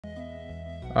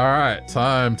Alright,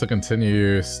 time to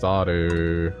continue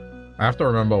Stardew. I have to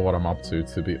remember what I'm up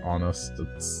to be honest.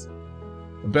 It's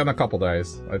been a couple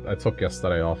days. I took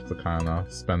yesterday off to kind of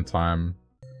spend time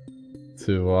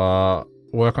to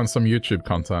work on some YouTube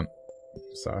content.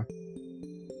 So.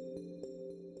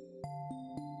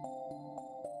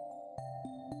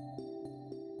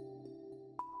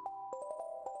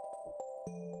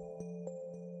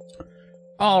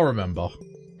 I'll remember.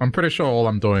 I'm pretty sure all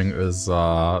I'm doing is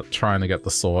trying to get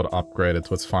the sword upgraded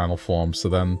to its final form, so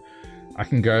then I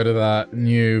can go to that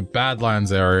new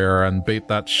Badlands area and beat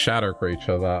that shadow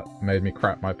creature that made me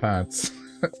crap my pants.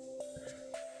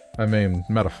 I mean,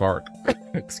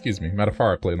 excuse me,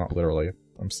 metaphorically, not literally.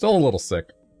 I'm still a little sick.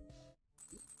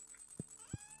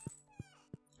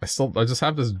 I just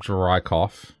have this dry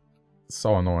cough. It's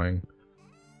so annoying.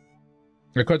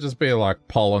 It could just be like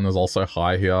pollen is also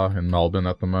high here in Melbourne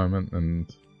at the moment, and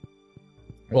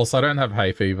also I don't have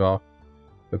hay fever.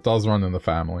 It does run in the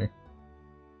family.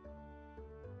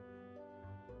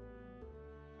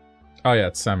 Oh yeah,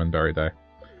 it's Salmonberry Day.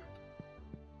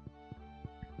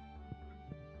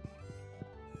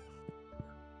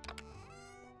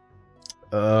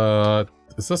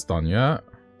 Is this done yet?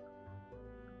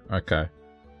 Okay.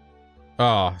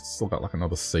 Oh, still got like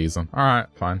another season. Alright,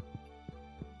 fine.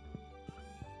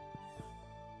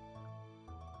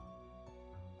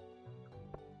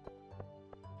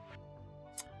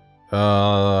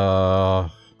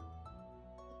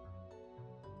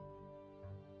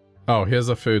 Oh, here's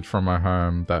a food from my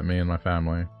home that me and my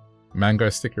family. Mango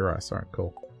sticky rice. Alright,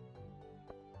 cool.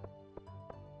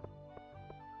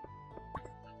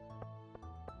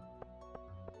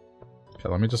 Okay,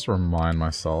 let me just remind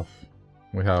myself.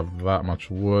 We have that much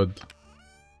wood.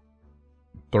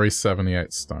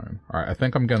 378 stone. Alright, I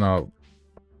think I'm gonna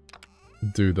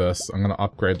do this. I'm gonna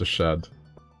upgrade the shed.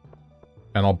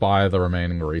 And I'll buy the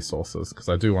remaining resources, because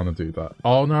I do want to do that.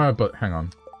 Oh no, but hang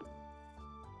on.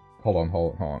 Hold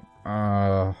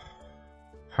on.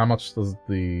 How much does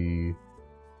the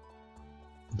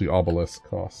obelisk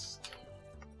cost?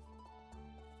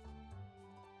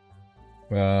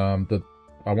 I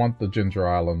want the Ginger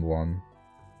Island one.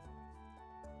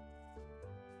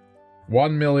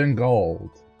 1 million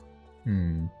gold.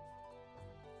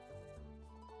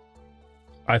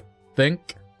 I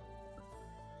think...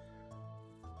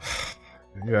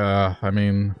 Yeah, I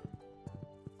mean...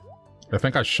 I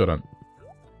think I shouldn't.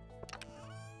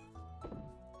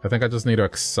 I think I just need to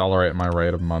accelerate my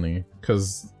rate of money.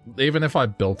 Because even if I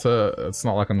built it, it's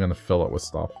not like I'm going to fill it with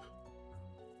stuff.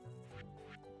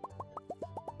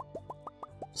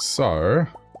 So...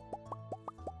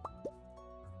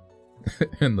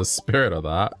 in the spirit of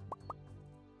that...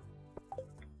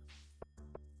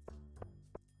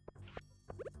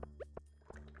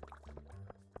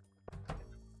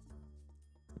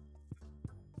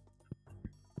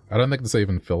 I don't think this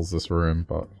even fills this room,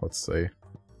 but let's see.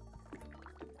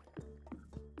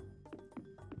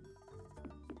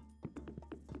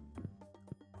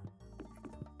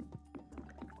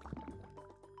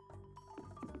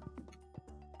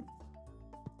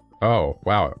 Oh,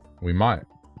 wow, we might.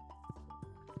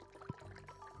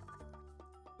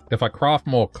 If I craft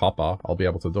more copper, I'll be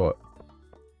able to do it.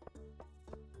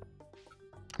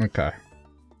 Okay.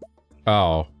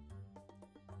 Oh.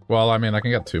 Well, I mean, I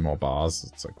can get 2 more bars,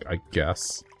 it's like, I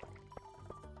guess.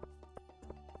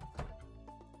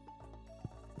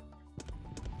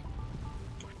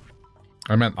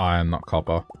 I meant iron, not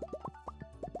copper.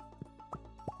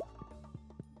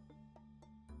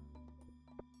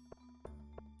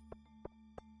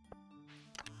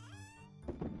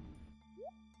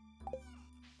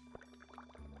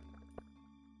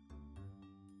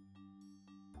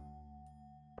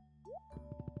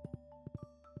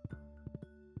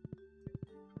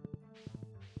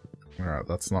 Alright,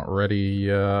 that's not ready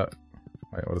yet.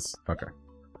 Wait, what is... Okay.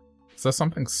 Is there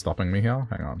something stopping me here?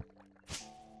 Hang on.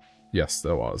 Yes,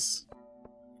 there was.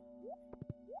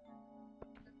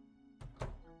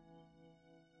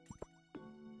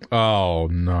 Oh,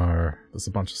 no. There's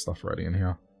a bunch of stuff ready in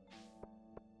here.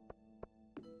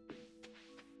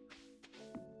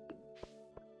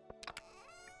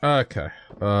 Okay.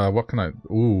 What can I...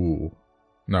 Ooh.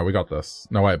 No, we got this.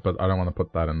 No, wait, but I don't want to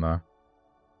put that in there.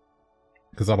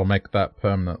 Because that'll make that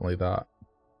permanently that.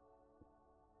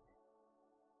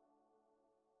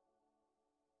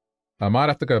 I might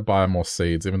have to go buy more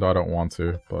seeds, even though I don't want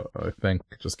to, but I think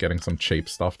just getting some cheap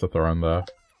stuff to throw in there.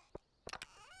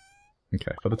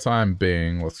 Okay, for the time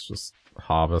being, let's just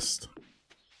harvest.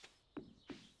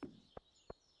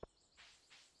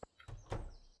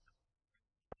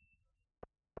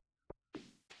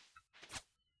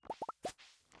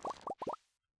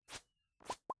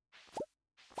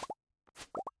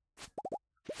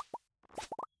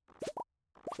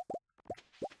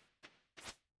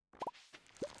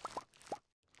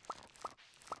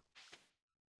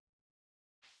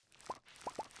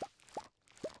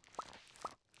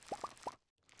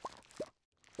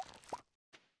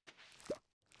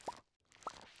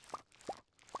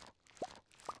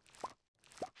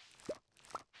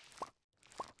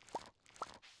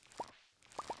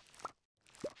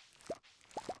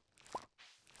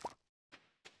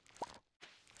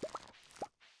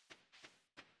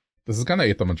 This is gonna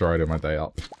eat the majority of my day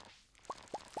up.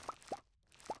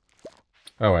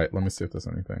 Oh wait, let me see if there's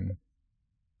anything.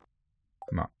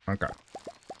 No, okay.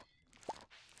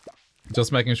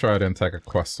 Just making sure I didn't take a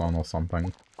quest on or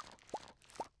something.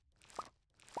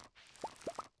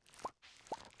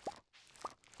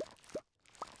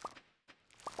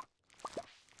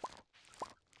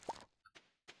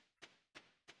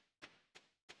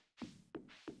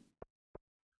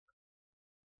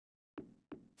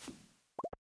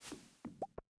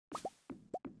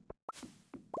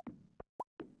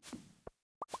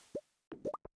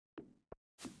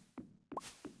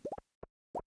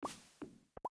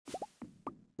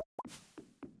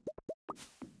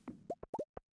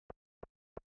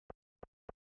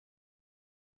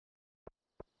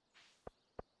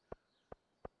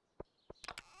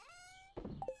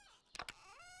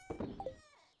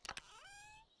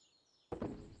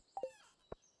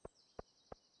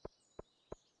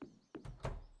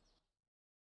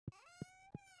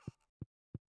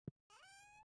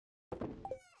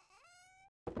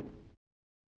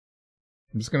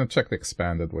 I'm just gonna check the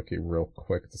expanded wiki real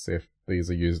quick to see if these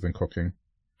are used in cooking.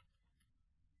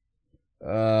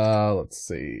 Let's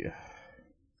see. I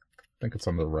think it's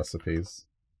under recipes.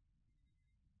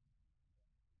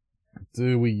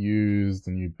 Do we use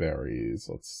the new berries?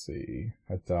 Let's see.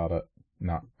 I doubt it.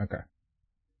 No, okay.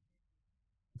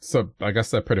 So, I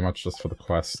guess they're pretty much just for the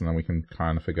quest, and then we can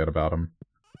kind of forget about them.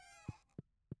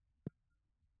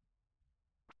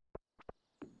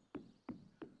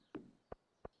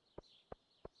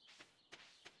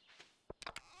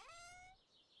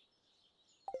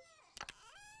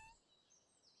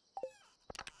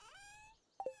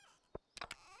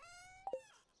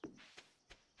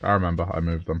 I remember, I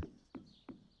moved them.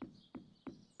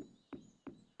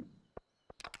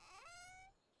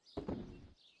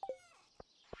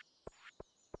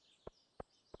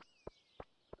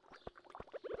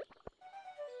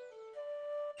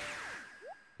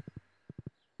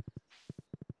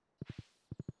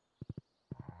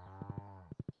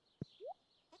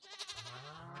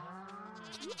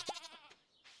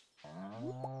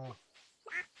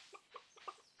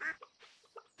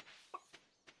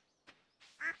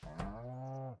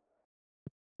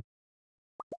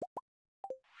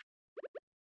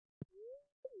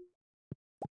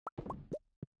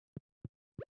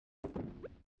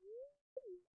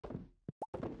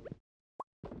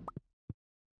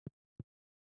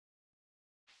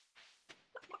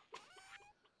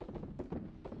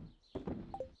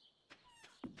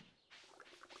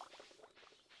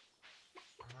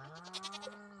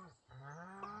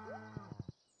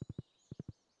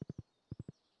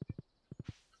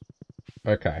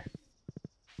 Okay.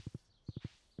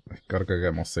 Gotta go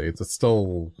get more seeds. It's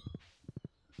still...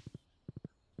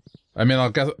 I mean,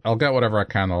 I'll get whatever I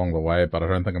can along the way, but I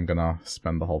don't think I'm gonna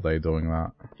spend the whole day doing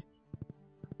that.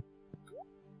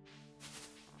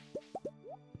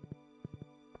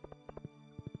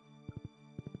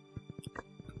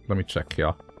 Let me check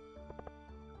here.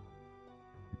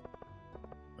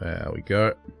 There we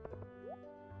go.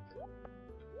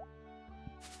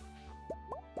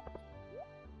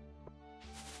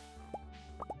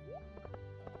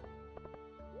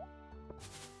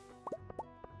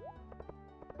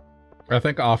 I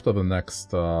think after the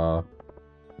next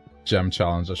gem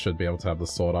challenge, I should be able to have the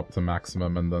sword up to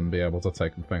maximum and then be able to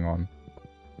take the thing on.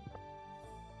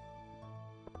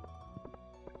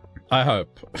 I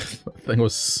hope. The thing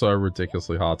was so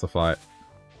ridiculously hard to fight.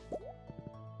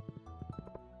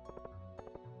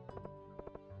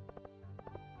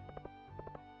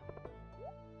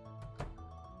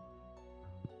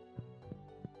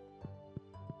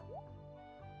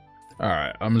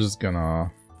 Alright, I'm just gonna...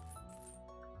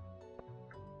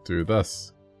 do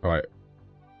this. Oh, wait.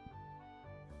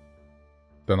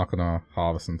 They're not gonna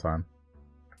harvest in time.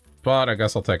 But I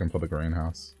guess I'll take them for the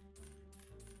greenhouse.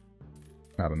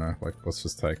 I don't know, like, let's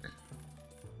just take...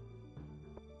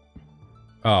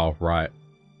 Oh, right.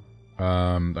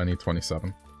 I need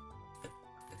 27.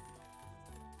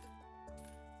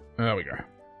 There we go.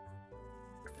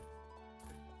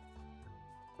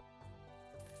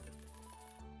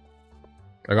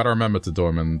 I gotta remember to do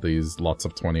them in these lots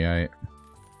of 28.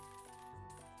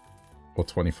 Or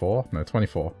 24? No,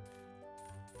 24.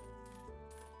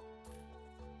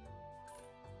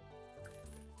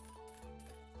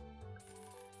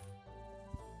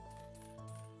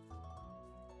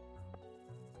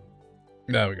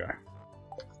 There we go.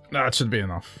 That should be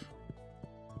enough.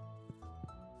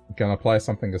 Gonna play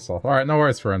something yourself. Alright, no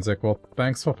worries, Forensic. Well,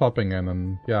 thanks for popping in,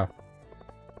 and yeah.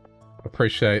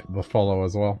 Appreciate the follow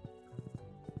as well.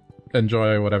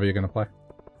 Enjoy whatever you're gonna play.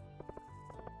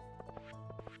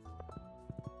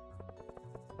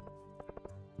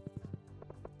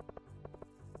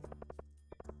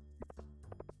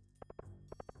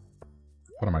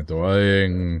 I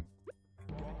doing?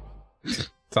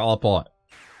 Teleport.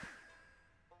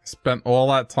 Spent all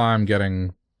that time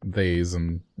getting these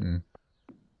and...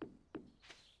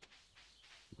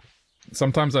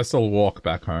 Sometimes I still walk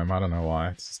back home. I don't know why.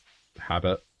 It's just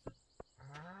habit.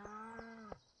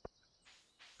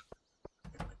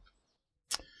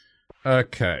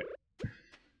 Okay.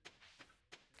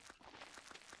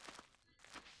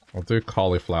 I'll do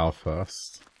cauliflower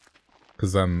first.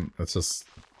 Because then it's just...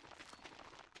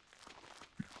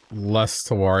 less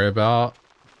to worry about.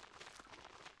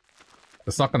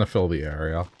 It's not going to fill the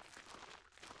area.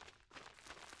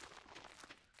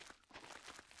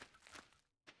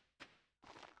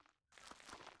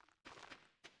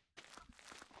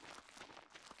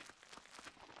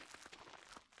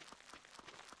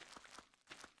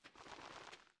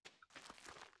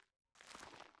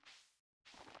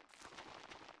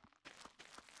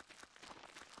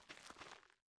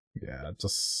 Yeah,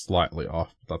 just slightly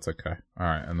off, but that's okay.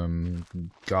 Alright, and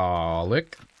then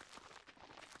garlic.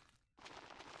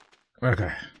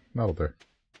 Okay, that'll do.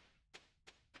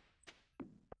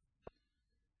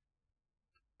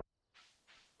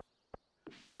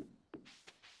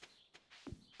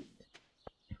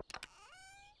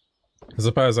 I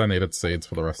suppose I needed seeds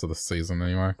for the rest of the season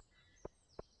anyway.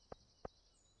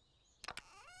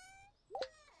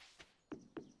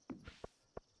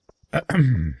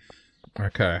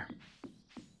 Okay.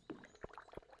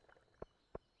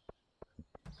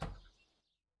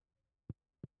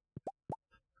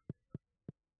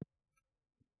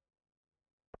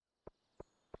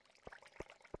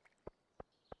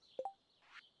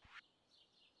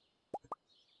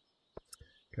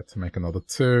 Get to make another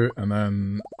 2, and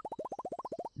then...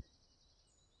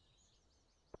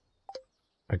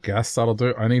 I guess that'll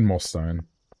do. I need more stone.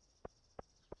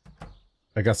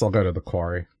 I guess I'll go to the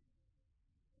quarry.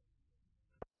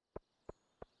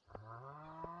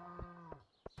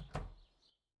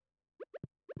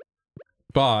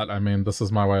 But, I mean, this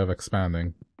is my way of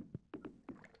expanding.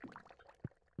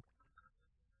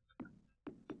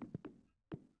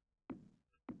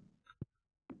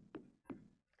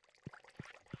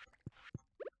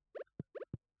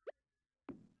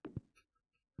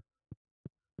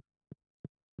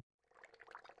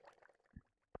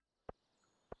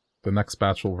 The next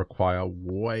batch will require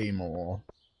way more.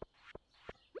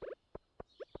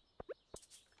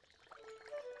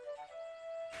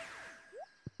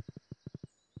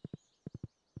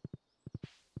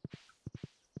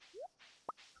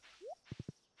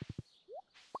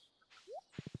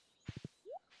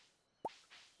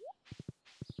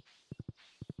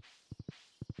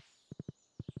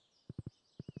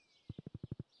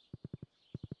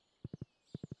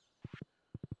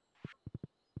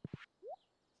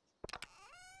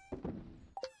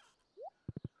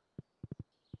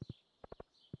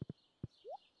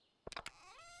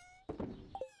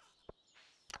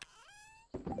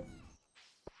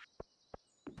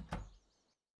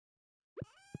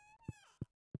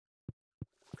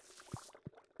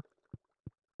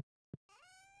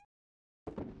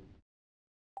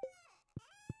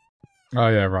 Oh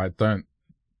yeah, right, don't...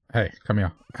 Hey, come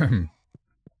here.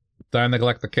 Don't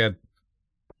neglect the kid.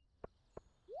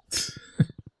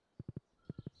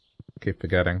 Keep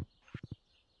forgetting.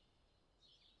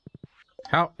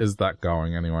 How is that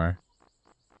going, anyway?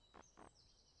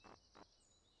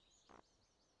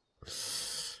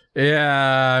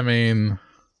 Yeah, I mean...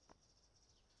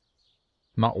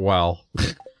 Not well.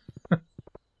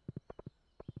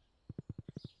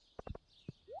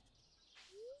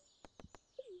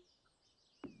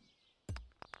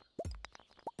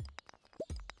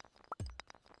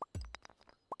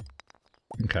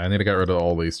 Okay, I need to get rid of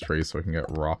all these trees so we can get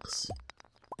rocks.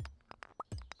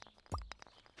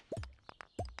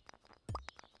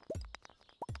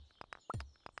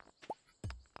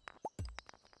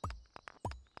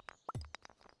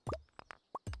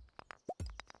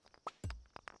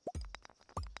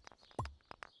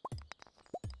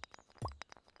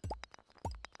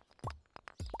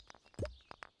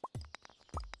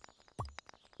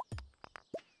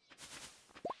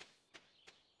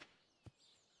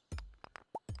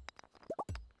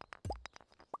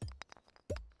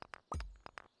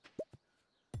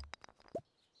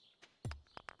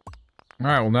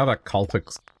 Alright, well now that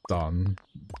cultic's done,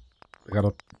 I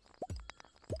gotta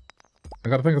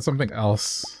think of something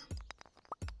else.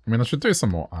 I mean, I should do some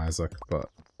more Isaac,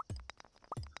 but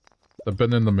I've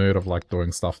been in the mood of, like,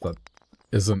 doing stuff that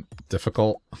isn't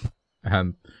difficult.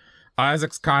 And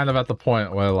Isaac's kind of at the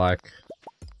point where, like,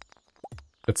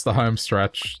 it's the home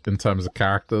stretch in terms of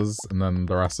characters, and then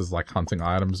the rest is, like, hunting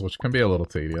items, which can be a little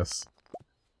tedious.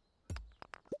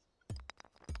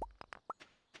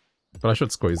 But I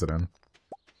should squeeze it in.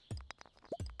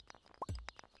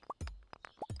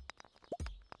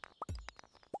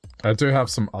 I do have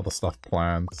some other stuff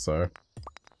planned, so...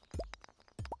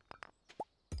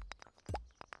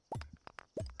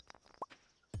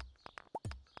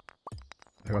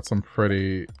 I got some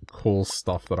pretty cool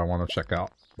stuff that I want to check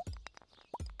out.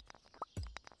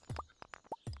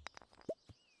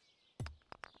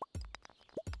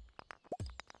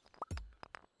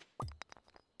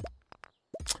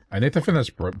 I need to finish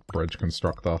Bridge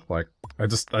Constructor. Like, I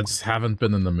just haven't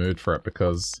been in the mood for it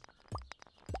because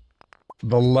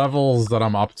the levels that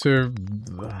I'm up to,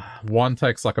 one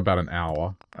takes like about an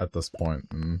hour at this point,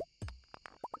 and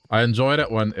I enjoyed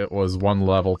it when it was one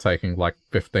level taking like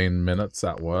 15 minutes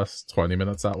at worst, 20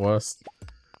 minutes at worst.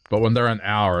 But when they're an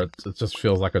hour, it just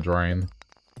feels like a drain.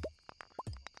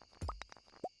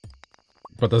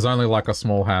 But there's only like a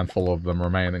small handful of them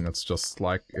remaining. It's just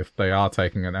like, if they are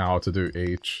taking an hour to do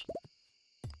each,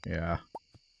 yeah.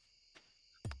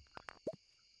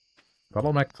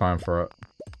 That'll make time for it.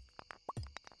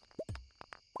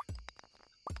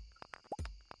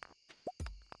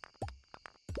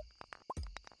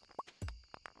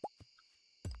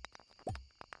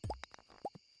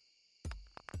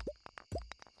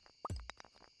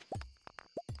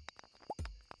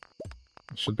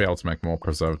 Should be able to make more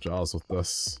preserved jars with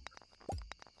this.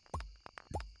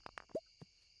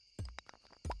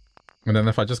 And then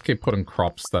if I just keep putting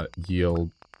crops that yield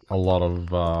a lot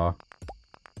of, well,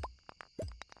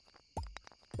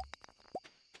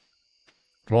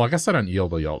 I guess they don't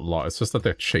yield a lot, it's just that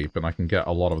they're cheap and I can get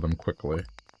a lot of them quickly.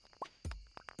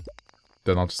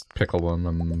 Then I'll just pickle them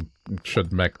and it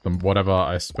should make them whatever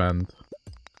I spend.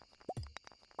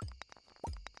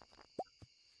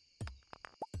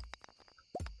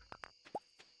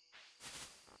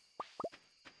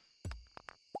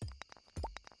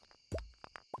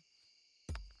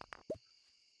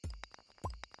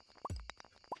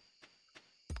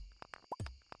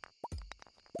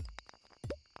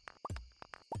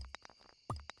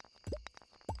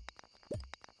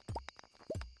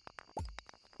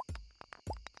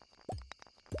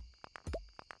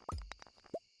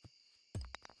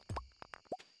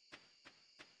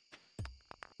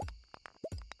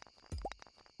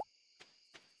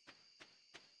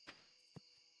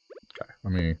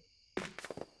 Let me...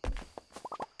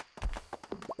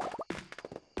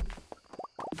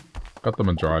 Got the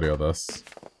majority of this.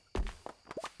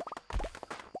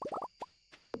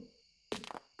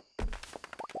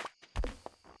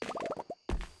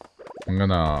 I'm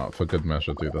gonna, for good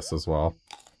measure, do this as well.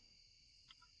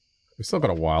 We've still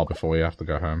got a while before we have to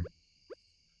go home.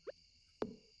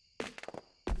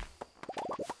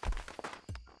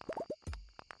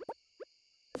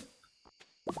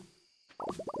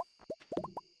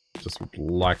 Just would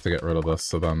like to get rid of this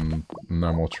so then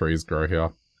no more trees grow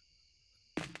here.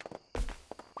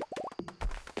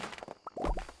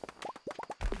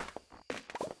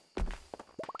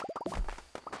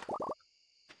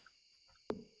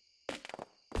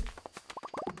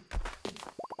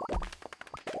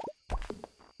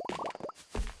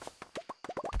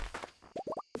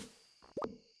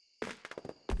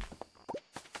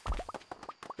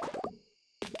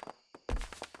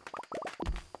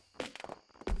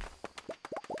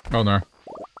 Oh no.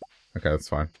 Okay, that's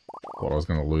fine. Thought I was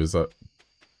gonna lose it.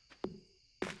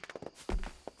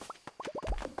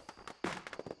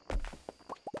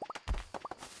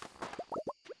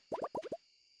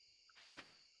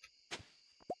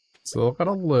 Still got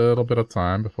a little bit of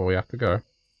time before we have to go.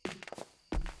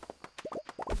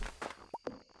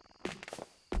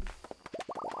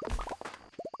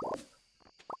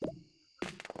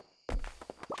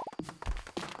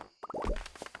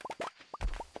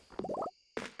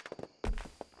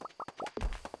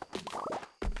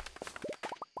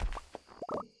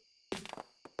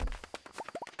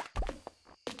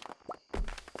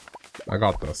 I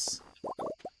got this.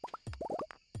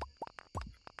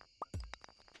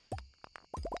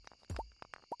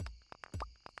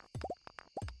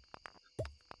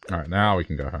 Alright, now we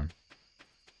can go home.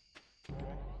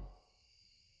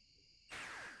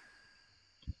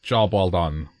 Job well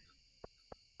done.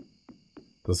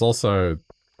 There's also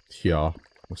here,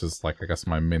 which is like, I guess,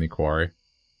 my mini quarry.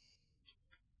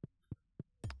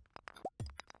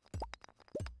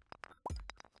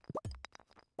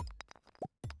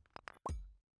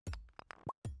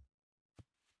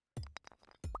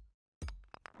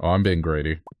 Oh, I'm being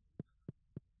greedy.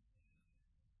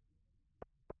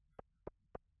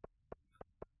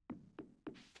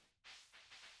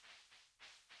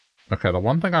 Okay, the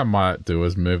one thing I might do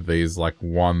is move these, like,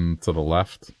 one to the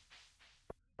left.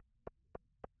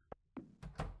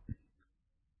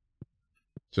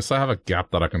 Just so I have a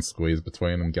gap that I can squeeze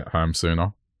between and get home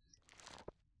sooner.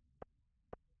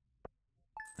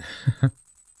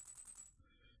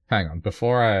 Hang on,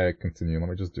 before I continue, let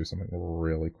me just do something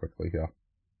really quickly here.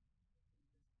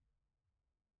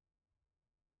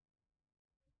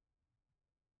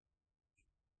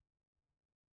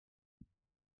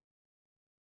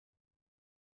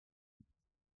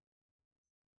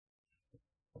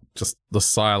 Just the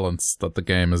silence that the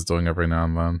game is doing every now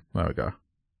and then. There we go.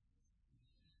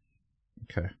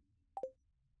 Okay.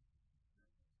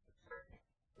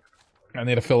 I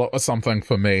need to fill it with something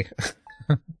for me.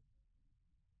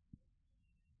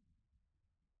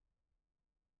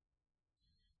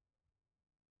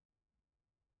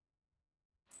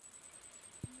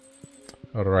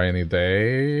 A rainy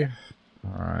day.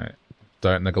 Alright.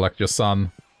 Don't neglect your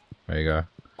son. There you go.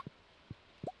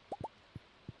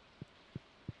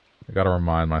 I gotta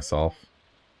remind myself.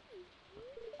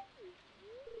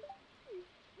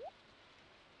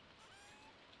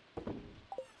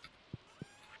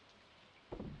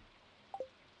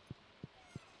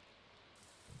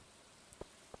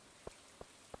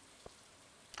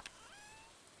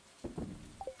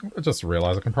 I just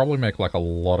realized I can probably make like a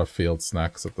lot of field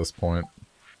snacks at this point.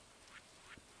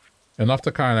 Enough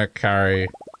to kind of carry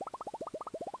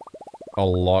a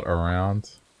lot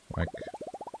around. Like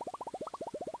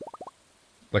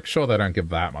sure they don't give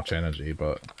that much energy,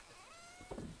 but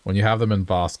when you have them in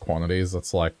vast quantities,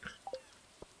 that's like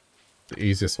the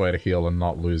easiest way to heal and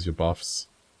not lose your buffs.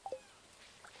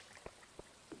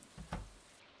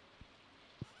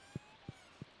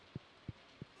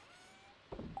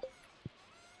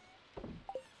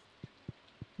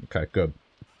 Okay, good.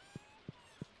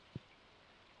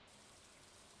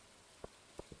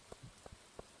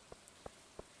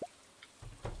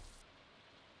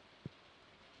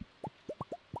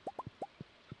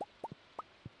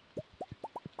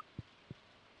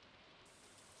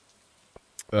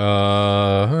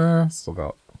 Still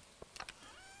got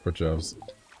preserves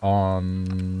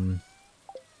on.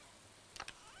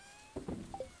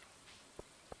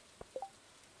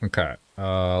 Okay,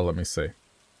 let me see.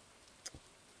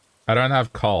 I don't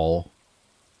have coal.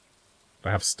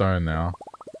 I have stone now.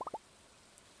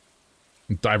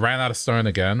 I ran out of stone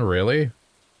again, really?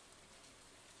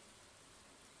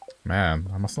 Man,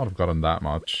 I must not have gotten that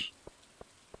much.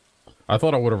 I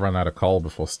thought I would have run out of coal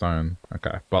before stone.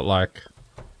 Okay, but like...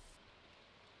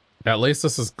 At least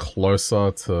this is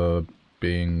closer to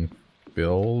being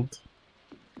filled.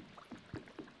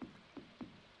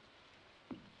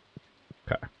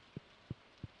 Okay.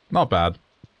 Not bad.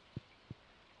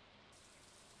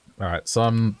 Alright, so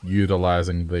I'm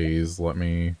utilizing these. Let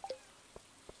me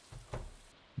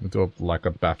do like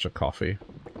a batch of coffee.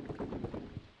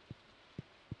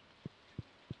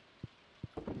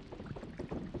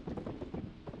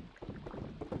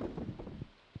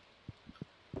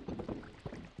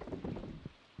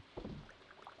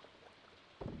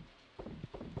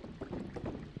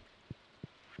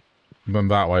 Then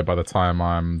that way, by the time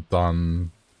I'm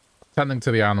done tending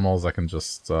to the animals, I can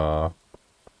just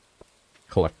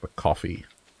collect the coffee.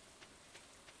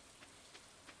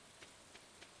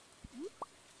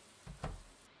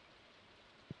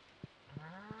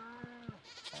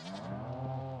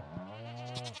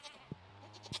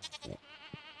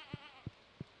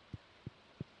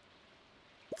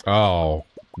 Oh,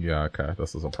 yeah, okay,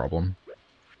 this is a problem.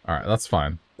 Alright, that's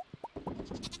fine.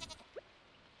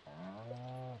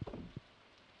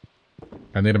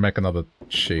 I need to make another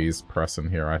cheese press in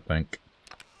here, I think.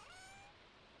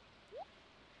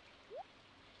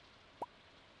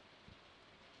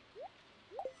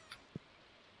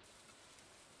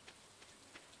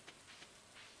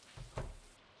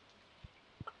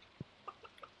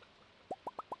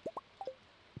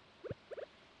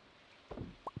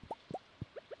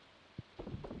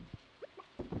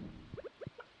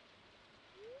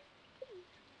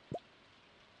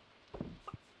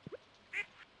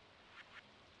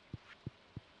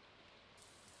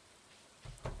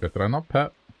 Did I not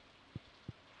pet?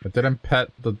 I didn't pet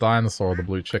the dinosaur or the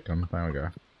blue chicken. There we go.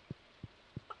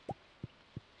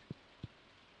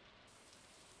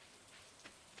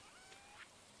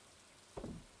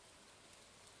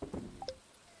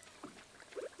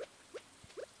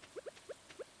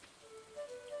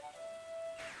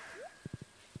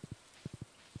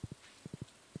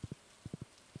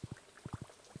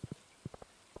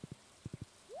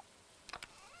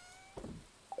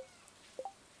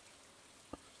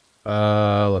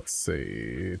 Let's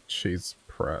see. Cheese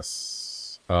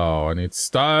press. Oh, I need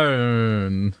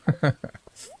stone.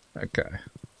 Okay.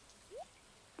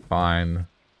 Fine.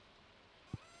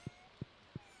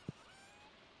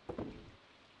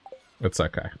 It's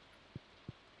okay.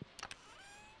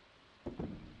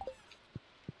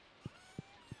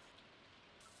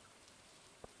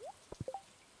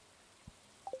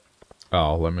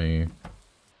 Oh, let me...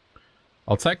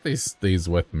 I'll take these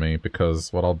with me,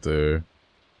 because what I'll do...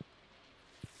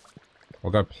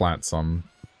 I'll go plant some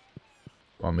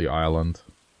on the island.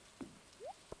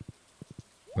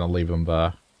 And I'll leave them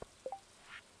there.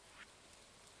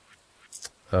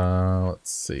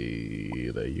 Let's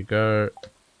see... There you go.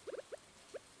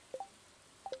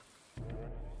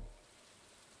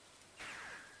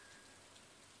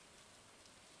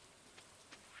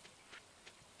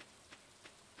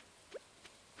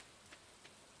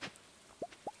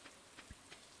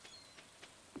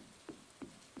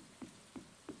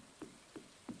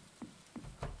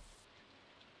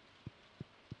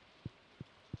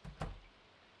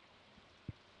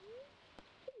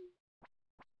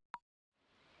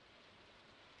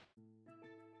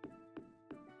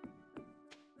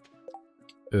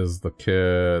 Is the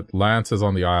kid... Lance is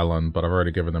on the island, but I've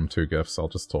already given him 2 gifts. I'll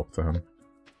just talk to him.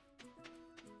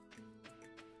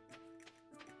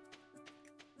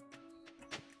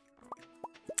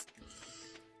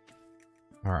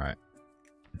 Alright.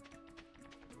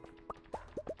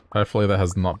 Hopefully there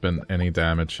has not been any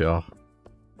damage here.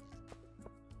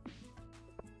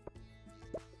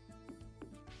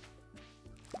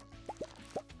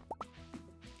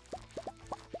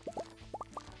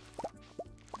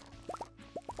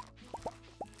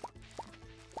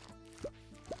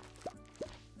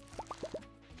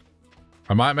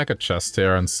 I might make a chest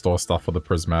here and store stuff for the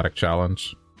prismatic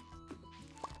challenge.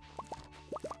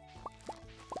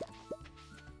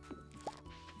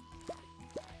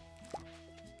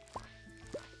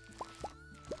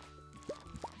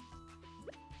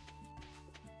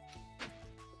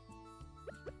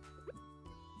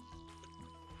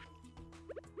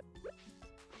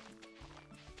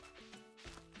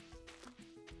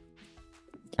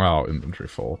 Oh, inventory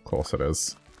full. Of course it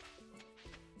is.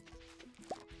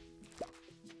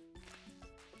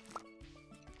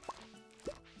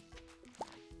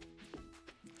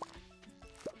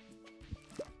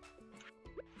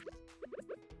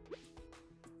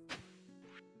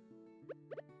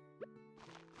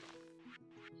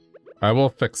 I will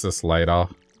fix this later.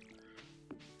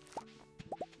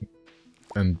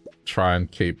 And try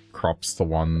and keep crops to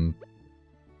one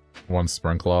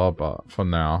sprinkler, but for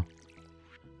now,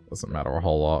 doesn't matter a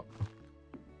whole lot.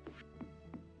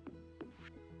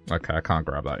 Okay, I can't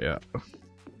grab that yet.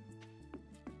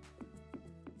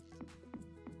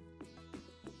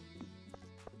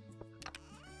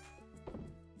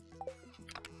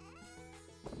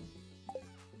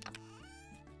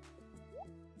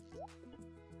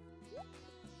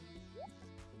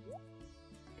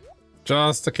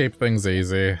 Just to keep things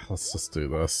easy, let's just do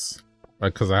this.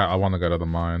 Because I want to go to the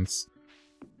mines.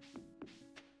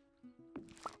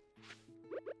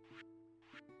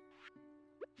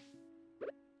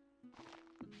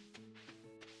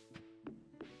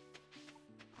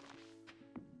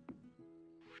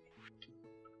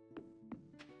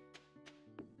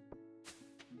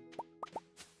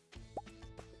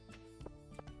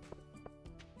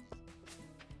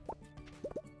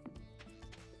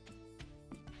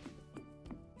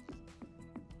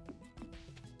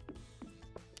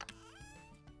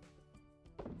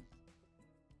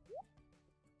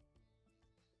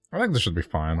 I think this should be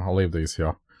fine. I'll leave these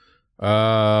here.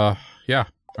 Yeah.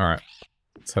 Alright.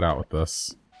 Let's head out with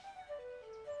this.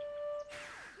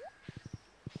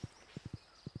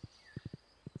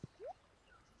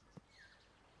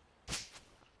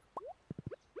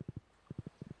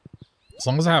 As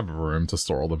long as I have room to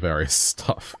store all the various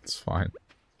stuff, it's fine.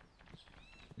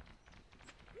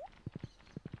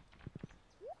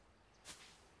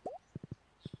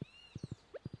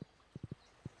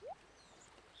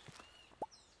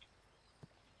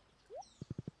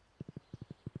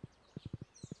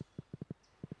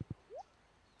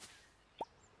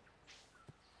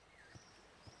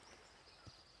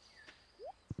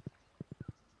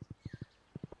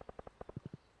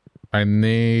 I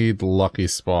need lucky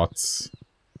spots.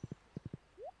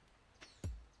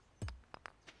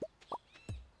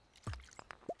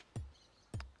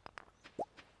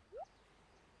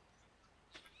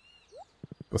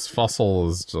 This fossil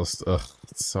is just, ugh,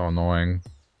 it's so annoying.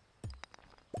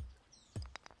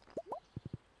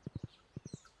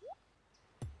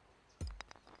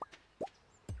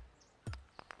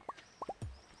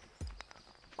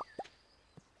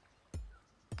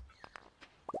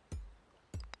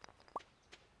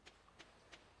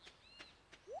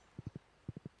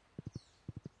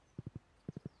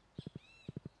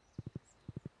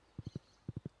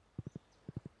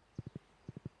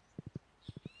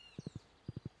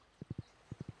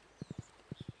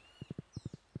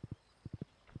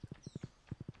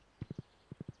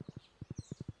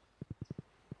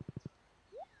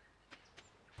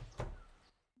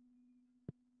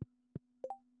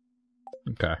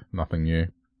 Okay, nothing new.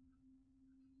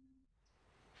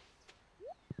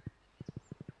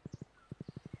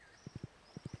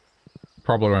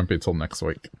 Probably won't be till next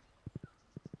week.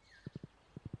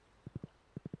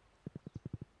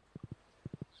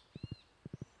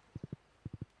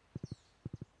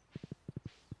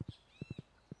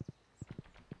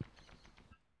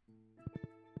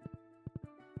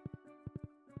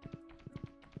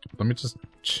 Let me just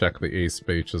check the East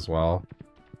Beach as well.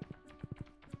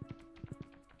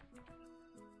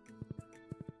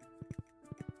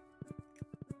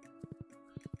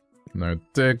 No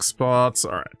dig spots.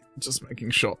 Alright, just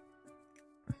making sure.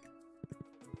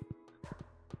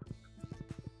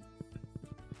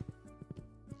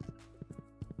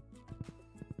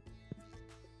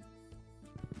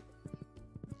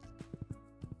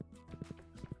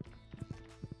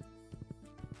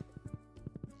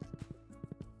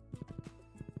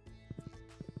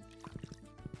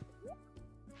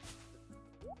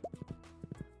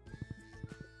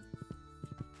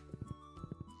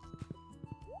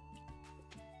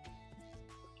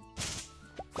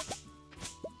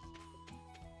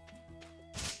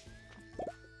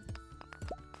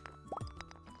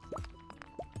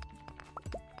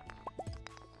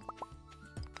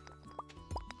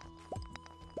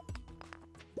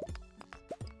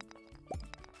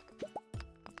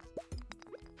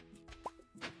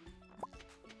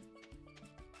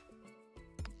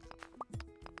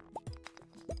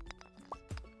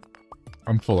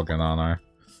 I'm full again, aren't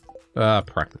I?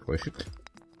 Practically.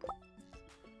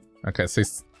 Okay, see,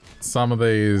 some of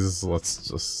these, let's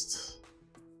just...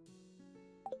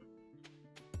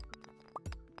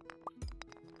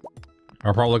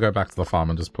 I'll probably go back to the farm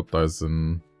and just put those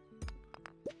in...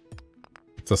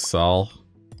 to sell.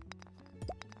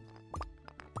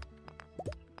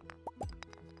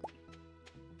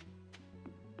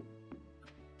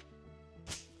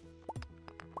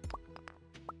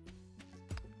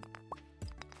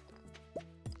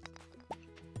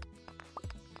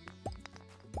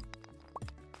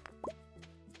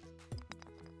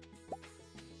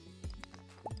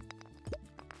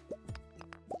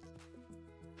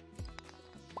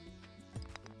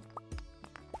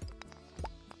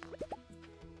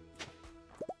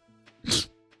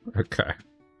 Okay.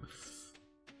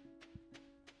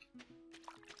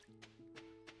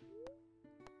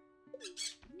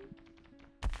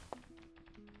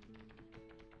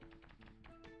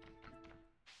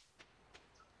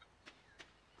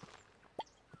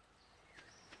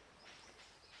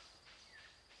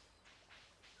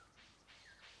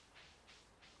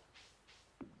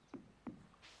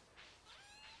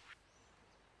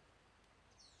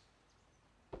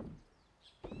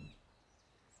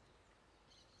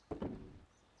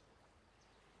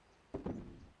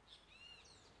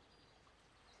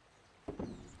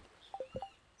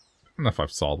 I don't know if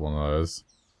I've sold one of those.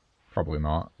 Probably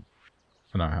not.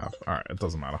 And I have. Alright, it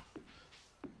doesn't matter.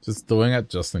 Just doing it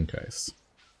just in case.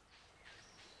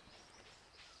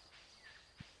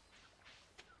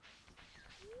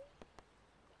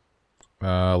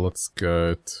 Let's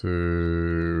go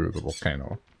to the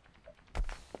volcano.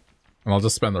 And I'll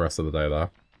just spend the rest of the day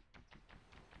there.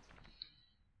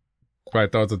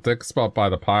 Wait, there was a dig spot by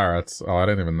the pirates. Oh, I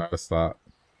didn't even notice that.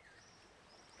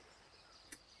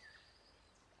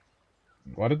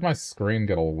 Why did my screen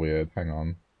get all weird? Hang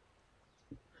on.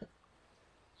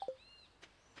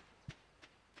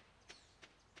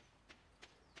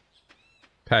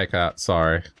 Hey, cat,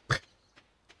 sorry. I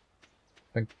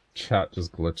think chat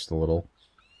just glitched a little.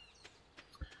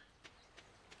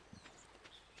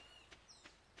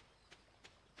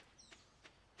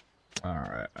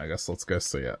 Alright, I guess let's go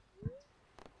see it.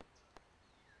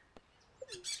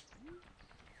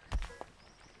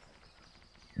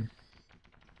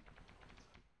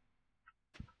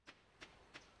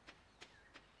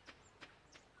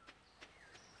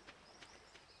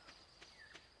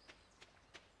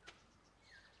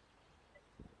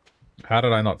 How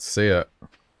did I not see it?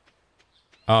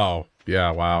 Oh,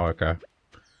 yeah, wow, okay.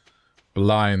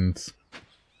 Blind.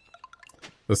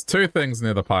 There's two things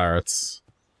near the pirates.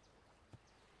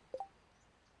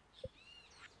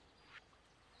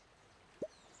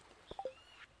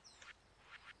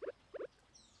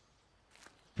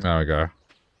 There we go.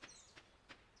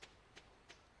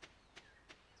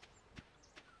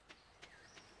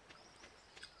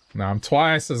 Now I'm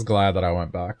twice as glad that I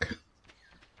went back.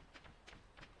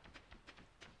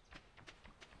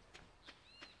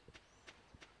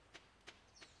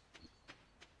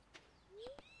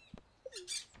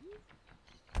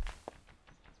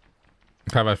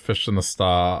 Have I fished in the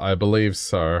star? I believe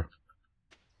so.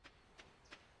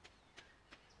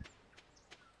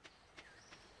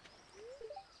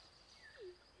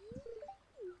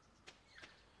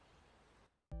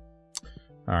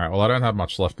 Alright, well I don't have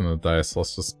much left in the day, so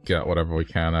let's just get whatever we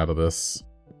can out of this.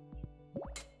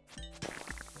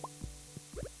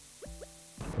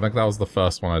 I think that was the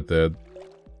first one I did.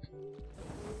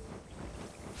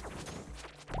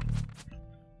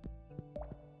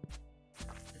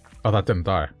 Oh, that didn't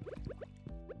die.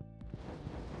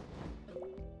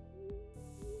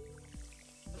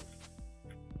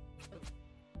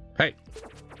 Hey!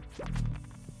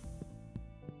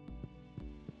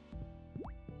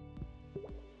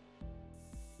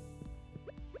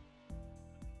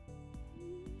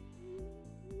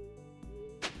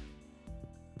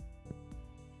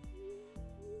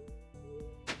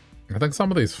 I think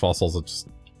some of these fossils are just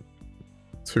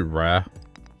too rare.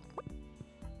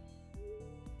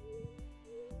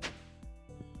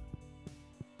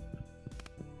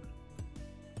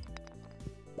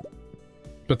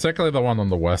 Particularly the one on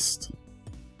the west.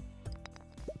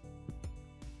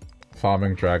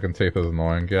 Farming dragon teeth is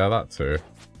annoying. Yeah, that too.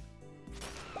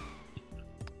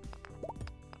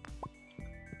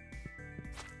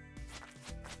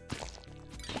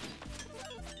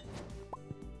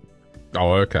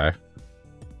 Oh, okay.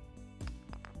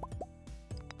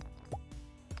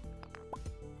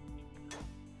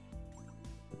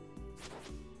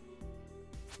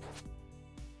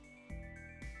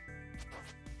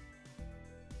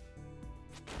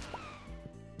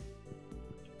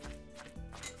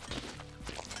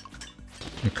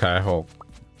 Okay, hold.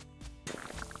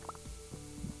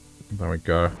 There we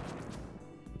go.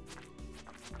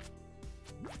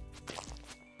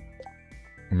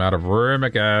 I'm out of room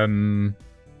again.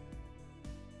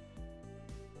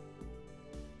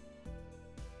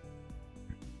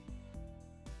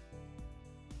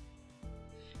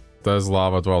 Those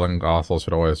lava dwelling assholes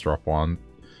should always drop one.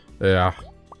 Yeah.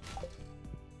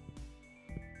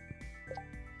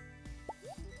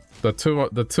 The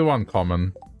two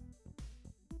uncommon.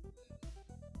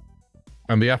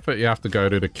 And the effort you have to go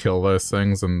to kill those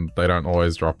things and they don't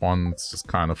always drop one, it's just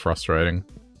kind of frustrating.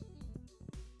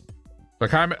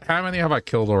 Like, how many have I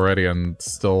killed already and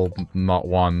still not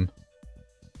one?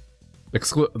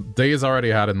 These I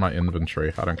already had in my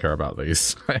inventory. I don't care about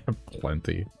these. I have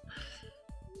plenty.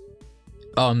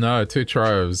 Oh no, 2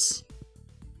 troves.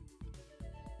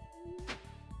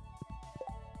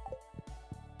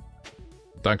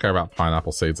 Don't care about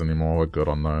pineapple seeds anymore. We're good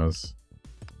on those.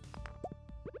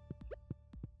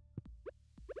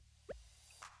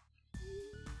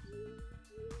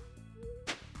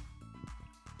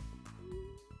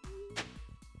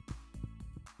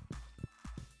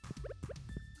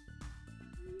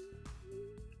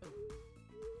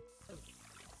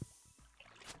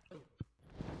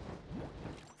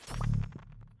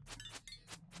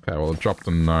 Okay, well, it dropped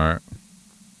a note.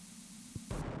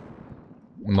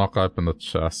 Knock open the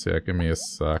chest. Yeah, give me a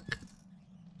sec.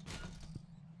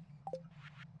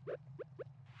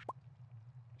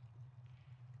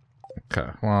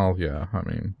 Okay, well, yeah, I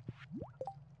mean...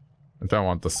 I don't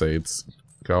want the seeds.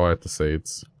 Go away with the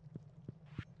seeds.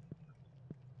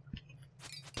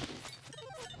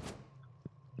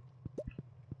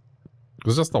 It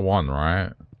was just the one,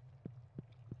 right?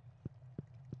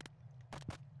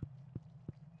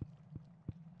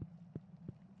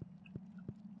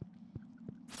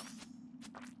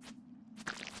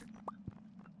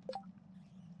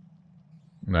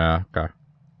 Nah, okay.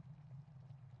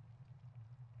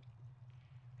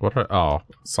 What are, oh,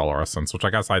 solar essence, which I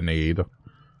guess I need.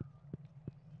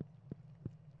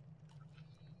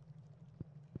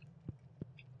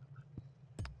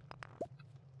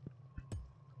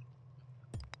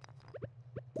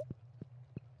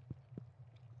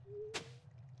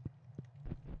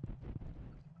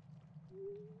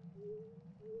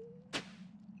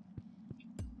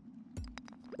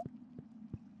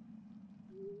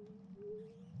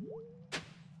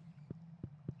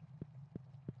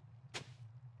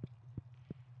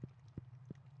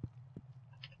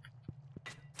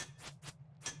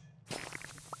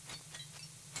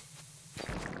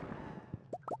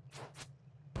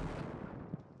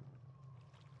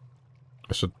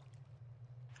 I should...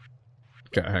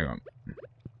 Okay, hang on.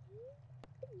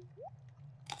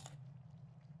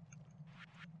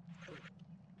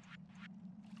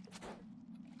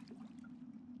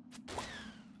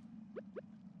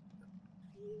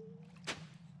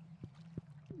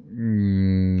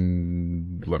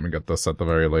 Let me get this at the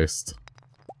very least.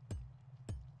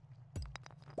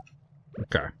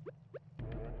 Okay.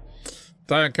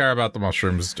 Don't care about the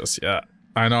mushrooms just yet.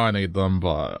 I know I need them,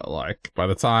 but, like, by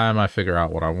the time I figure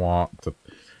out what I want to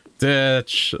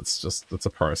ditch, it's a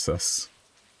process.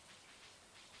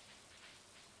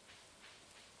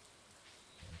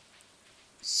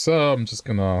 So, I'm just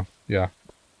gonna, yeah.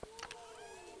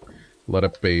 Let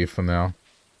it be for now.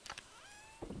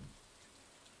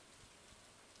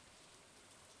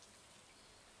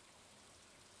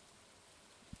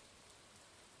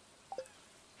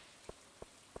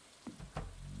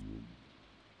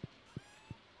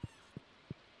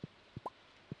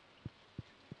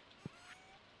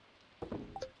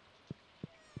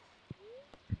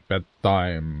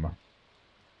 Bedtime.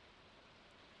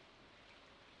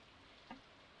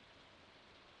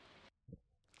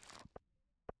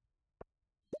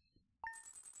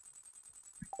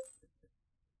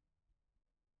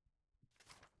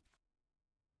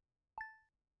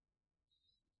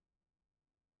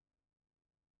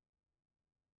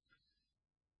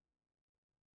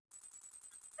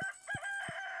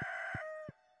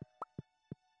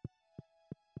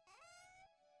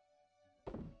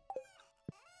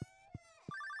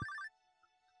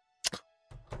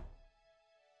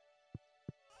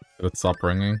 Did it stop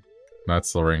ringing? No, it's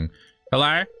still ringing.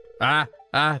 Hello?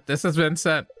 This is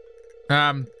Vincent.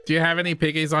 Do you have any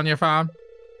piggies on your farm?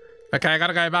 Okay, I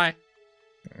gotta go, bye.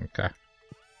 Okay.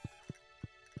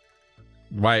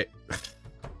 Wait.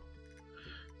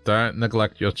 Don't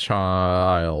neglect your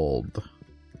child.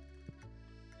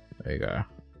 There you go.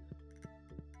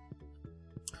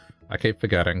 I keep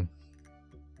forgetting.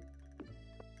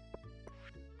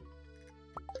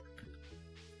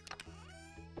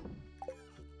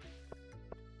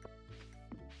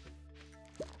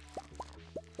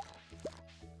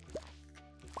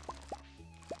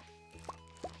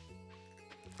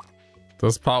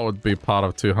 This part would be part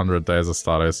of 200 Days of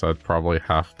Stardew, so I'd probably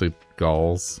have to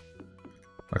goals.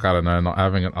 Like, I don't know, not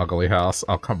having an ugly house.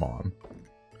 Oh, come on.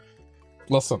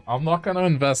 Listen, I'm not going to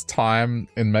invest time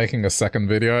in making a second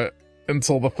video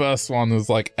until the first one is,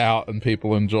 like, out and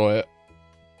people enjoy it.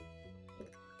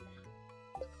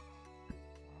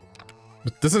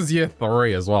 But this is year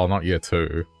 3 as well, not year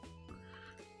 2.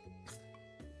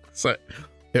 So,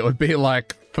 it would be,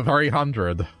 like,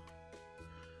 300.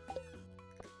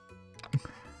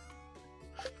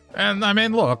 And, I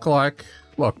mean, look.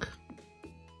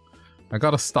 I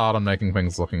gotta start on making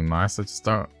things looking nice, I just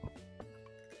don't...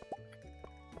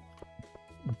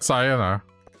 So, you know.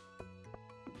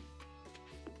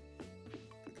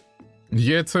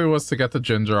 Year 2 was to get to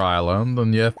Ginger Island,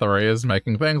 and year 3 is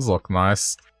making things look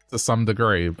nice to some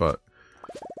degree, but...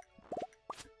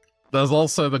 There's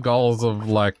also the goals of,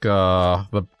 like,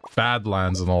 the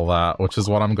Badlands and all that, which is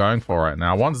what I'm going for right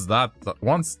now. Once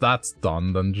that's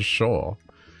done, then just sure.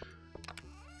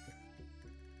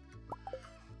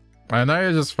 I know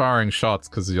you're just firing shots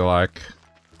because you're like,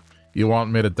 you want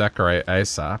me to decorate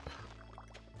ASAP.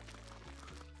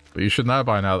 But you should know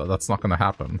by now that that's not going to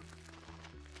happen.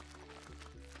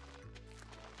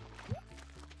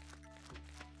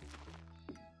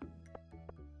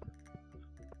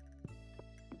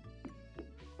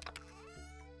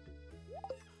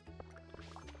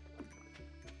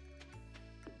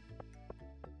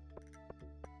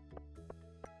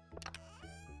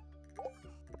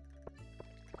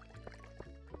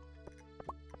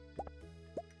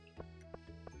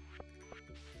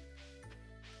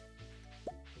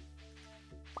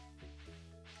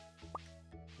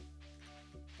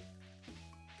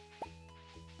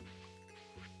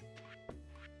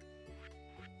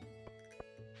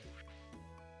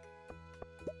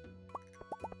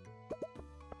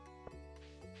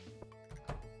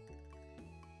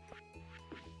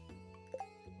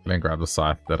 Didn't grab the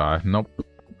scythe, did I? Nope.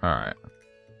 Alright.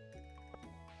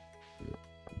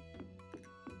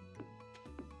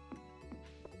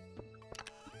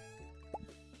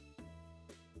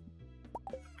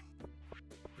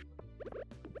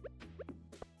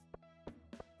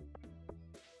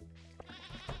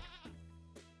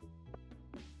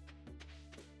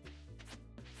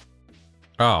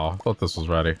 Oh, I thought this was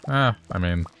ready. I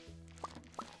mean,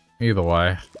 either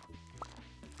way.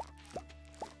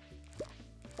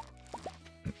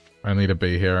 I need to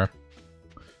be here.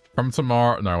 From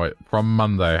tomorrow, no wait, from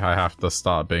Monday I have to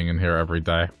start being in here every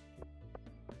day.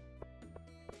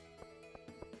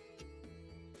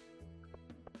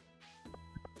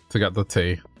 To get the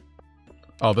tea.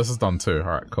 Oh, this is done too,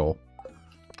 alright, cool.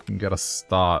 Can get a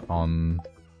start on...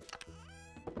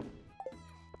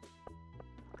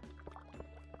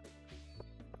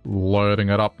 loading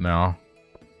it up now.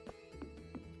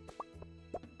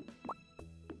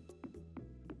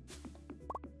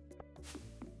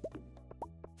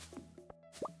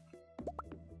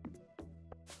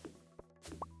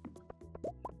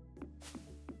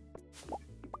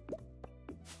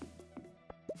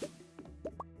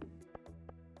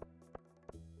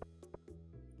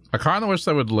 I kind of wish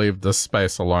they would leave this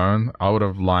space alone. I would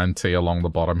have lined T along the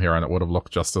bottom here and it would have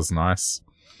looked just as nice.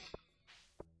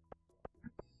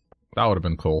 That would have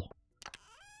been cool.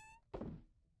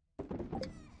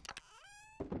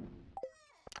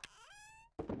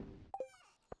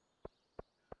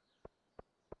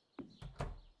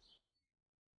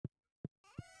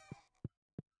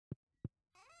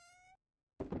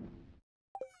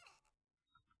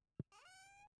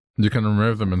 You can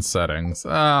remove them in settings.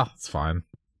 Ah, it's fine.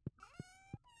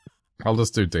 I'll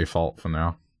just do default for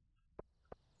now.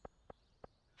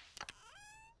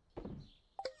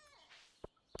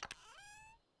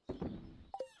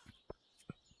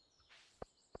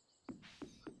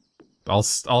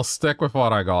 I'll stick with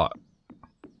what I got.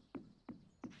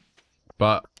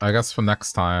 But I guess for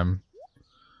next time,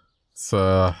 it's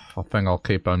a thing I'll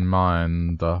keep in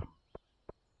mind. Oh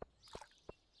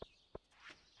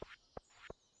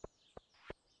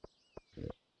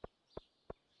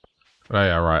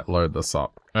yeah, right, load this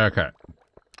up. Okay.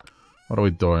 What are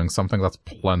we doing? Something that's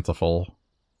plentiful.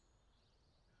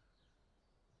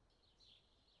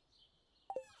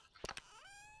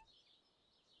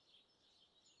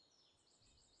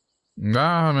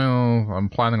 Nah, I mean, I'm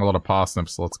planning a lot of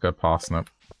parsnips, so let's go parsnip.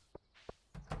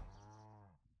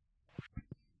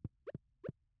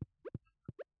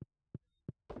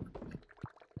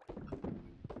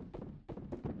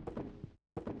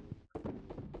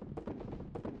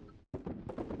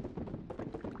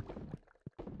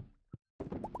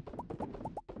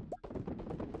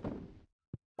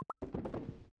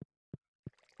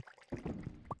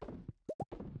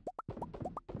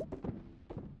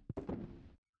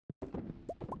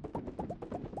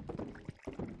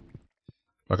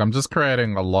 Like, I'm just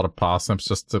creating a lot of parsnips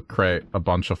just to create a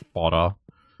bunch of fodder.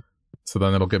 So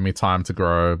then it'll give me time to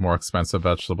grow more expensive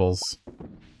vegetables.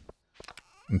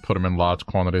 And put them in large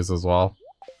quantities as well.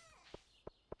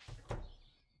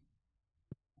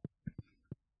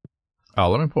 Oh,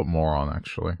 let me put more on,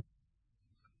 actually.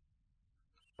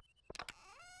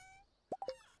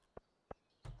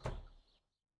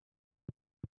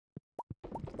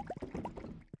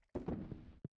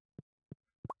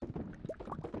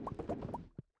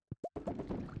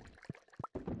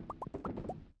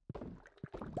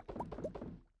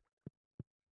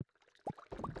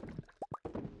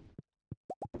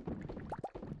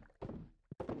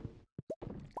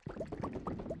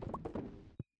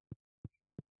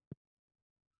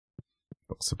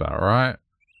 Looks about right.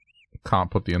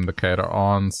 Can't put the indicator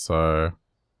on, so...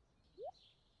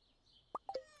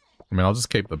 I mean, I'll just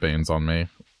keep the beans on me.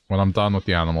 When I'm done with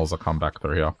the animals, I'll come back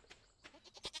through here.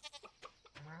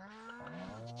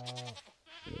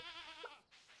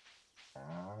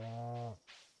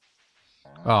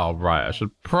 Oh, right. I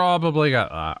should probably get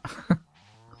that.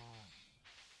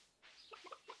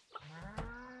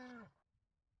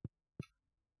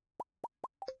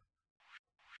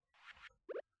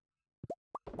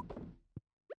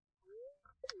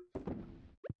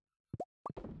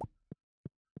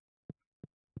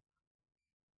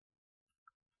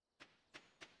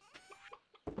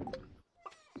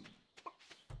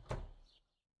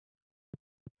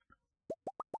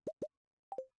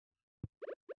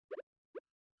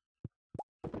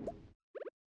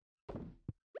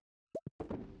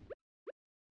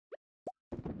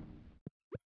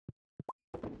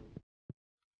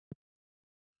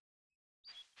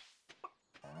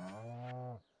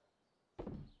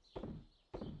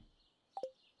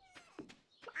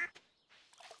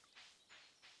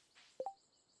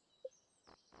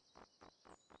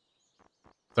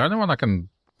 The only one I can...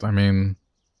 I mean...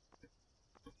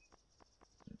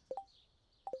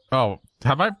 Oh,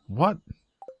 have I... What?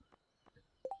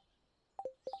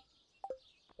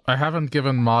 I haven't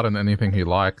given Martin anything he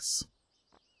likes.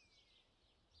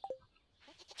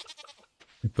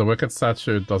 The Wicked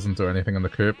Statue doesn't do anything in the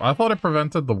coop. I thought it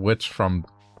prevented the witch from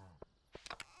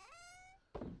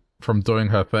doing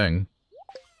her thing.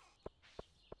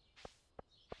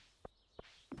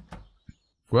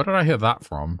 Where did I hear that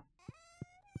from?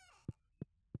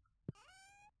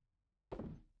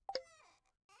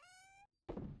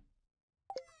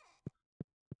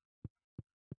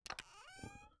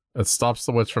 It stops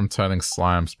the witch from turning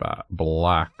slimes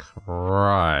black.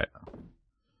 Right.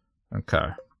 Okay.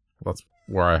 That's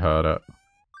where I heard it.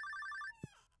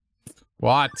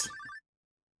 What?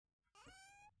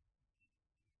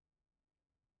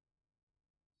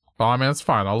 Oh, I mean, it's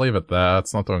fine. I'll leave it there.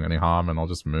 It's not doing any harm, and I'll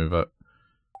just move it.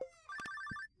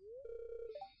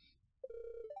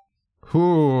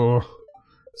 Whew.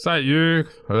 Is that you?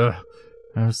 Ugh.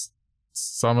 There's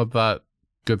some of that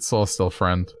good sauce still,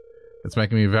 friend. It's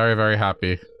making me very, very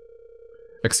happy.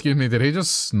 Excuse me, did he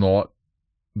just snort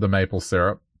the maple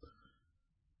syrup?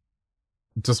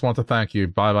 Just want to thank you.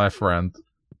 Bye-bye, friend.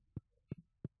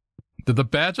 Did the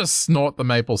bear just snort the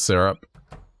maple syrup?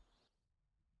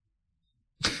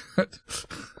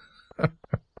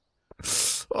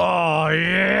 Oh,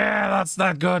 yeah, that's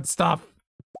that good stuff.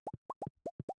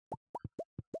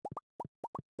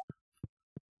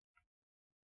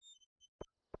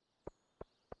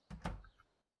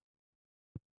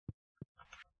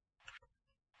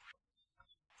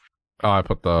 Oh, I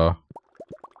put the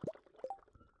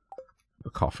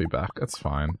coffee back. It's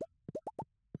fine.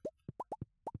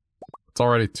 It's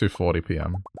already 2:40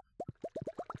 p.m.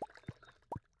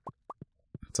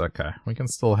 It's okay. We can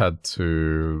still head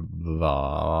to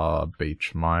the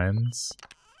beach mines.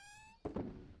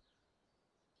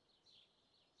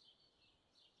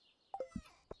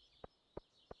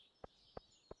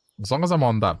 As long as I'm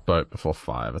on that boat before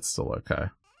 5, it's still okay.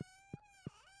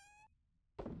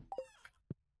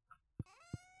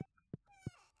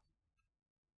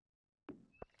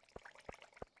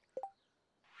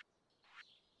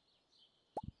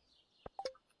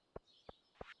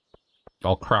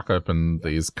 I'll crack open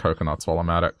these coconuts while I'm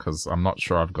at it, because I'm not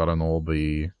sure I've gotten all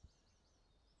the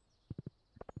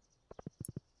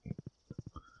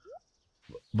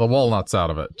walnuts out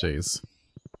of it, jeez.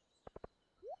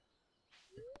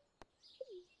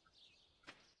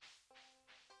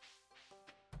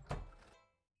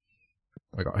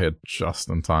 I got here just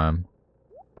in time.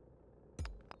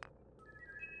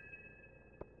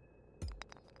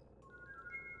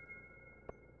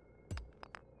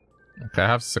 Okay, I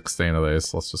have 16 of these,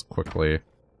 so let's just quickly...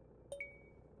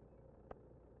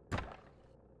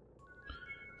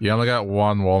 You only get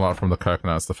one walnut from the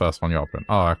coconut, it's the first one you open.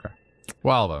 Oh, okay.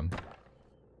 Well then.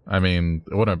 I mean,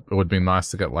 it would be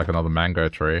nice to get like another mango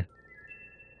tree.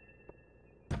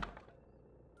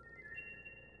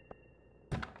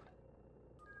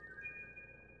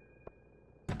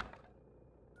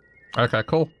 Okay,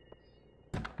 cool.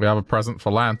 We have a present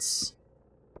for Lance.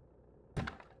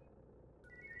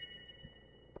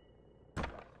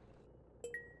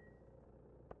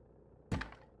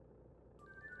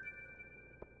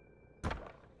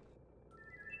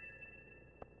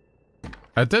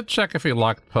 I did check if he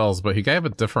liked pearls, but he gave a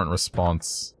different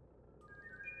response.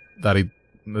 A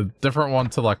different one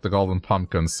to like the golden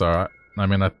pumpkin, so I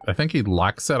mean, I think he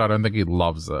likes it, I don't think he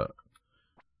loves it.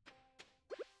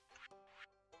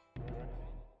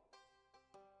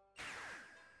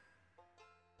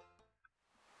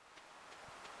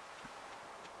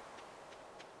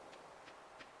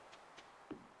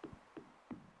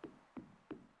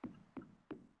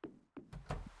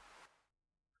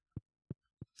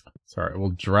 Sorry, we'll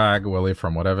drag Willy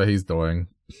from whatever he's doing.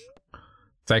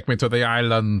 Take me to the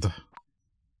island.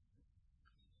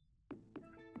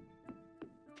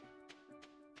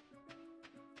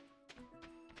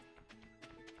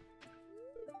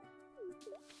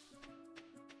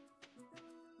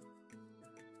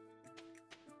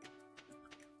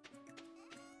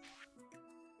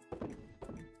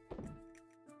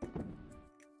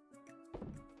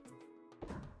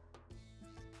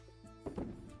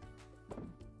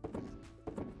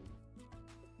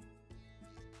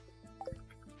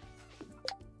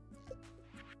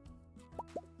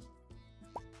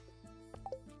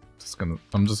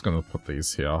 I'm just gonna put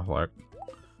these here, like,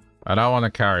 I don't want to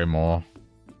carry more.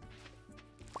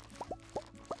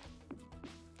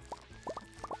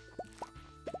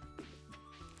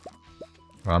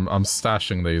 I'm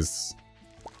stashing these.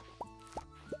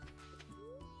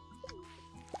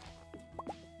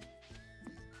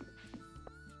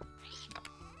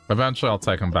 Eventually I'll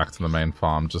take them back to the main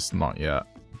farm, just not yet.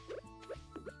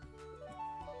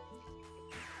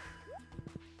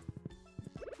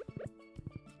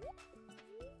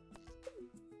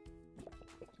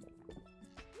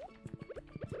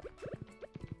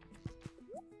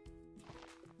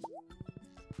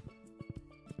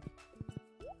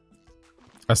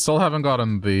 I still haven't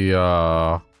gotten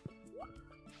the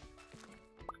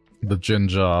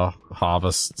ginger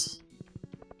harvest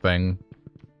thing.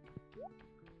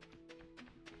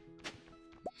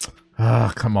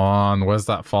 Ah, come on, where's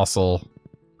that fossil?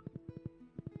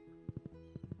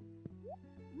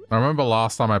 I remember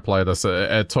last time I played this,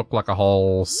 it took like a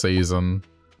whole season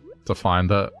to find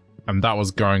it, and that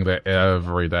was going there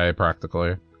every day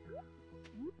practically.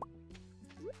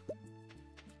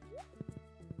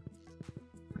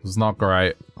 It was not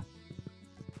great.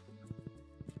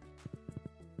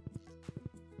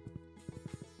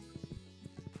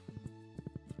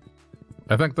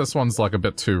 I think this one's like a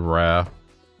bit too rare.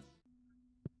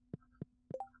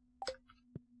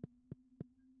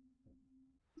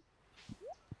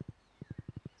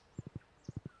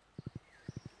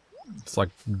 It's like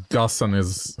Gus and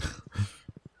his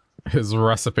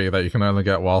recipe that you can only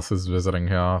get whilst he's visiting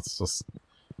here. It's just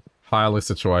highly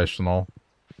situational.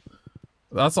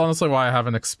 That's honestly why I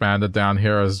haven't expanded down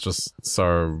here, is just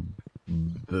so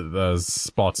there's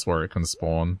spots where it can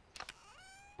spawn.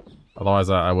 Otherwise,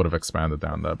 I would have expanded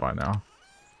down there by now.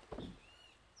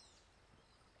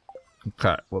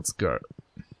 Okay, let's go.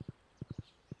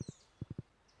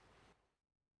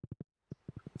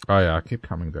 Oh yeah, I keep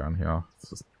coming down here. It's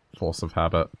just force of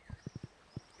habit.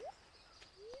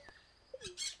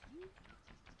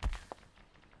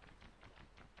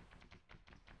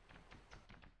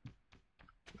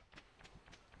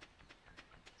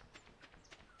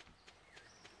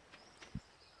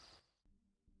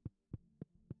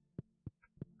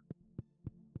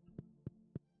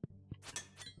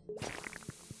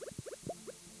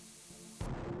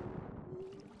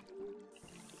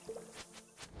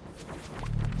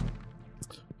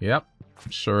 Yep,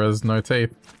 sure is no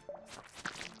teeth.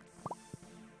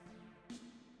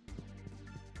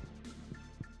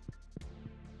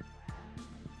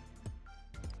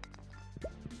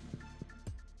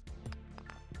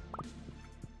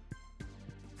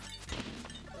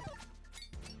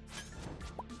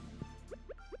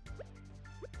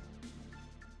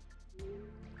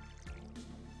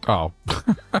 Oh.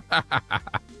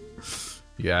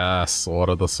 Yes,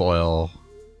 water the soil.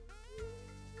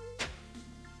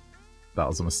 That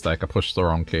was a mistake, I pushed the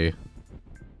wrong key.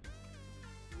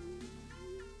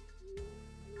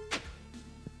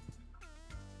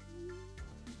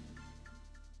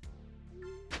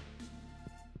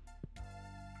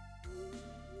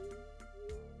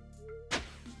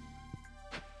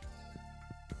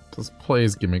 Just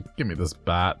please give me this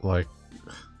bat, like...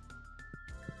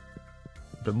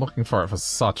 I've been looking for it for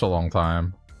such a long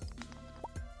time.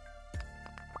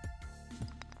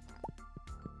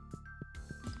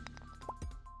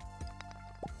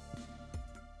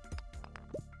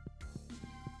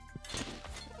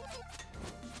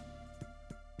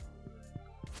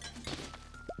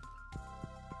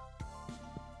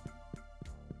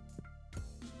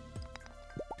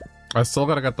 I still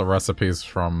gotta get the recipes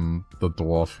from the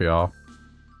dwarf here. I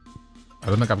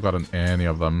don't think I've gotten any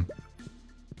of them.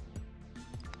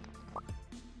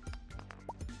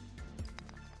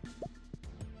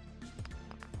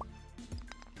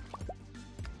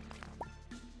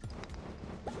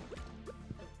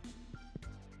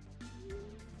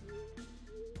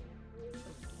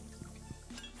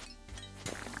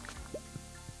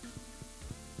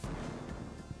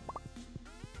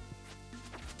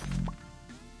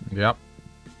 Yep.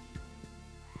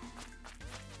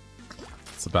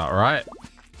 That's about right.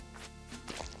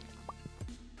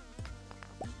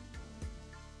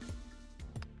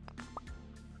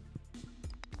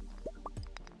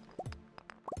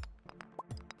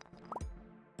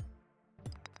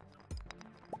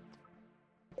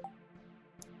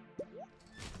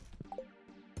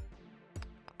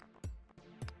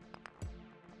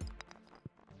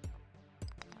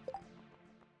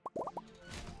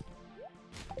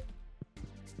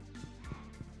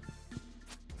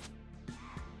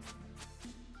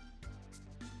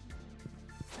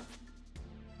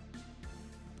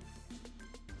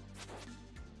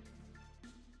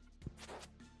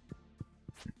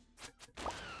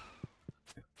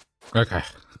 Okay.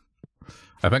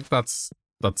 I think that's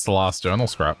the last journal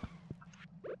scrap.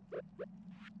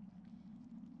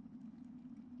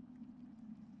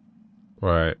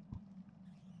 Right.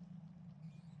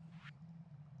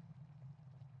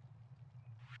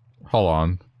 Hold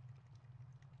on.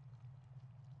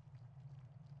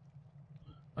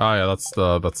 Oh yeah, that's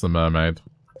the mermaid.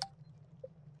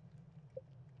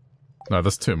 No,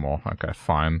 there's two more. Okay,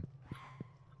 fine.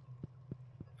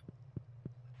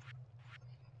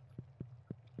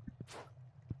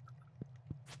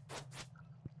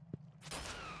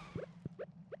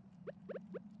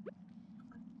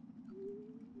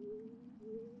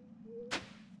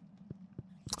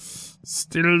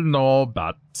 Still no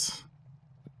bat.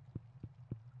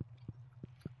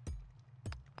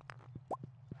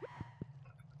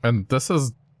 And this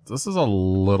is a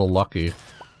little lucky.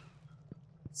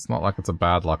 It's not like it's a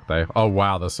bad luck day. Oh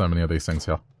wow, there's so many of these things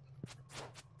here.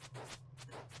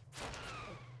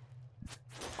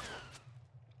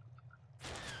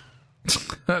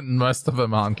 Most of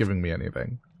them aren't giving me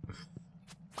anything.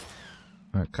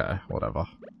 Okay, whatever.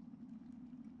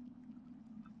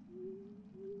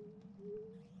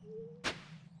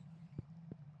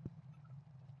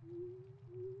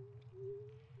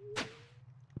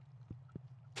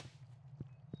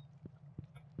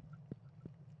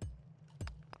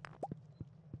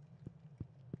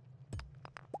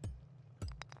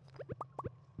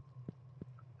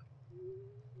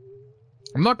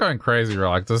 I'm not going crazy, right?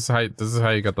 Like this is how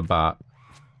you get the bat.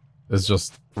 It's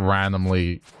just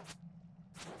randomly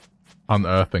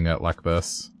unearthing it like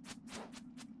this.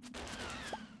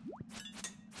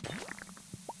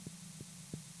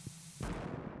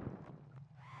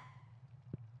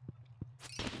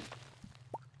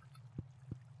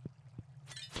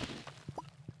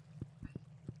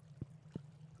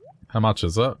 How much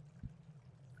is it?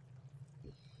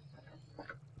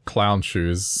 Clown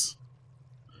shoes.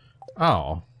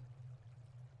 Oh.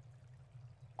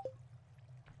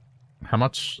 How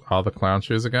much are the clown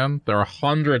shoes again? They're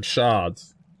 100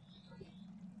 shards.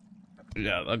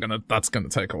 Yeah, that's gonna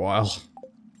take a while.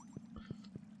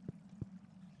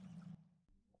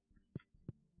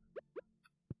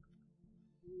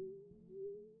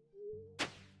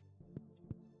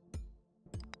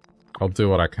 I'll do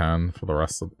what I can for the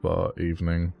rest of the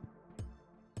evening.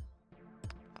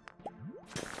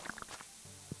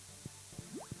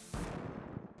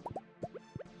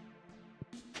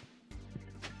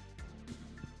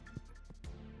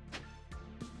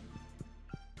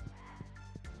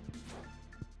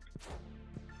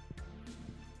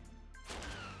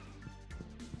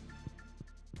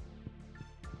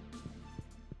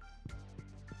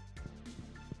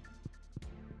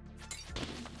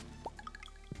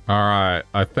 Alright,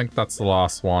 I think that's the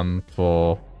last one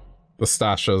for the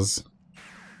stashes.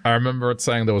 I remember it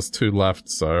saying there was 2 left,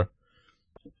 so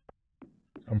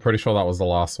I'm pretty sure that was the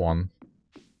last one.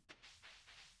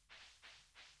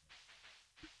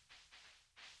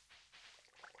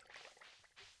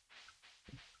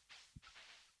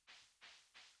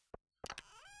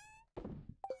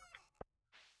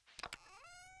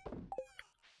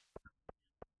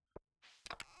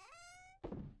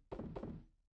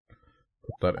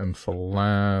 That in for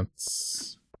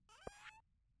Lance.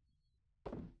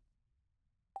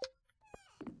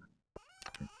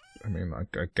 I mean, I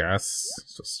guess,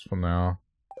 just for now.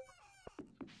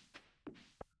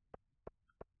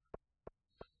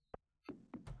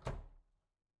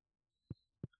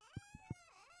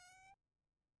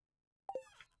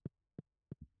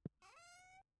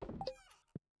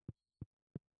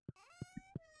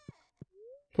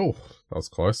 Oh, that was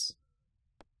close.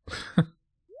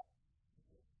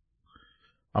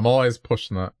 I'm always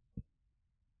pushing it.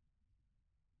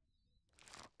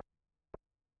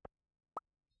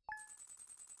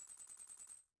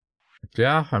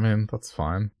 Yeah, I mean, that's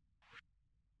fine.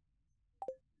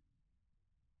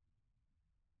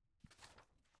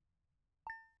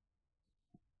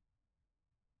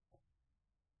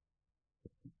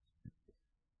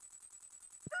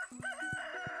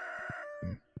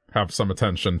 Have some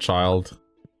attention, child.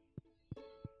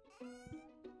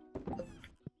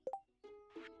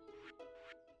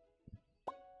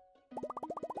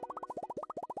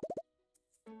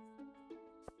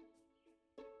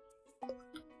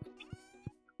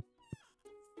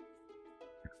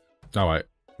 Oh wait,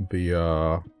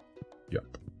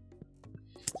 yep.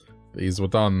 These were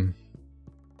done.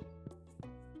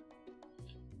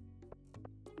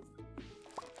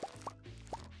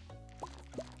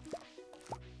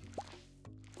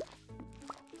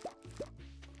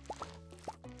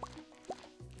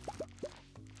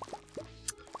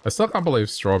 I still can't believe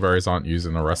strawberries aren't used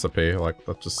in a recipe, like,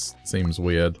 that just seems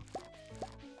weird.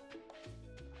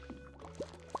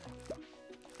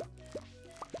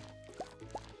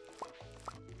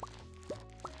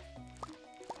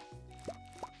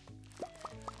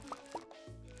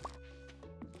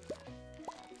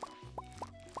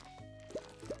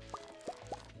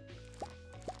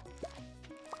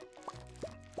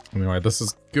 Anyway, this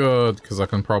is good, because I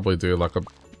can probably do, like, a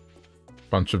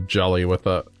bunch of jelly with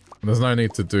it. There's no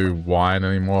need to do wine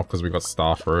anymore, because we got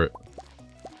starfruit.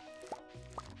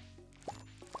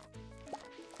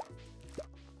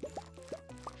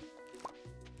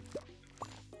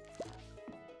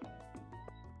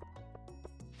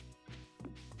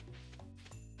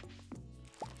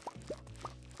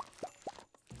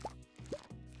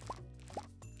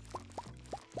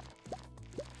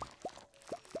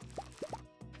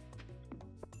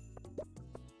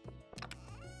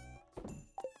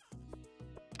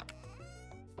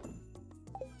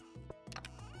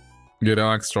 You don't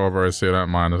like strawberries, so you don't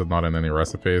mind if it's not in any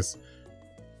recipes.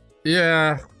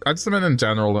 Yeah, I just mean in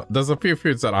general, there's a few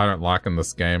foods that I don't like in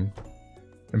this game.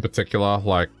 In particular,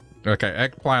 like, okay,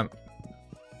 eggplant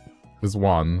is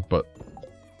one, but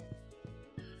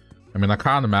I mean, I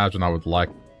can't imagine I would like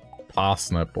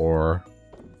parsnip or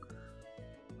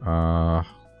I've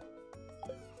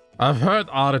heard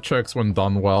artichokes, when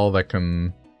done well, they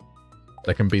can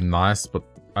be nice, but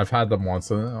I've had them once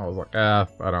and I was like, I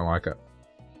don't like it.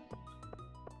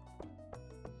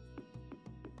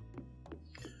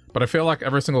 But I feel like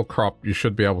every single crop, you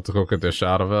should be able to cook a dish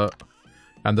out of it.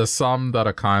 And there's some that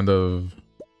are kind of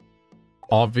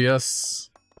obvious,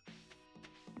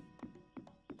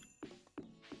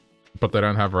 but they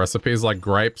don't have recipes, like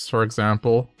grapes, for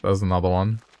example. There's another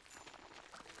one.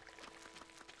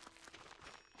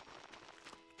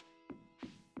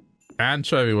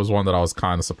 Anchovy was one that I was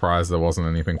kind of surprised there wasn't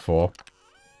anything for.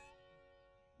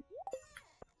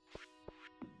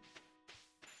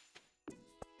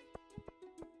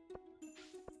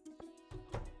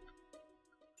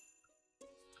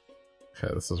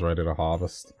 Okay, this is ready to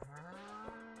harvest.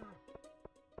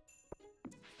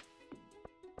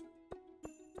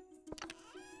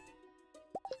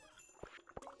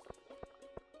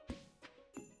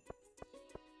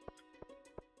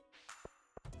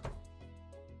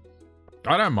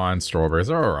 I don't mind strawberries,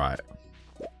 they're alright.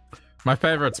 My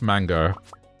favorite's mango.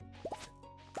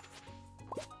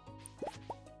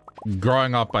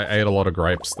 Growing up, I ate a lot of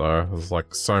grapes, though. There's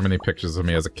like so many pictures of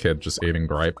me as a kid just eating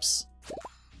grapes.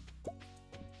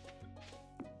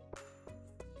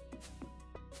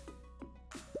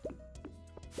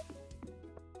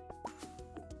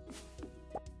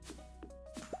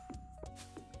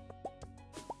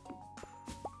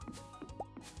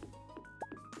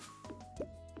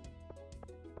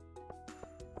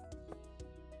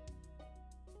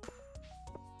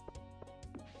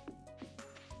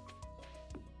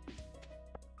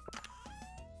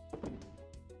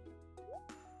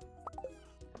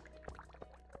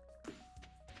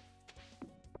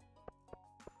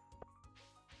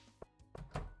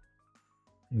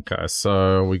 Okay,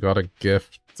 so we gotta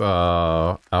gift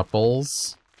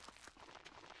apples.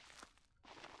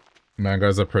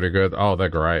 Mangoes are pretty good. Oh, they're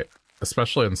great.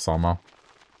 Especially in summer.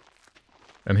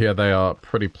 And here they are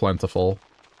pretty plentiful.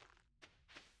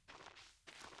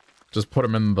 Just put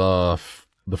them in the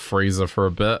freezer for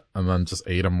a bit and then just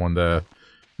eat them when they're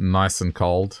nice and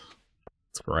cold.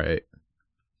 It's great.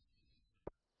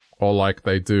 Or like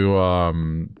they do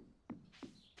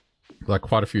like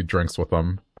quite a few drinks with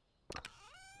them.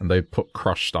 And they put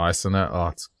crushed ice in it. Oh,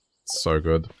 it's so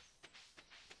good.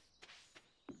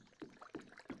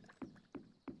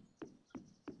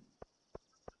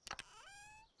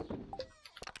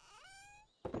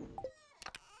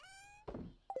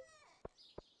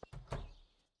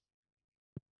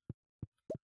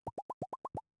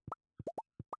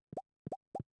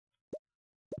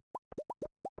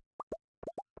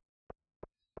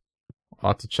 I'll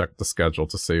have to check the schedule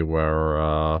to see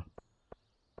where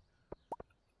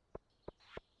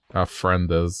our friend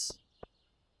is.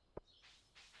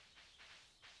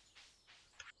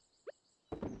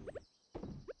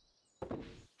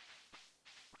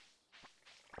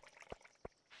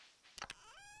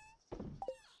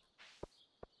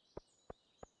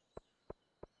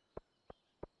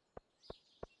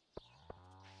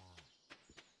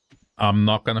 I'm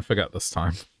not gonna forget this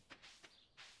time.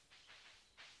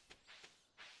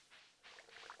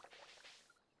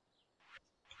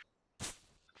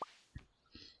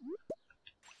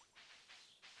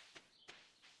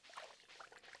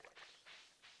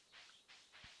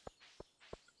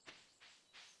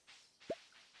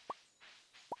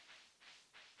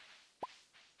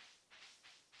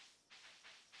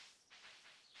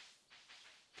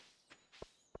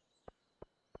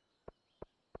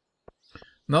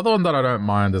 Another one that I don't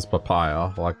mind is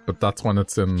papaya, like, but that's when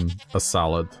it's in a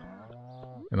salad.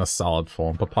 In a salad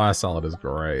form. Papaya salad is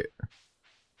great.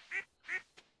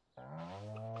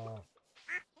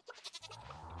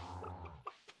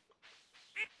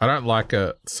 I don't like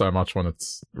it so much when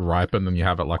it's ripened and you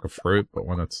have it like a fruit, but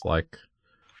when it's like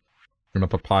in a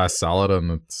papaya salad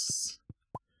and it's...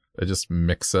 they just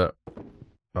mix it.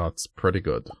 Oh, it's pretty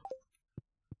good.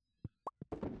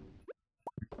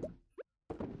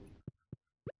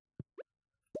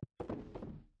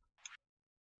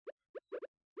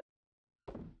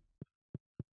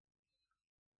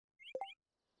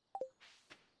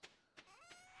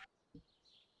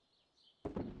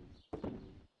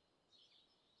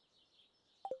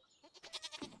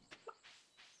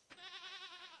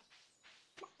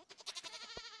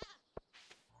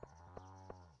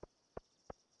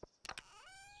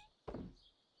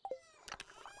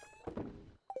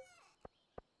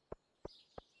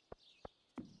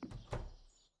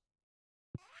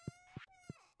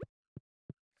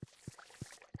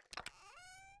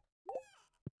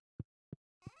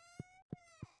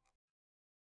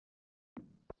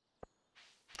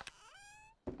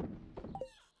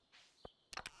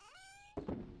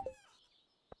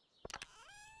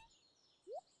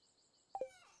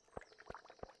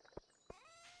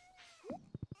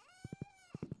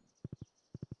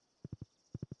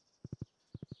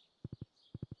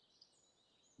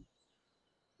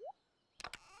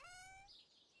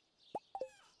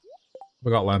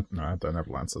 We got Lance. No, I don't have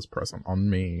Lance's present on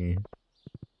me.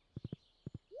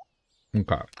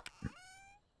 Okay.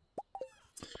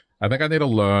 I think I need to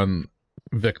learn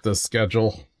Victor's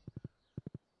schedule.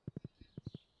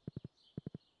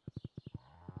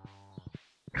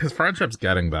 His friendship's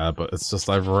getting there, but it's just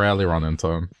I've rarely run into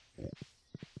him.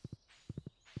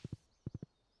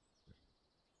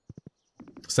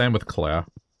 Same with Claire.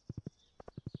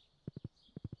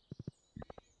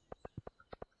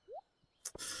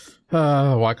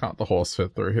 Why can't the horse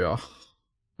fit through here?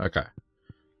 Okay.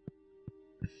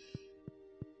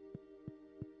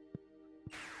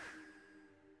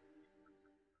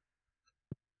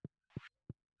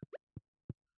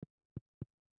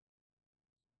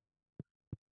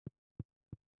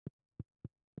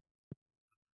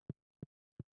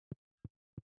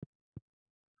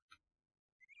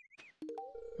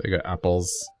 There you go,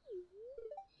 apples.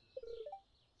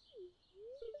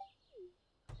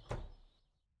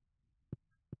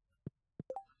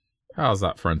 How's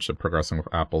that friendship progressing with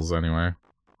apples anyway?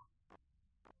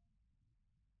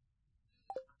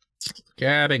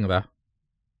 Getting there.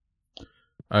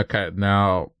 Okay,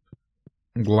 now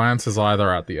Lance is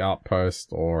either at the outpost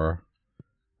or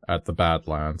at the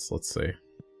Badlands. Let's see.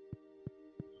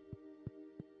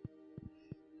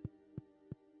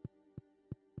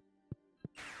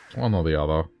 One or the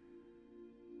other.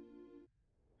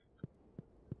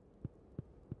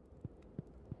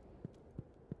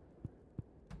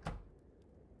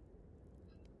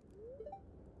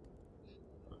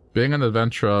 Being an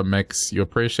adventurer makes you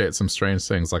appreciate some strange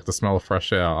things, like the smell of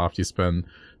fresh air after you spend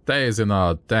days in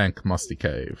a dank, musty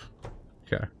cave.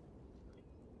 Okay.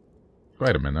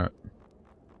 Wait a minute.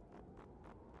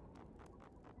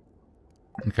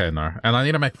 Okay, no. And I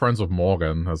need to make friends with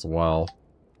Morgan as well.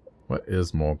 What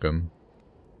is Morgan?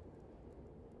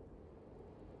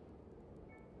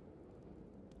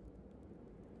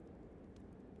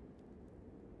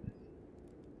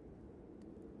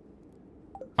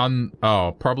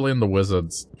 Oh, probably in the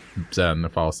wizard's den,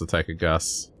 if I was to take a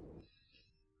guess.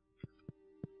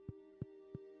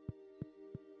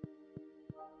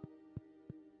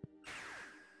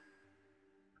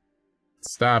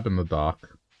 Stab in the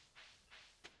dark.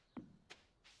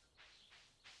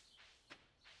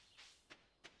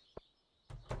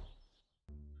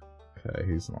 Okay,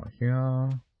 he's not here.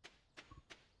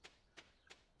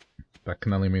 That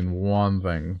can only mean one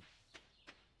thing.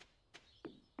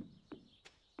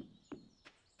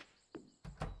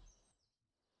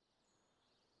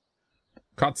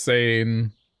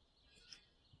 Cutscene.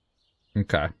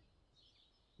 Okay.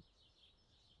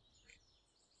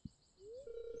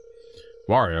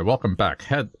 Wario, welcome back.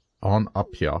 Head on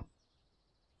up here.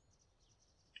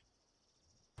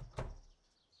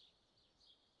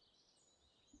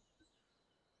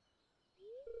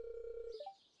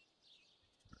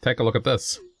 Take a look at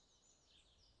this.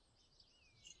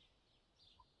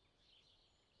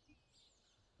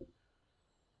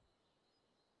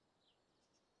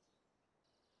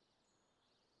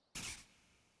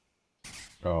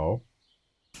 Oh.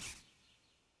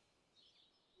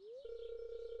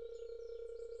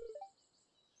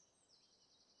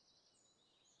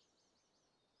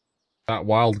 That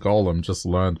wild golem just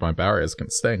learned my barriers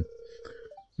can sting.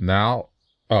 Now...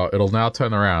 Oh, it'll now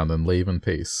turn around and leave in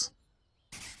peace.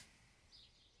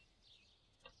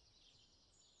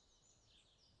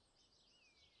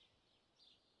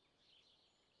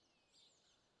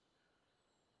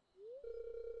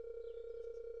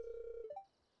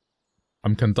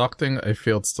 I'm conducting a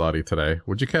field study today.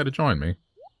 Would you care to join me?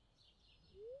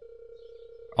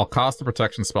 I'll cast a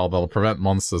protection spell that'll prevent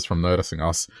monsters from noticing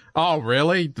us. Oh,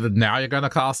 really? Now you're gonna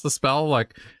cast a spell?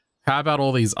 Like, how about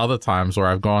all these other times where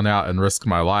I've gone out and risked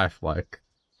my life? Like,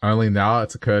 only now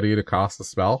it's occurred to you to cast a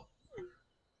spell?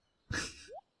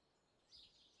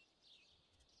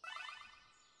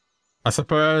 I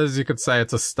suppose you could say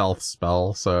it's a stealth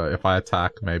spell, so if I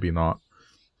attack, maybe not.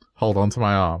 Hold on to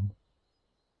my arm.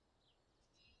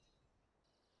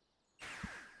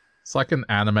 It's like an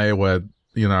anime where,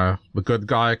 you know, the good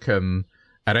guy can,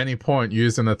 at any point,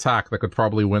 use an attack that could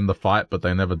probably win the fight, but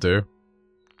they never do.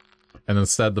 And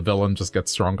instead, the villain just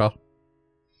gets stronger.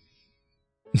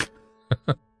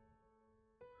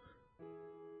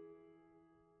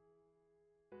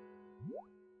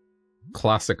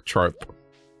 Classic trope.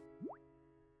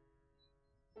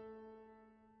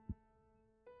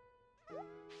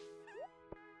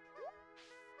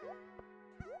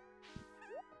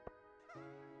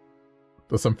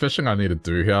 There's some fishing I need to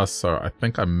do here, so I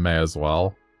think I may as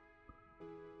well.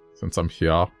 Since I'm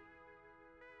here.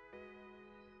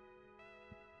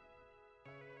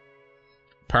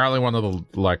 Apparently one of the,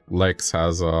 like, lakes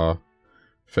has,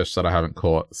 fish that I haven't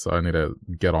caught, so I need to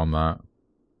get on that.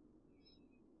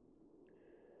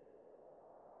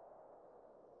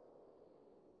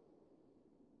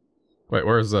 Wait,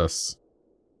 where is this?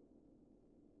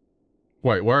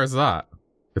 Wait, where is that?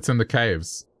 It's in the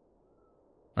caves.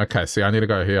 Okay, see, I need to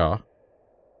go here.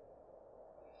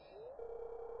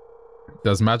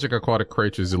 There's magic aquatic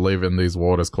creatures you live in these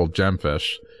waters called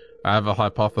gemfish. I have a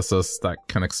hypothesis that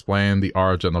can explain the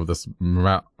origin of this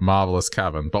marvelous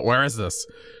cavern. But where is this?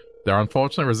 They're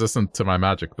unfortunately resistant to my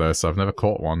magic, though, so I've never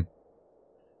caught one.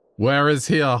 Where is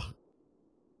here?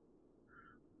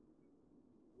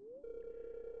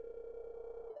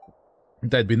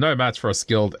 They'd be no match for a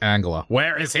skilled angler.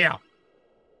 Where is here?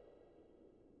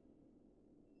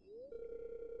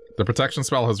 The protection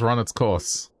spell has run its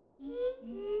course.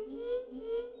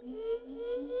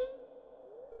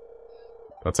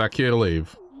 That's our cue to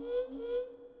leave.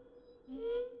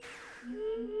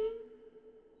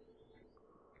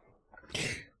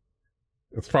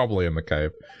 It's probably in the cave.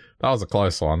 That was a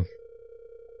close one.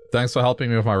 Thanks for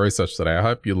helping me with my research today. I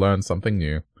hope you learned something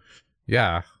new.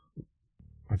 Yeah.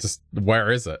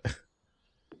 Where is it?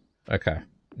 Okay.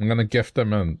 I'm gonna gift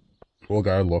him and we'll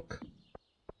go look.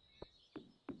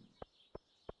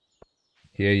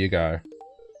 Here you go.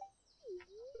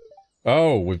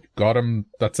 Oh, we've got him.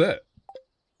 That's it.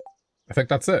 I think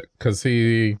that's it, because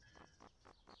he...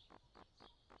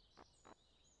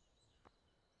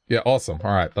 Yeah, awesome.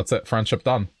 Alright, that's it. Friendship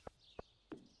done.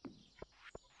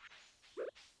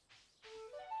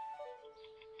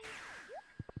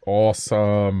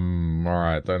 Awesome.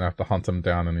 Alright, don't have to hunt him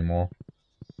down anymore.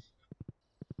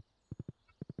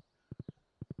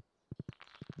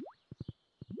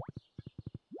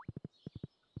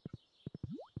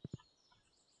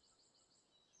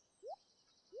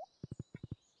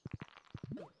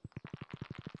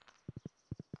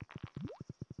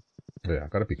 Yeah, I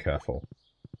gotta be careful.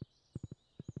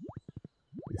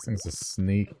 These things are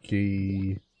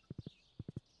sneaky.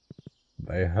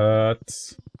 They hurt.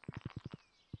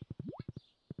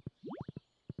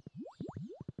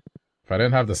 If I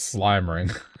didn't have the slime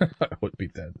ring, I would be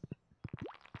dead.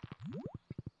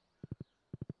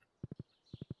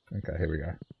 Okay, here we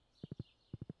go.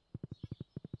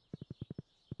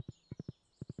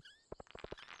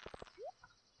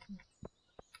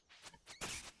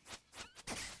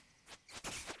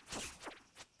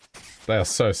 They are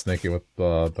so sneaky with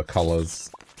the colors.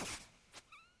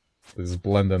 They just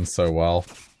blend in so well.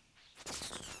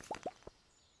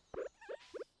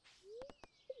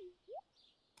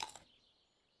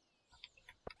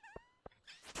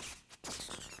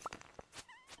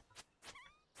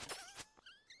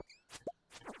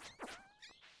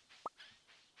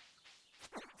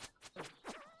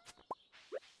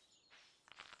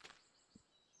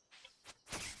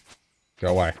 Go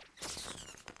away.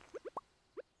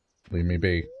 Leave me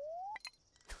be.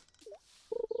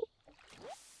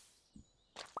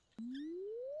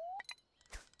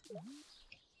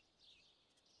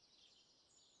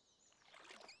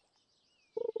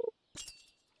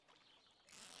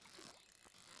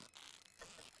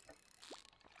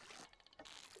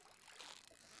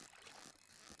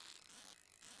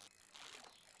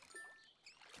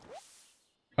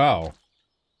 Oh.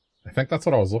 I think that's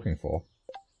what I was looking for.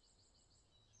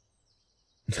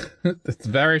 It's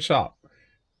very sharp.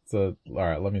 So,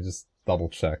 alright, let me just double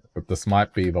check. But this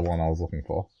might be the one I was looking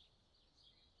for.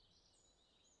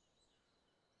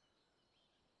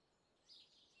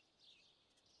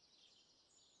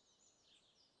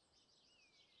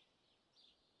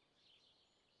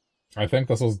 I think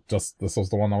this was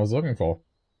the one I was looking for.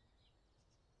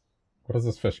 What does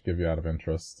this fish give you out of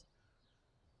interest?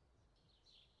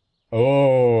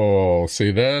 Oh,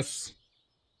 see this?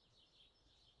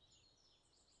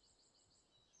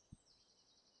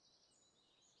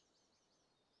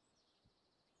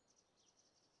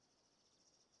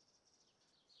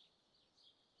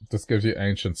 This gives you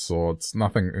ancient swords.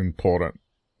 Nothing important.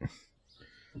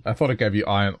 I thought it gave you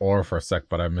iron ore for a sec,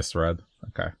 but I misread.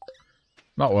 Okay.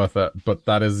 Not worth it, but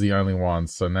that is the only one.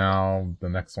 So now the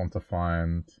next one to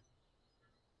find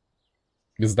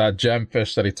is that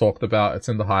gemfish that he talked about. It's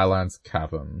in the Highlands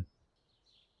Cavern.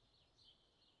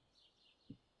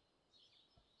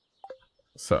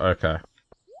 So, okay.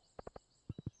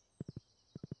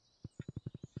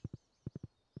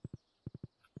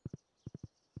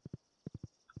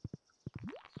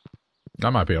 I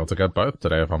might be able to get both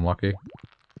today if I'm lucky.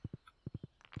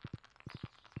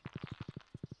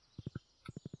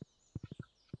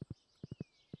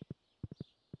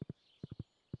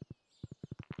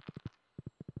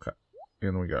 Okay,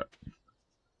 in we go.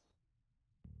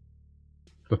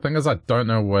 The thing is, I don't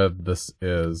know where this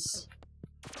is.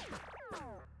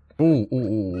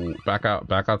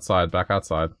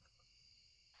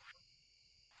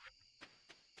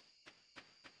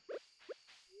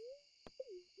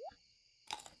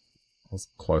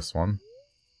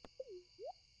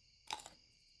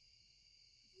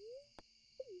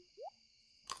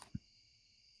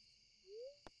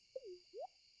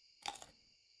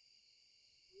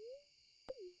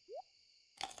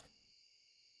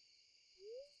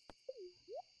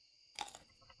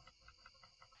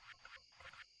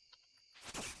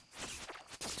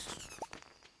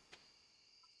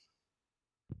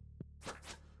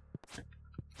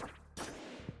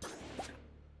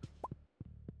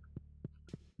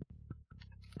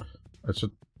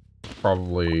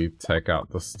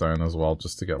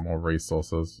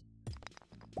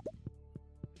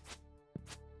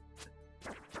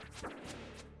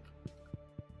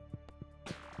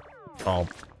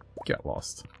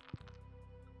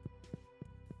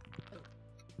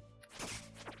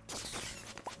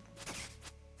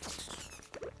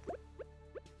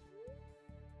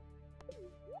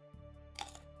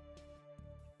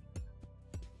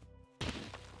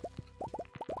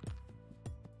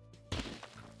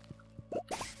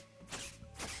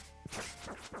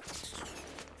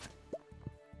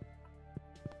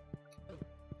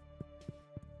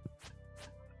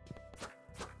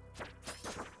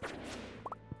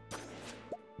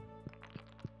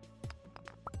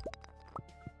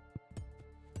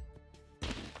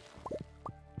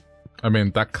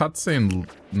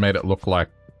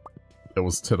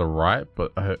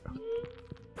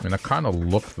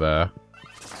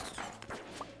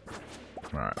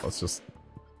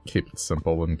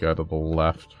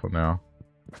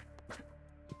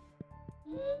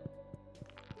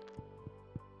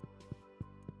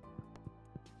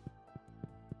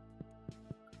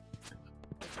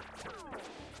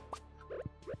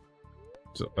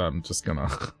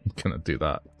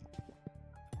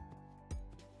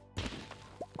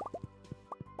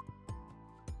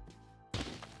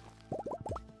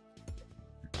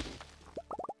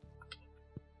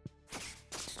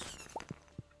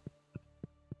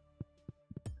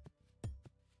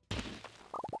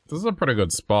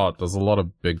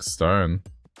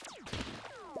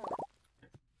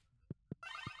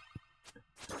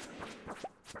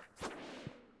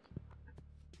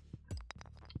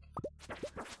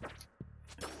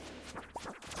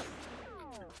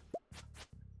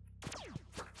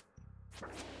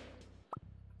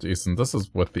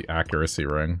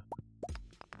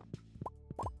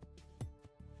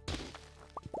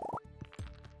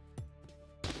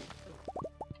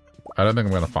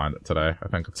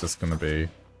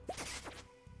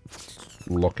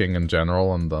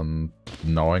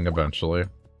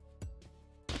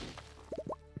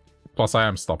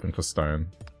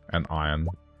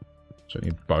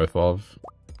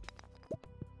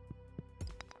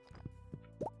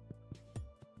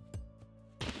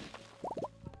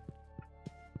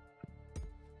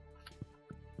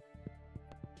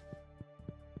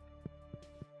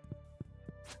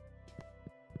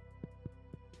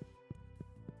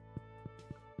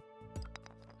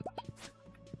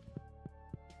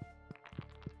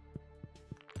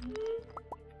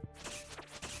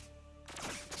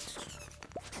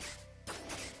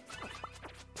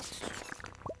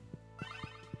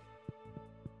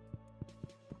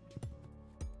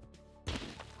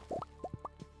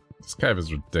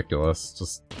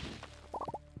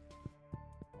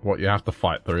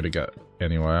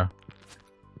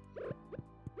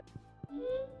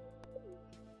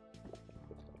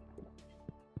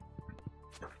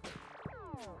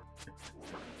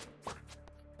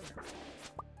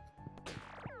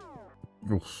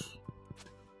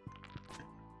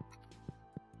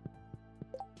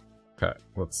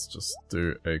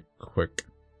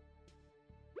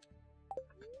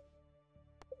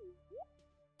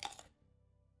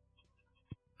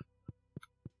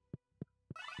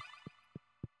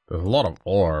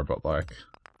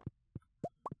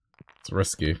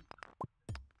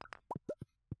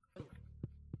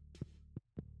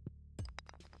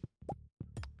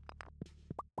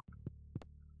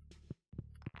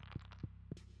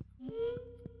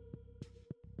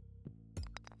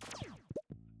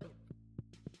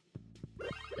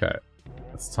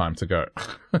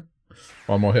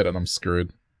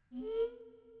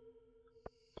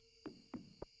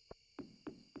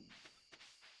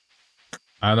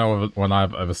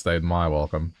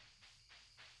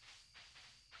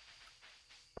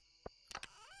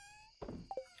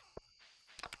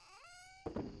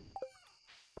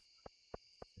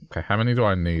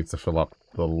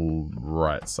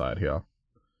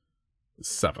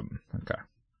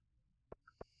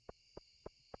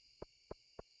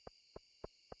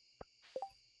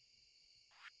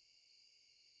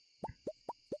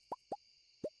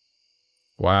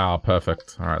 Wow,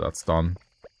 perfect. Alright, that's done.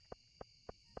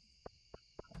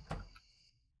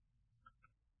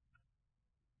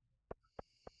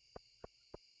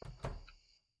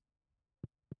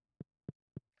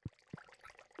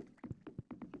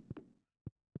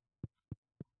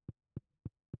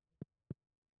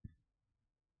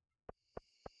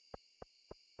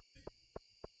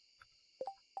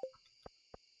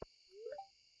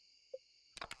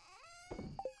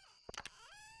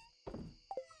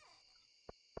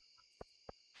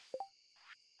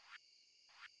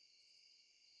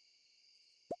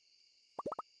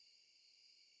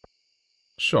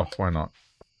 Sure, why not?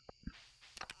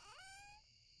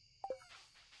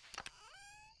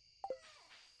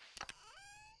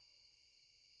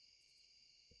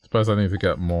 Suppose I need to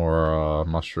get more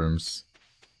mushrooms.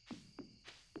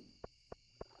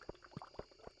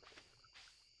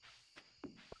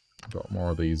 Got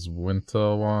more of these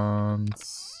winter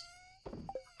ones.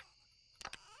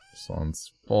 This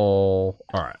one's full.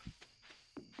 Alright.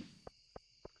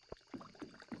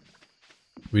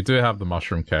 We do have the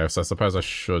mushroom cave, so I suppose I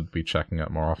should be checking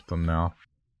it more often now.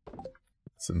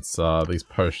 Since these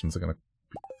potions are going to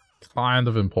be kind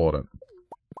of important.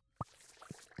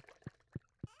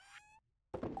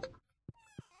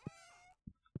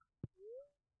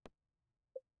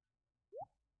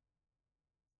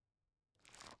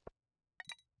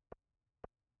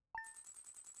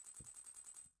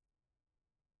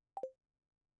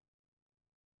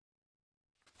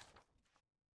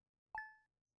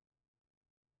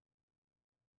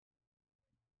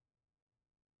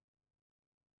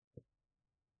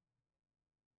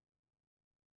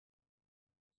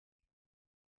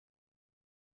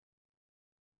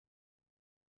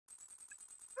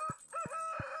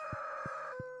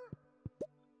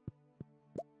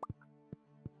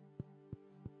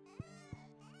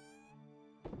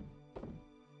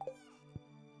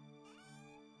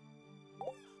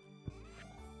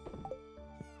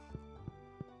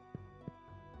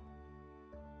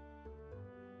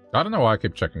 I don't know why I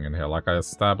keep checking in here. Like, I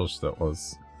established it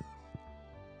was...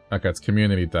 Okay, it's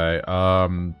Community Day.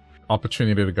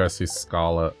 Opportunity to go see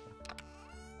Scarlet.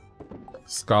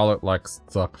 Scarlet likes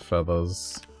duck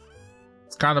feathers.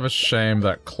 It's kind of a shame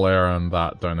that Claire and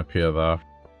that don't appear there.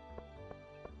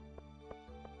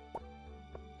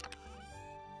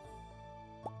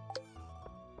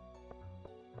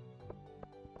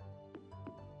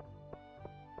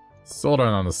 Still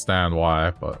don't understand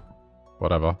why, but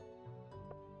whatever.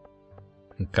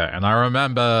 Okay, and I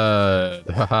remembered!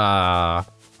 Haha!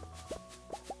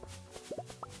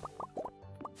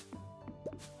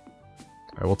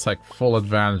 I will take full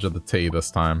advantage of the tea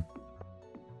this time.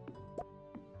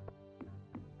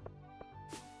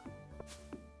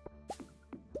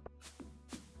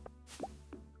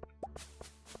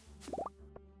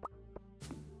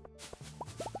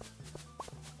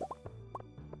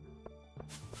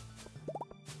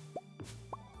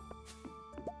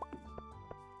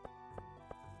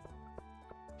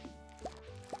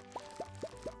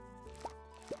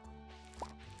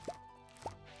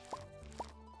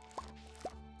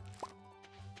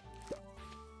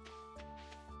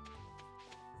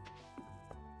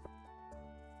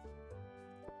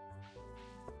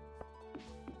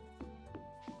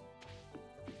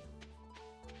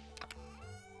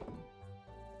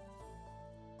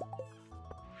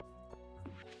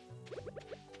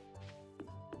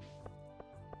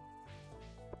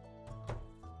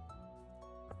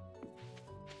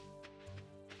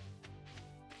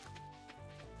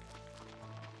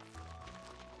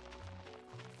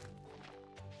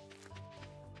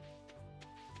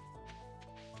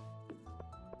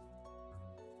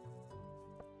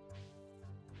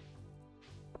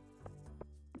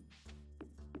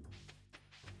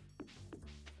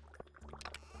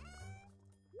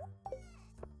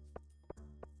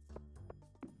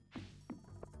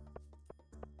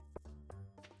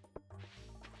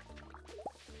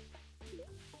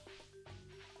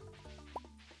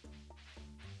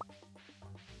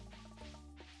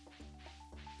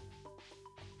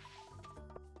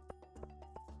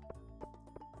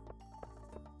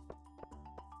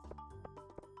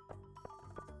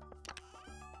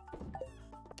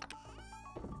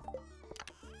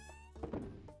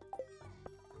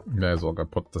 May as well go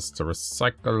put this to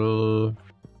recycle.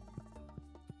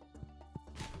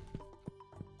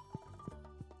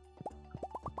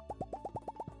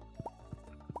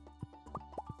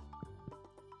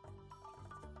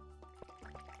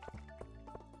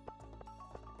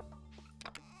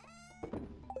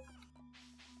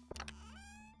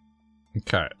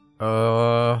 Okay.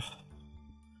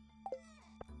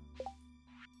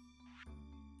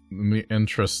 In the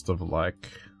interest of like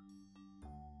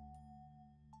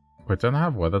Wait, don't I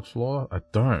have weathered floor? I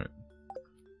don't.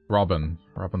 Robin.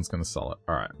 Robin's gonna sell it.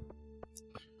 Alright.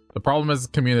 The problem is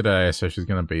community day, so she's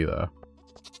gonna be there.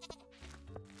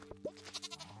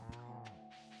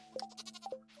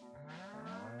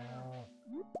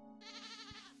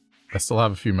 I still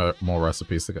have a few more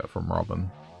recipes to get from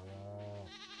Robin.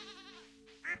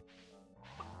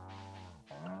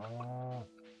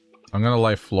 I'm gonna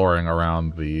lay flooring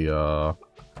around the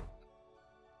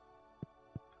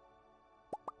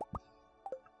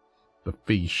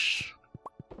fish.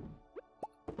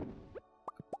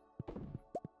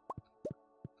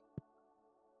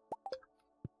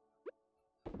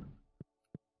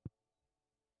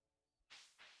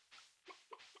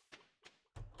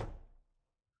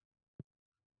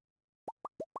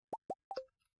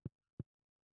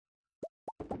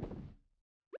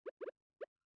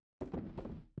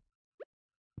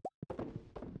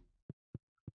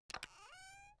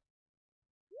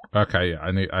 Okay,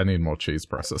 yeah, I need more cheese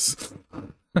presses.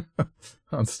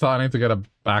 I'm starting to get a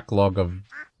backlog of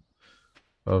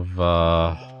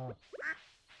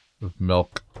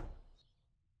milk.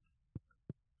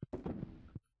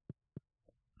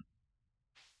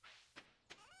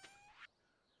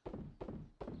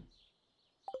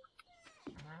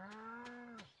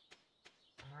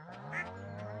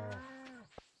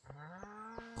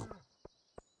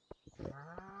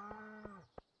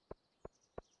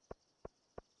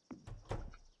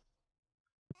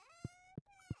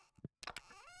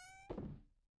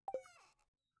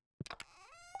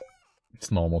 It's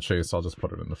normal cheese, so I'll just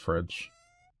put it in the fridge.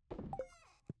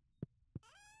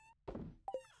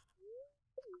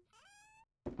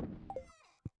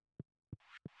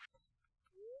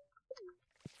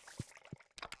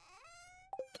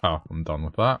 Oh, I'm done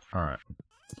with that. Alright.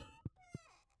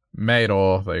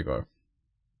 Maydor, there you go.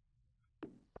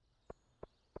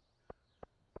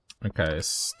 Okay,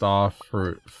 star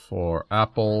fruit for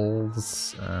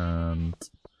apples, and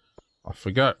off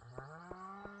we go.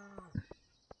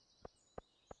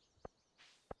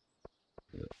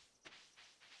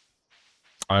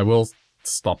 I will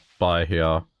stop by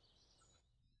here.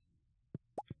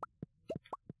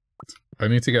 I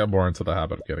need to get more into the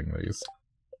habit of getting these.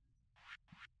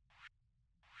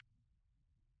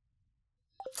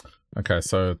 Okay,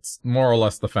 so it's more or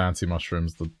less the fancy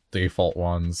mushrooms, the default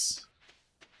ones.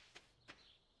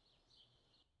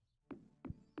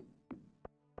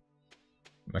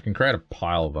 I can create a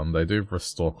pile of them. They do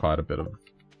restore quite a bit of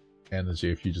energy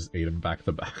if you just eat them back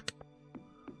to back.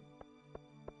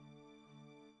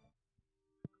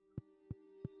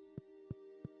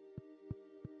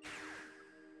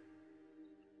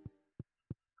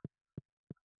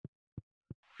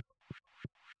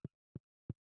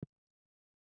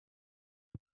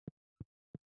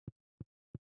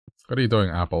 What are you doing,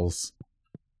 apples?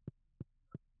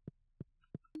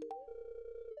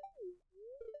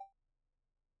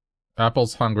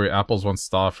 Apples hungry, apples want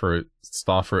starfruit,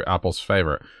 starfruit apples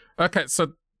favorite. Okay,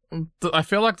 so I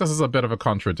feel like this is a bit of a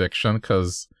contradiction,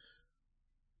 because...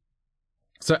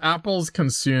 So apples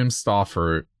consume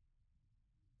starfruit,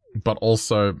 but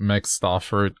also make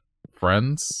starfruit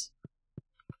friends?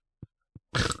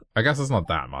 I guess it's not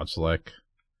that much, like...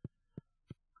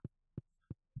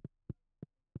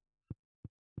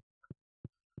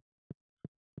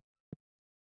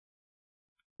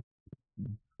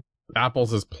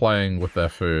 Apples is playing with their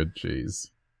food, jeez.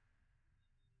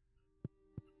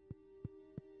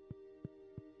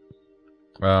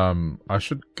 I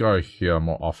should go here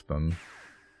more often.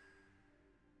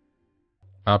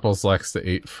 Apples likes to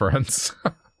eat friends.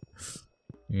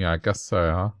 Yeah, I guess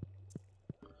so, huh?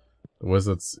 The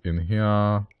wizard's in here.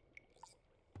 Oh,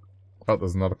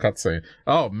 there's another cutscene.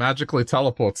 Oh, magically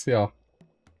teleports here.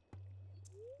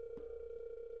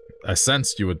 I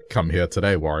sensed you would come here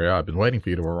today, warrior. I've been waiting for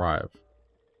you to arrive.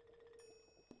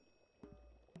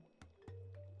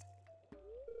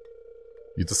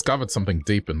 You discovered something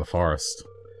deep in the forest.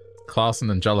 Klaus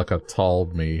and Angelica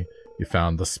told me you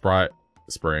found the Sprite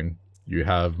Spring. You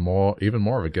have even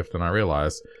more of a gift than I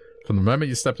realized. From the moment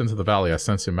you stepped into the valley, I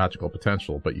sensed your magical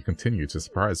potential, but you continue to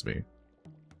surprise me.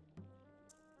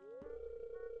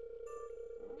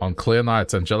 On clear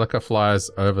nights, Angelica flies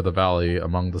over the valley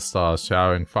among the stars,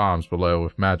 showering farms below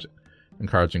with magic,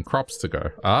 encouraging crops to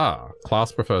go. Ah,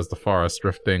 Klaus prefers the forest,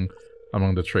 drifting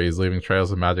among the trees, leaving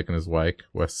trails of magic in his wake,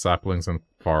 where saplings and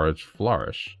forage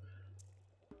flourish.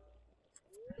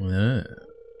 Yeah.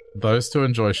 Those two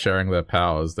enjoy sharing their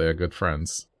powers. They are good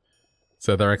friends.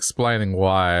 So they're explaining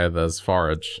why there's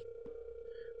forage.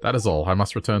 That is all. I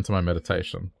must return to my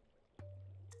meditation.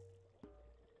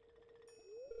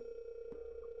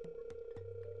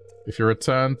 If you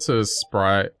return to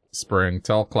Spring,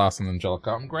 tell Klaus and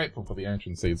Angelica I'm grateful for the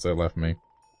ancient seeds they left me.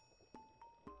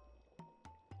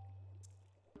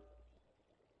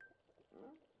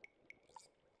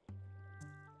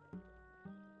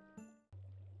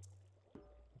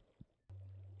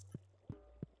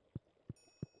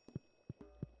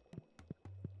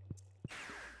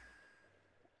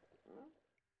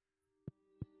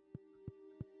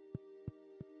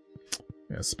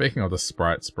 Yeah, speaking of the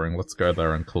Sprite Spring, let's go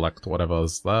there and collect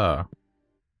whatever's there.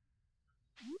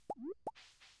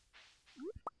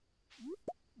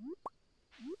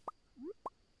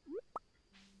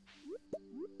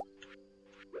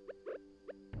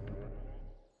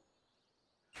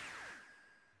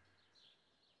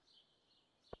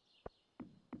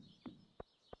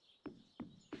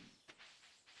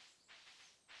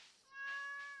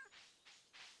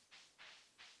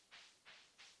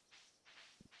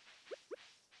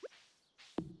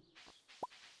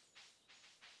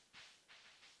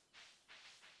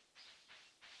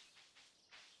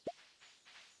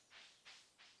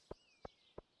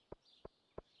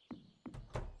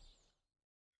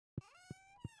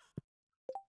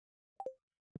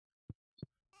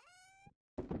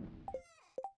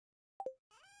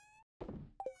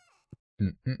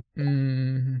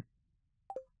 Mm-mm-mm.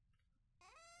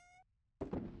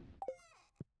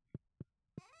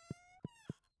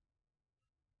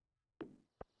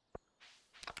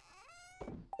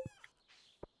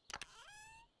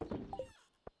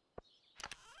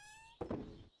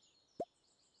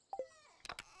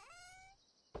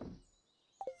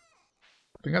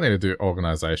 I think I need to do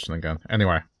organization again.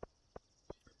 Anyway.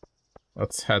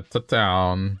 Let's head to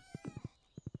town.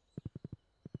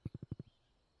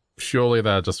 Surely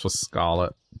they're just for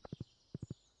Scarlet.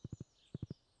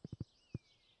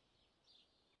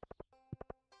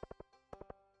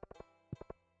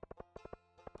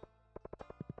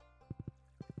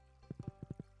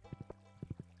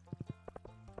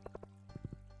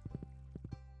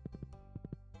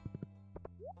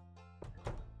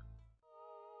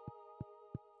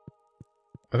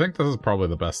 I think this is probably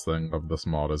the best thing of this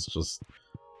mod, is just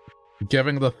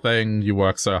giving the thing you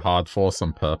work so hard for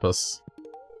some purpose.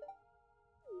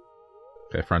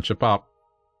 Okay, friendship up.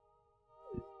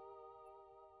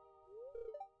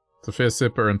 Sophia's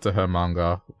super into her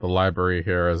manga. The library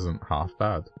here isn't half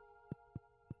bad.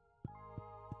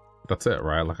 That's it,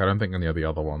 right? Like, I don't think any of the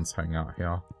other ones hang out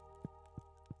here.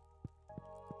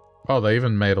 Oh, they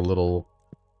even made a little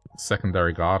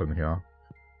secondary garden here.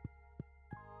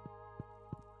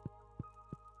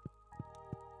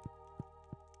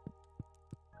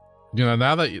 You know,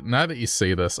 now that you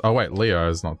see this... Oh wait, Leo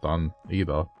is not done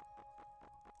either.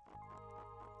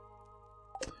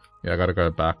 Yeah, I gotta go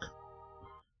back.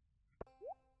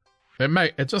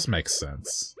 It just makes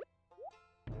sense.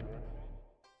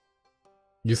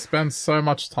 You spend so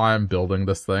much time building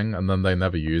this thing, and then they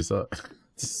never use it.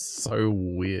 It's so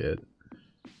weird.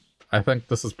 I think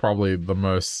this is probably the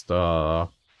most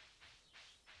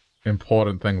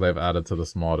important thing they've added to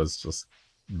this mod, is just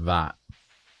that.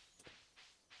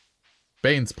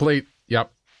 Beans, please.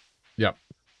 Yep. Yep.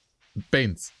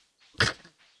 Beans.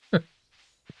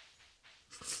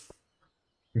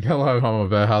 Hello, Mama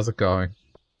Bear. How's it going?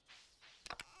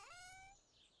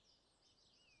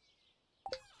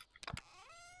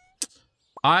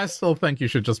 I still think you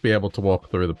should just be able to walk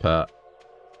through the pit.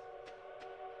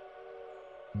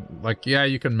 Like, yeah,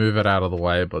 you can move it out of the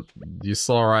way, but you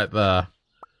saw right there.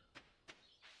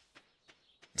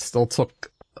 It still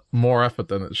took more effort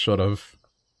than it should have.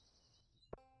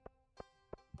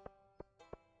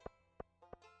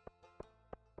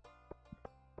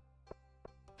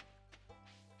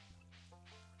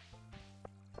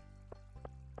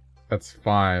 That's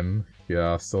fine.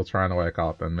 Yeah, still trying to wake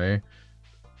up, and me.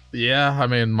 Yeah, I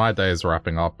mean, my day's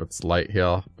wrapping up. It's late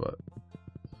here, but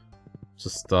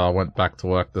just went back to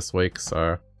work this week,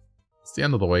 so it's the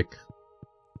end of the week.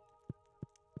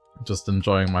 Just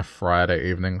enjoying my Friday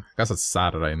evening. I guess it's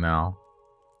Saturday now.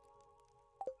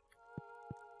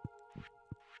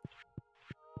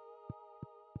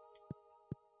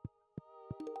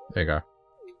 There you go.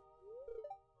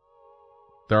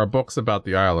 There are books about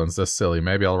the islands. They're silly.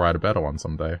 Maybe I'll write a better one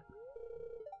someday.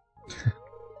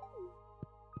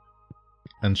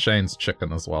 And Shane's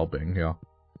chicken as well being here.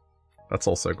 That's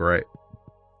also great.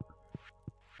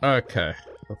 Okay,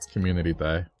 that's community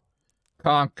day.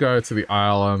 Can't go to the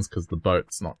islands because the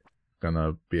boat's not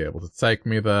gonna be able to take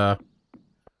me there.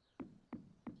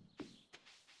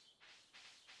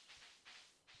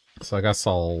 So I guess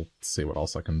I'll see what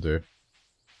else I can do.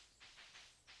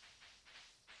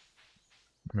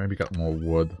 Maybe get more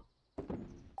wood.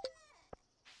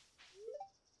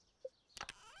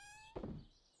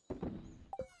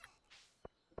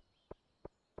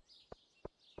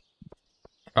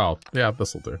 Oh, yeah,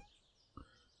 this'll do.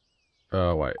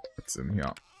 Oh, wait, it's in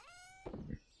here.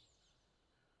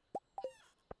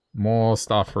 More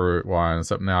starfruit wine,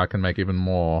 except now I can make even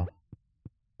more.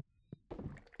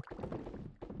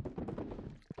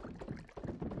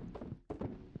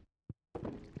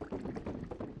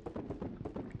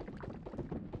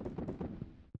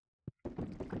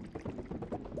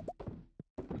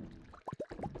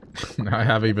 Now I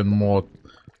have even more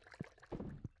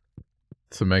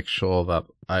to make sure that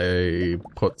I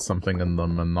put something in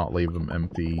them and not leave them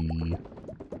empty.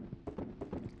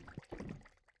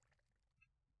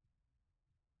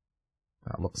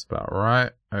 That looks about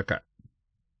right. Okay.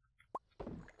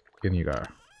 In you go.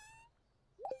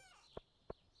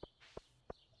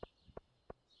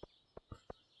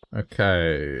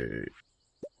 Okay.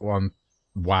 One.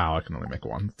 Wow, I can only make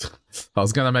one. I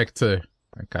was gonna make two.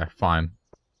 Okay, fine.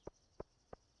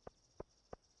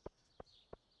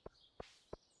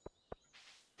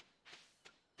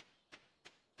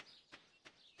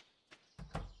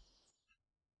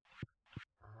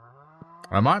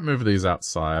 I might move these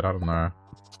outside, I don't know.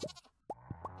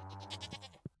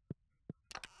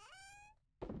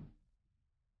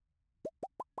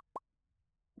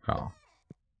 Oh.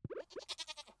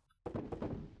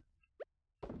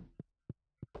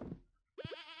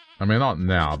 I mean, not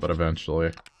now, but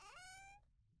eventually.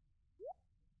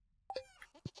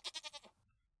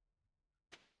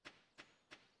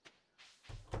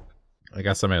 I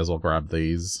guess I may as well grab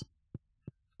these.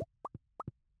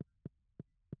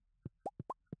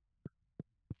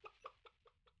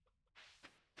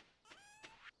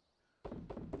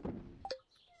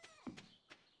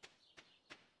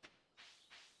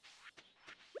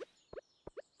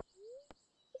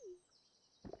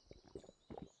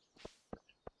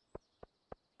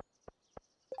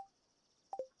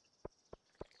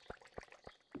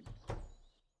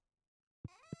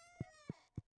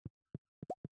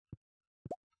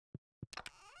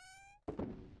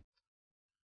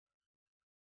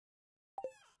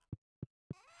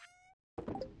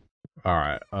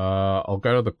 Alright, I'll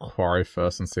go to the quarry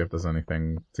first and see if there's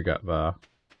anything to get there.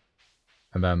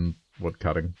 And then wood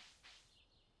cutting.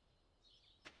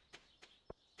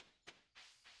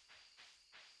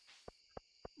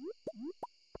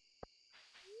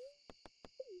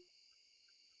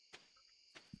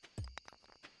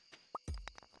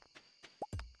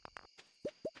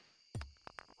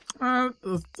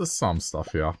 There's some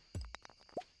stuff here.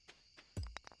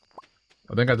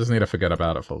 I think I just need to forget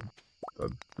about it for a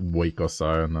week or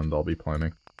so, and then there'll be plenty.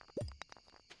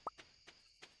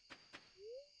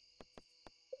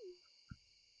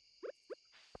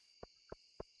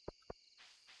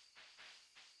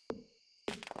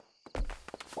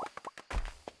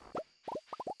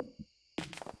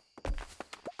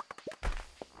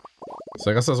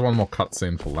 So I guess there's one more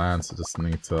cutscene for land, so just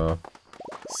need to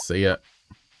see it.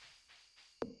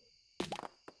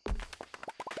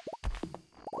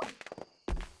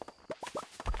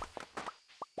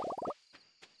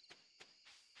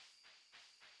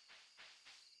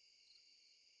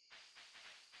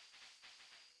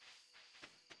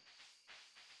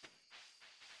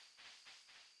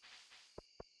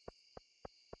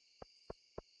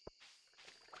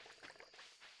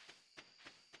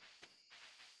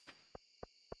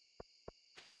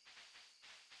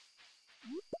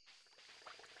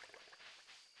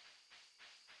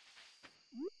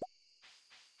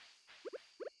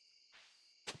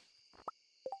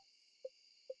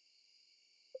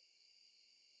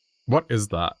 What is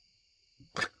that?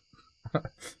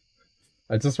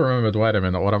 I just remembered, wait a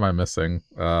minute, what am I missing?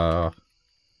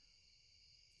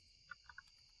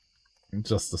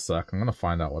 Just a sec, I'm gonna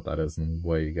find out what that is and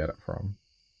where you get it from.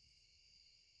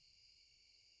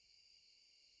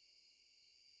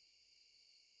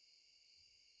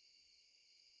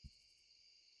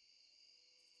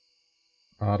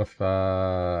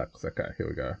 Artifacts, okay, here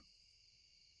we go.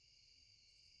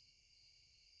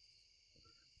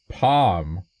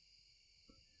 Palm.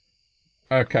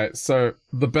 Okay, so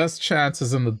the best chance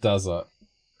is in the desert.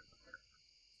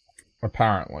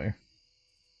 Apparently.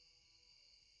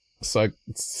 So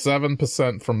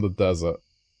 7% from the desert.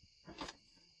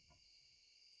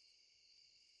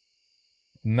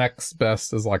 Next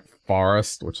best is like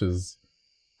forest, which is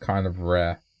kind of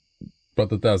rare. But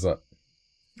the desert.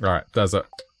 Alright, desert.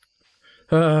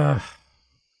 I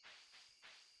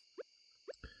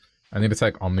need to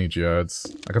take Omni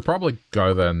Geodes. I could probably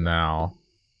go there now.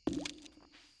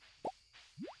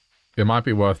 It might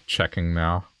be worth checking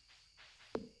now.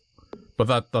 But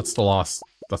that's the last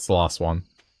one.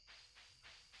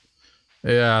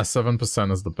 Yeah,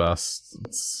 7% is the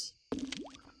best.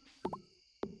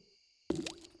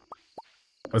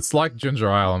 It's like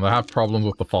Ginger Island. They have problems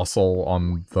with the fossil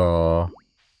on the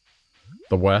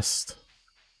west.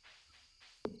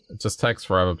 It just takes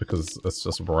forever because it's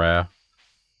just rare.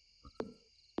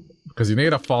 Because you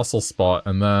need a fossil spot,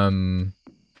 and then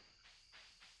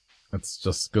it's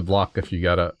just good luck if you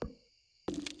get it.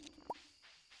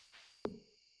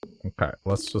 Okay,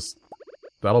 let's just...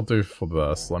 That'll do for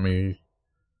this. Let me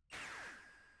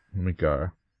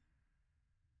go.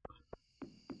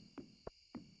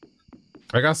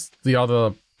 I guess the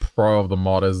other pro of the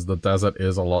mod is the desert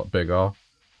is a lot bigger.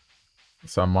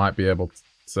 So I might be able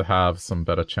to have some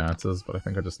better chances, but I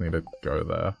think I just need to go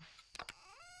there.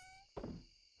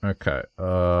 Okay,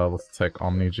 let's take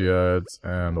Omni Geodes,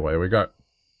 and away we go.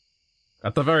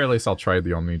 At the very least, I'll trade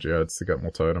the Omni Geodes to get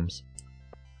more totems.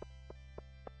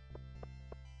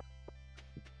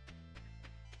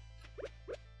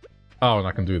 Oh, and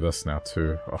I can do this now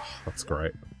too. Oh, that's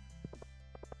great.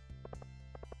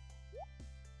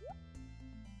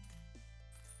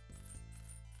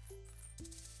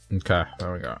 Okay,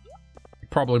 there we go.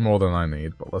 Probably more than I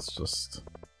need, but let's just...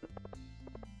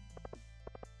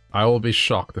 I will be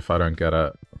shocked if I don't get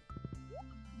it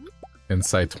in,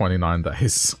 say, 29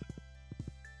 days.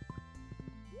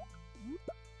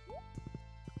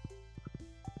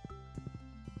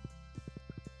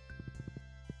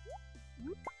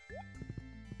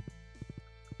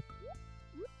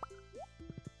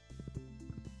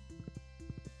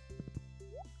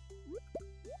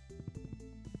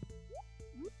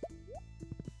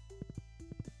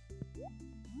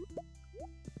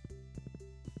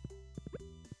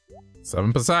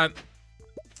 %.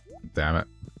 Damn it.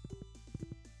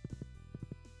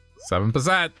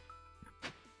 7%.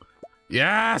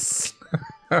 Yes!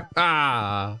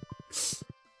 I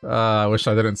wish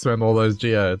I didn't spend all those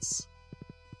geodes.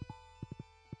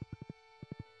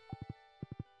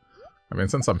 I mean,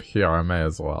 since I'm here, I may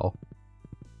as well.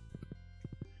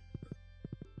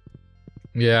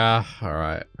 Yeah,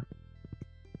 alright.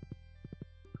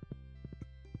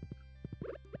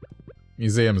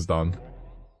 Museum's done.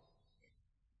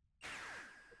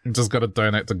 I'm just gotta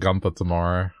donate to Gunther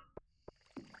tomorrow.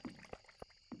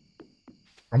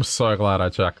 I'm so glad I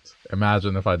checked.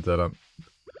 Imagine if I didn't.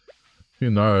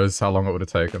 Who knows how long it would have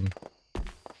taken.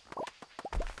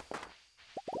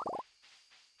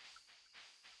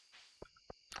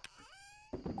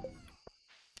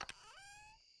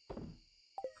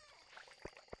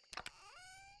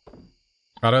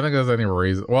 I don't think there's any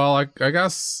reason. Well, I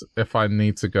guess if I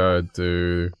need to go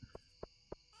do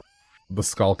the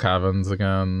Skull Caverns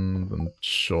again, then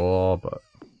sure, but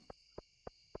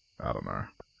I don't know.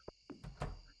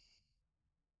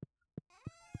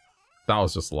 That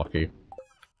was just lucky.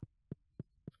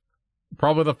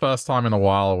 Probably the first time in a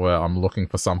while where I'm looking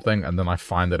for something and then I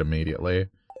find it immediately.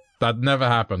 That never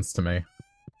happens to me.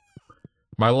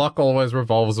 My luck always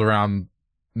revolves around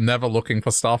never looking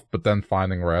for stuff, but then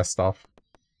finding rare stuff.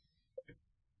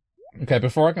 Okay,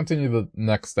 before I continue the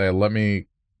next day, let me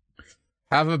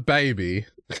have a baby,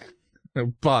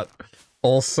 but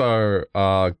also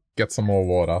get some more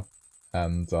water.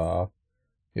 And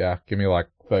yeah, give me like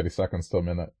 30 seconds to a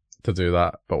minute to do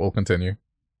that, but we'll continue.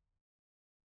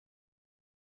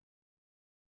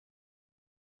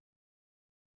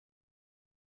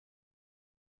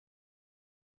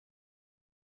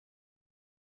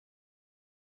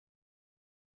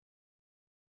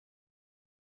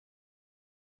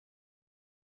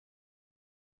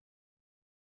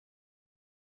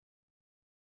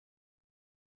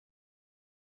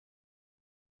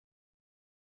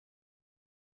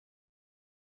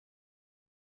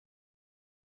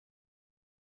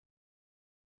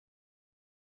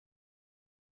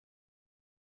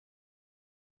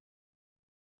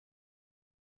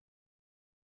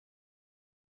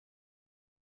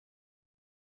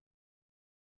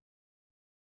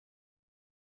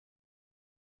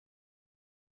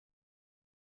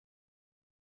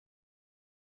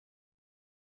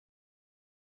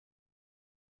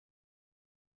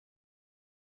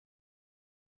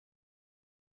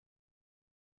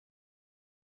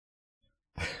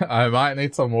 I might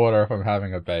need some water if I'm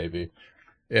having a baby.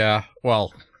 Yeah,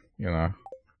 well, you know.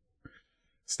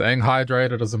 Staying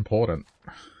hydrated is important.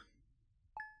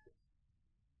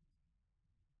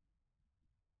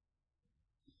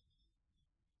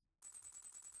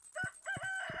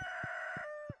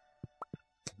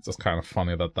 It's just kind of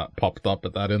funny that that popped up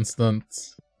at that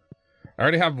instant. I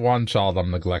already have one child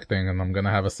I'm neglecting, and I'm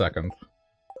gonna have a second.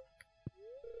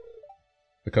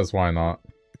 Because why not?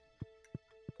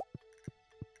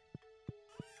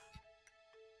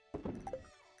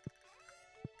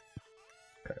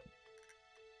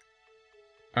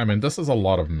 I mean, this is a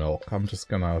lot of milk. I'm just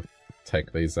gonna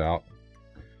take these out.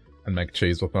 and make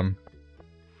cheese with them.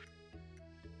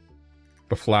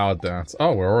 The flower dance.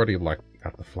 Oh, we're already, like,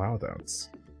 at the flower dance.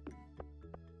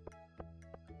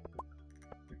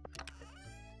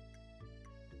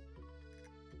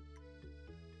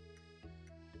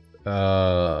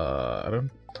 I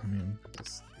mean,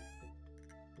 just...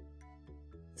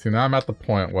 See, now I'm at the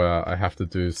point where I have to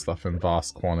do stuff in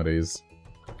vast quantities.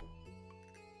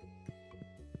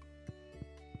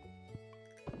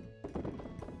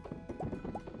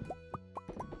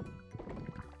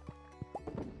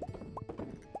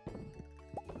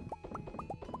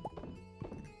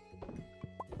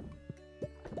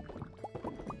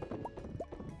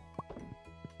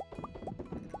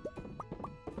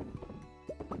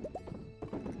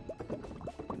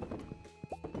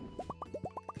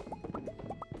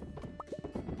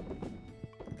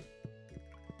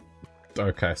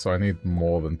 Okay, so I need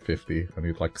more than 50. I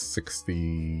need like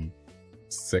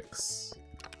 66.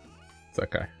 It's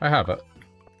okay. I have it.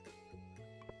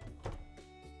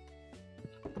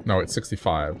 No, it's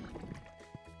 65.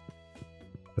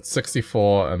 It's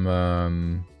 64, and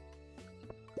then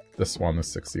this one is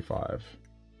 65.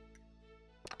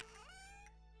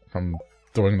 If I'm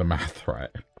doing the math right.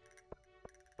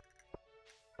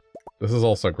 This is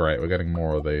also great. We're getting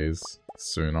more of these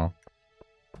sooner.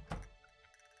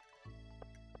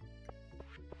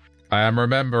 I am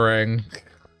remembering.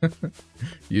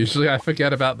 Usually I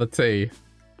forget about the tea.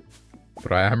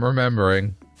 But I am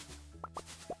remembering.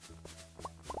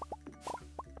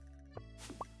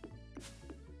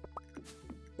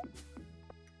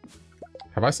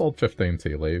 Have I sold 15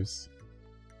 tea leaves?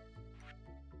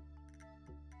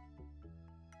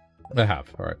 I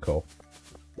have. Alright, cool.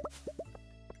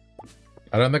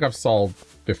 I don't think I've sold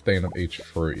 15 of each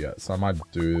fruit yet, so I might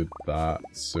do that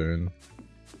soon.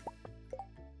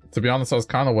 To be honest, I was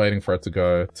kind of waiting for it to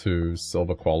go to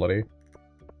silver quality.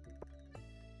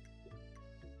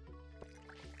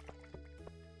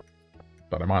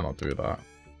 But I might not do that.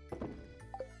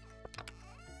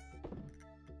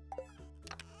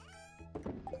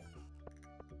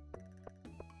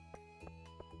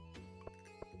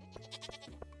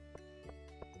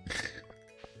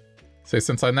 See,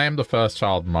 since I named the first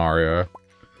child Mario,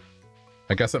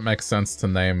 I guess it makes sense to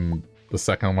name the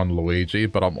second one Luigi,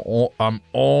 but I'm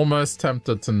almost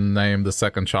tempted to name the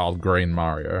second child Green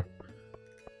Mario.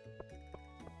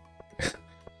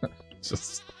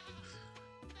 Just...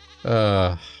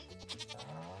 Or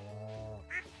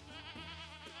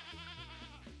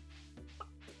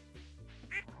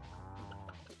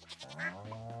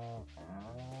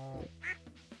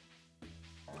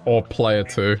Player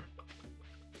 2.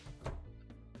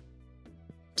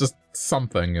 Just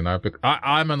something, you know.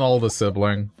 I'm an older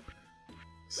sibling.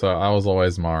 So I was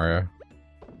always Mario.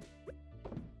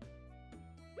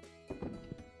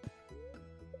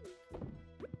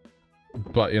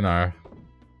 But, you know,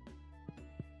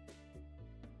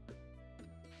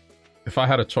 if I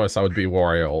had a choice, I would be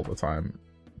Wario all the time.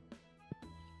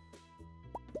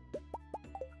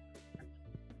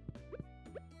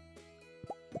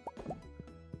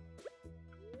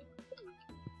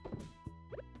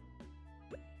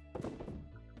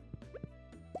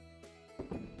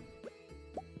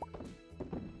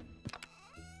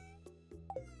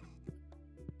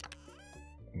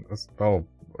 Oh,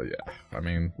 yeah. I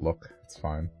mean, look, it's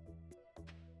fine.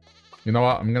 You know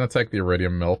what? I'm gonna take the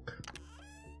iridium milk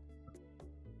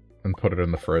and put it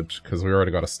in the fridge, because we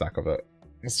already got a stack of it.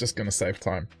 It's just gonna save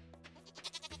time.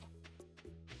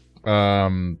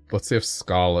 Let's see if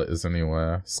Scarlet is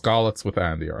anywhere. Scarlet's with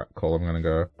Andy. Alright, cool. I'm gonna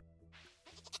go.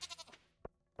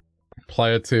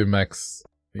 Player 2 makes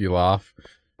you laugh.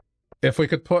 If we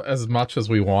could put as much as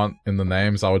we want in the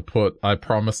names, I would put, I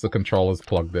promise the controller's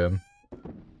plugged in.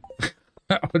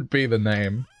 That would be the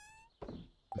name.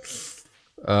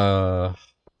 Yeah.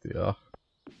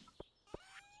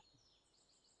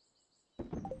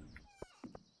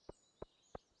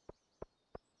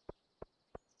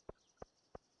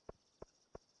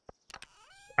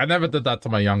 I never did that to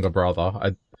my younger brother.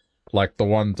 I like the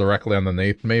one directly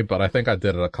underneath me, but I think I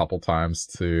did it a couple times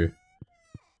to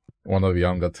one of the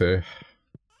younger two.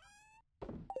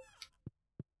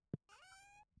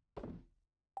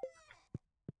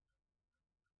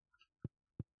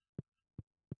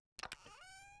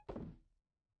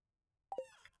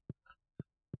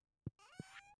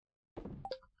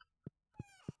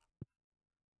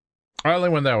 Only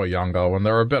when they were younger. When they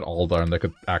were a bit older and they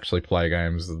could actually play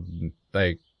games,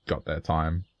 they got their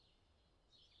time.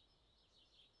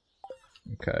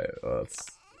 Okay,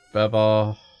 let's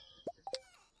feather.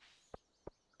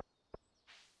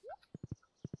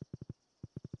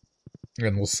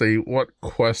 And we'll see what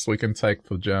quest we can take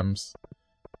for gems.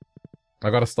 I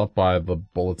gotta stop by the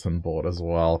bulletin board as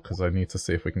well, because I need to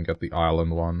see if we can get the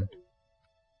island one.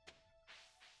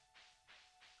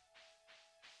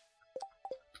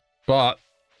 But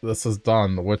this is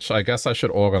done, which I guess I should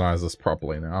organize this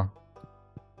properly now.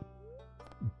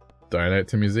 Donate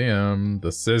to museum.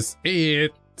 This is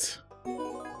it.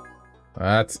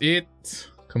 That's it.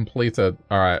 Completed.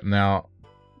 Alright, now...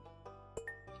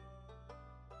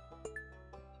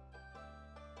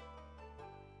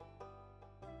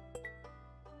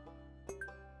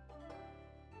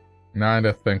 Now I need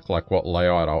to think, like, what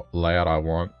layout I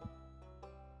want.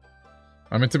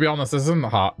 I mean, to be honest,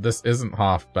 this isn't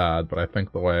half bad, but I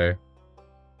think the way...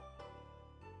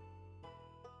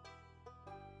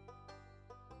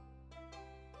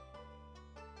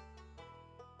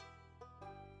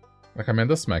 Like, I mean,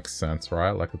 this makes sense,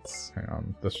 right? Like, it's... Hang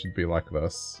on. This should be like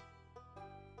this.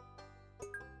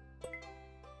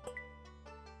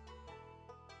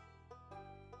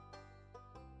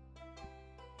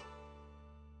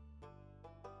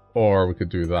 Or we could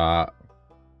do that.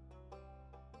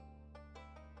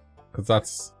 Because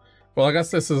that's... Well, I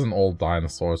guess this isn't all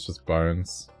dinosaurs, it's just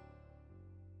bones.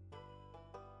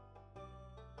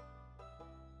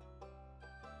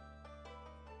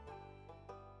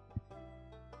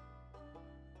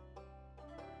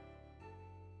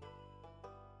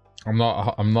 I'm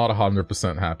not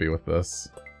 100% happy with this.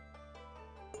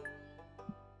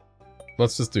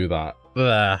 Let's just do that.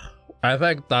 Ugh. I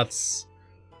think that's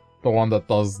the one that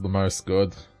does the most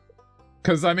good.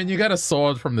 Because, I mean, you get a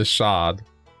sword from the shard.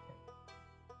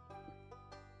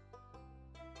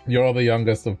 You're the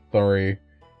youngest of 3.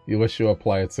 You wish you were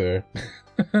player 2.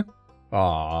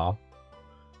 Aww.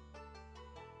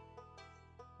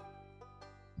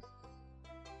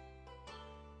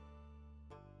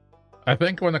 I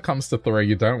think when it comes to 3,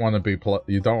 you don't want to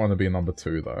be number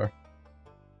 2 though.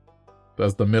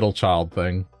 There's the middle child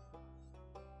thing.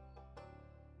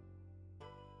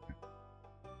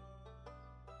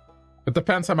 It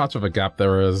depends how much of a gap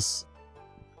there is.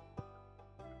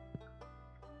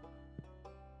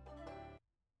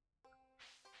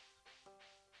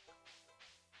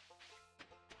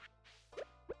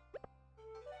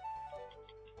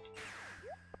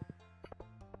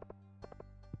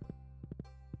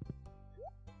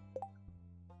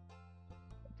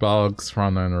 Bugs,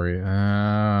 front end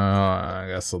I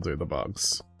guess I'll do the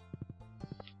bugs.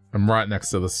 I'm right next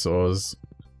to the saws.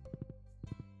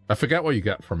 I forget what you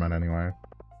get from it anyway.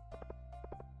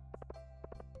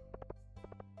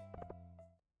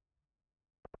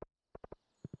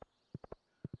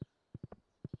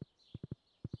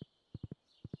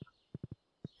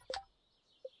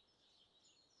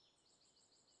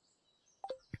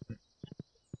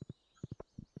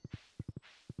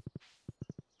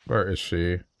 Where is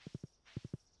she?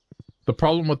 The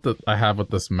problem with I have with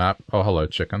this map... Oh, hello,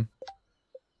 chicken.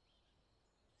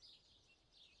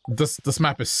 This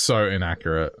map is so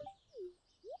inaccurate.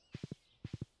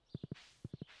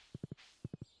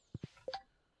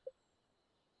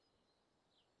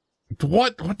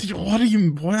 What are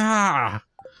you... Ah!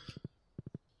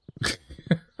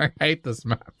 I hate this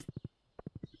map.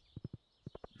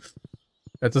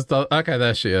 It just does... Okay,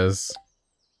 there she is.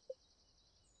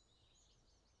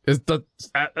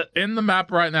 In the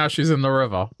map right now, she's in the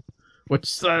river.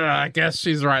 Which, I guess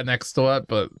she's right next to it,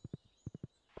 but...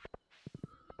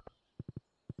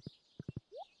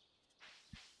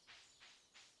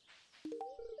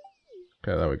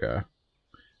 Okay, there we go.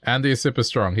 Andy is super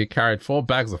strong. He carried 4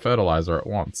 bags of fertilizer at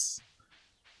once.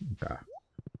 Okay.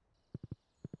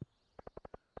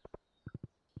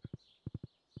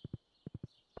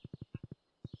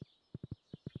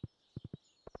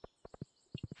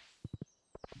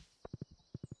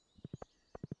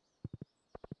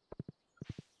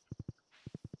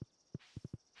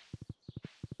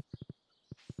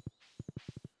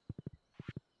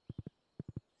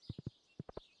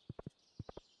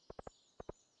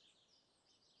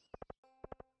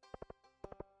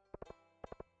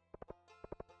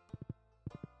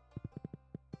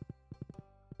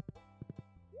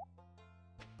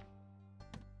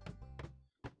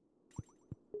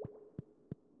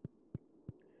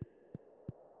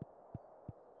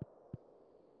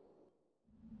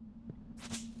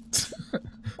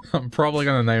 I'm probably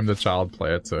gonna name the child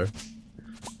player too.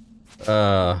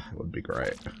 Would be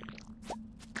great.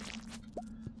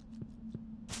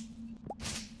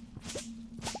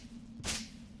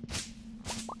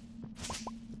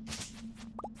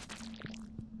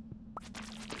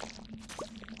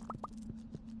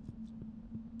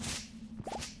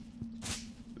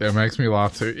 It makes me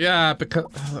laugh too. Yeah, because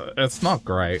it's not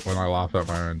great when I laugh at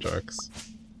my own jokes.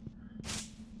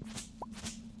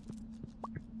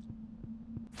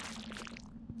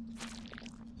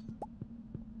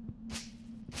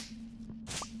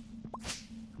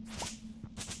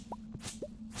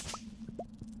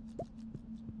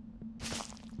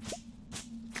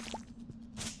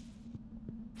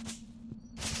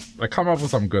 I come up with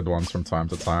some good ones from time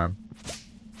to time.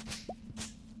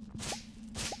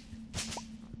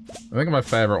 I think my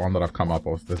favorite one that I've come up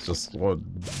with is just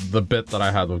the bit that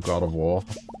I had with God of War.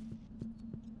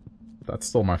 That's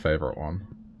still my favorite one.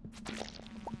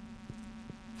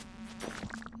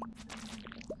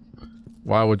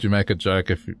 Why would you make a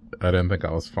joke if I didn't think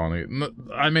I was funny?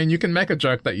 I mean, you can make a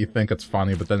joke that you think it's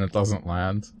funny, but then it doesn't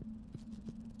land.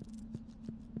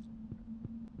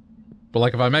 But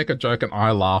like, if I make a joke and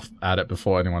I laugh at it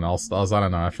before anyone else does, I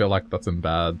don't know, I feel like that's in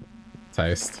bad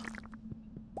taste.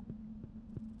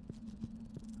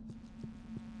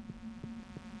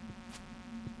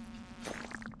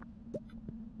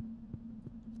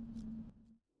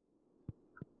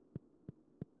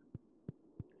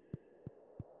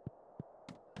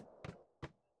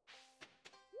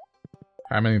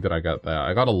 How many did I get there?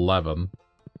 I got 11.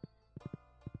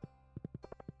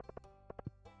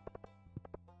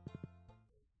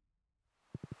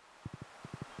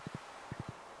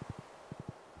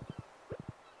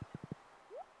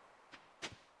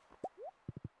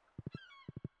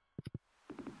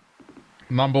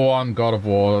 Number one, God of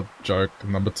War joke.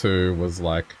 Number two was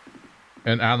like,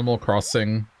 in Animal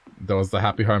Crossing, there was the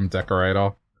Happy Home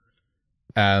Decorator.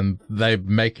 And they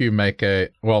make you make a,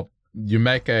 well, you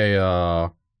make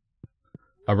a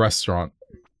restaurant.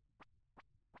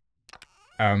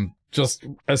 And just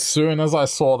as soon as I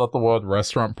saw that the word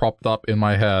restaurant popped up in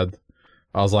my head,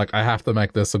 I was like, I have to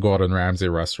make this a Gordon Ramsay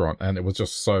restaurant. And it was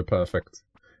just so perfect.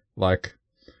 Like,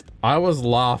 I was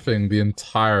laughing the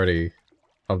entirety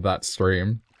of that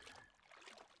stream.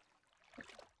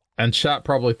 And chat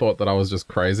probably thought that I was just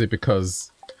crazy because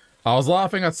I was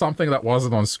laughing at something that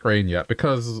wasn't on screen yet.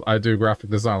 Because I do graphic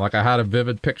design, like I had a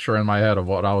vivid picture in my head of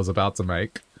what I was about to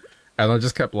make. And I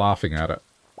just kept laughing at it.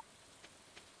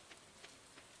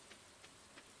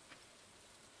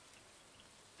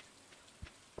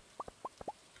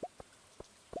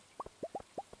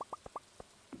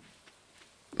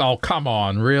 Oh, come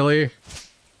on, really?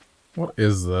 What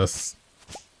is this?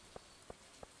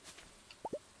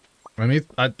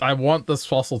 I want this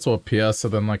fossil to appear so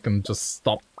then I can just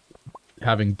stop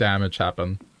having damage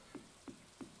happen.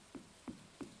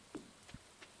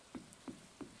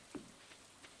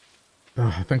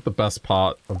 I think the best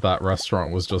part of that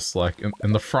restaurant was just like,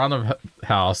 in the front of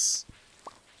house,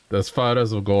 there's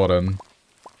photos of Gordon.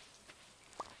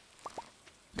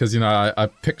 Because, you know, I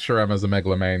picture him as a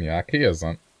megalomaniac. He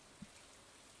isn't.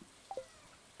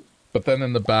 But then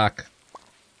in the back,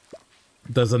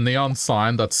 there's a neon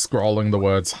sign that's scrolling the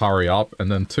words hurry up, and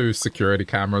then two security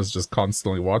cameras just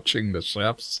constantly watching the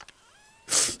chefs.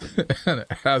 And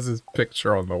it has his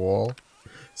picture on the wall.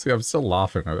 See, I'm still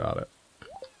laughing about it.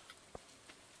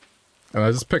 And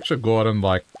I just picture Gordon,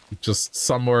 like, just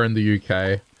somewhere in the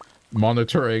UK,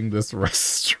 monitoring this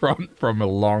restaurant from a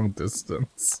long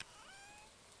distance.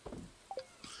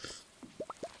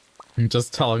 And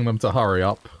just telling them to hurry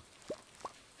up.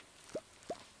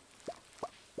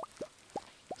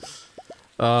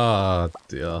 Ah,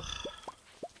 dear.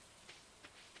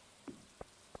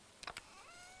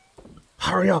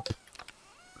 Hurry up!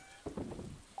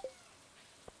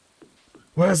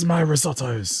 Where's my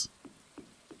risottos?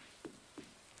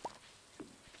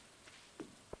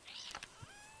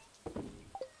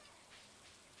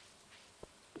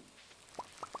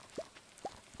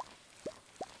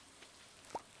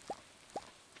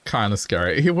 Kind of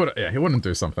scary. He wouldn't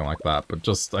do something like that, but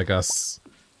just, I guess...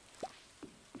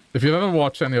 If you've ever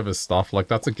watched any of his stuff, like,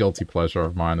 that's a guilty pleasure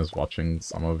of mine, is watching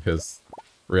some of his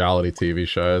reality TV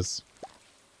shows.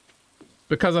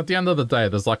 Because at the end of the day,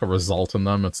 there's like a result in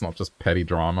them, it's not just petty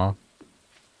drama.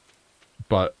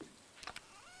 But...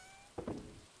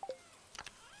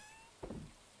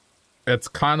 it's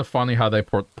kind of funny how they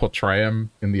portray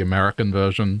him in the American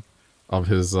version of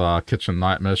his Kitchen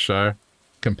Nightmares show,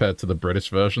 compared to the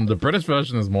British version. The British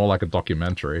version is more like a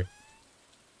documentary.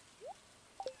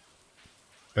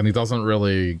 And he doesn't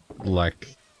really,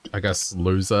 like, I guess,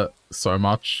 lose it so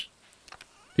much.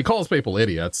 He calls people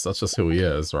idiots, that's just who he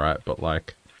is, right? But,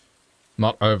 like,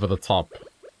 not over the top,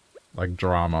 like,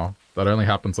 drama. That only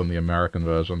happens in the American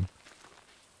version.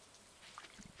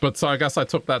 But so I guess I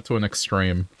took that to an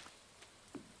extreme.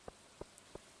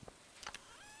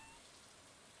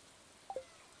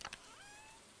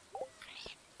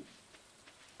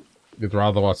 You'd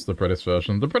rather watch the British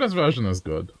version. The British version is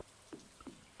good.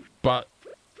 But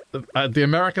the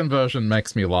American version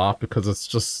makes me laugh because it's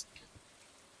just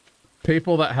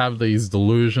people that have these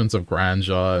delusions of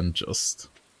grandeur and just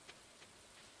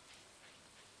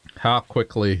how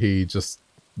quickly he just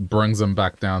brings them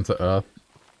back down to earth.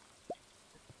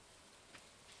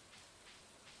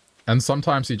 And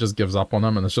sometimes he just gives up on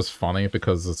them, and it's just funny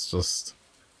because it's just...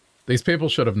 These people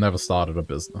should have never started a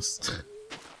business.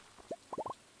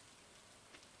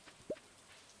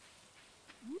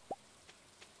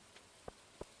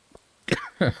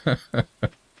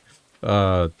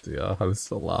 Oh dear, I'm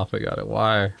still laughing at it.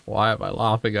 Why? Why am I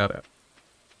laughing at it?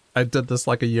 I did this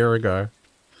like a year ago.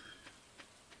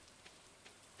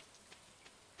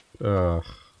 Ugh.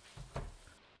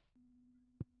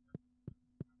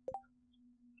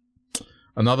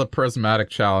 Another prismatic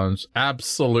challenge.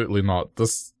 Absolutely not.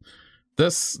 This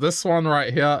one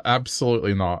right here,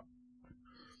 absolutely not.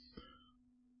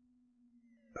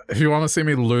 If you want to see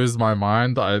me lose my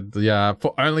mind, yeah,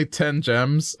 for only 10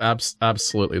 gems,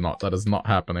 absolutely not. That is not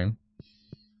happening.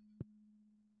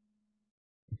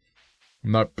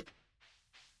 Nope.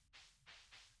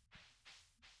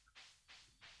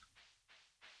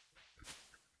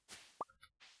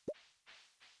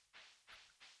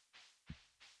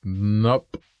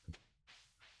 Nope.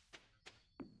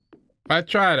 I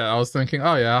tried it. I was thinking,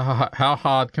 oh yeah, how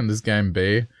hard can this game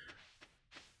be?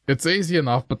 It's easy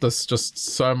enough, but there's just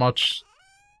so much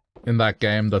in that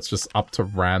game that's just up to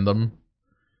random.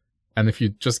 And if you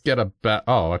just get a bet...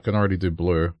 Oh, I can already do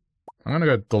blue. I'm gonna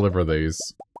go deliver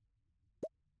these.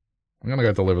 I'm gonna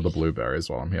go deliver the blueberries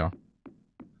while I'm here.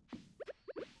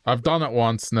 I've done it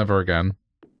once, never again.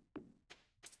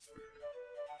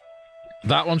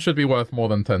 That one should be worth more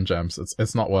than 10 gems.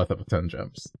 It's not worth it for 10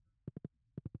 gems.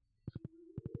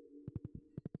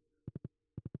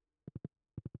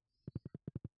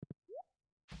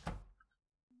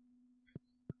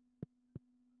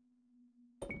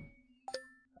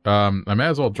 I may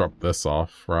as well drop this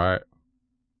off, right?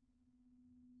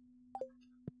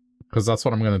 Because that's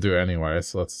what I'm gonna do anyway,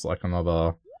 so that's like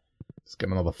another... Let's get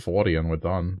another 40 and we're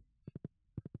done.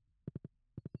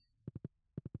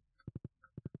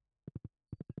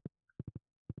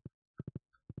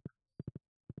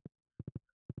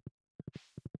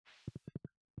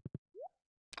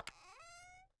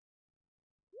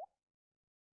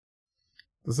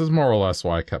 This is more or less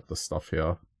why I kept this stuff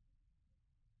here.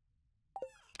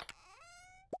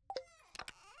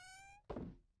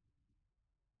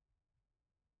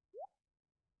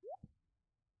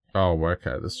 Oh,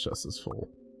 okay, this chest is full.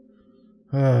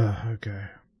 Okay.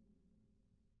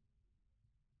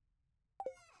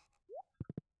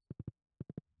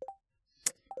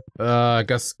 I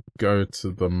guess go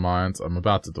to the mines. I'm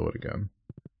about to do it again.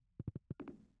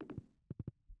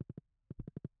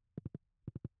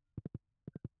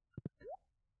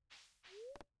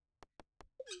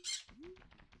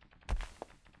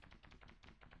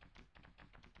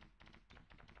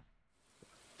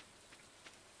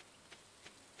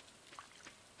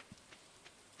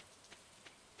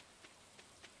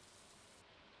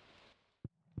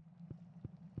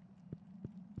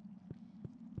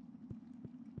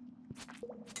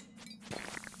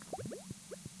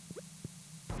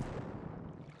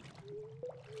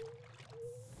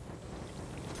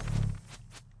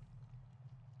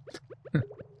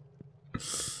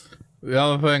 The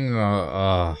other thing,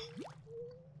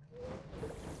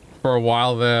 for a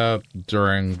while there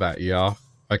during that year,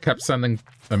 I kept sending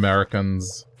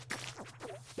Americans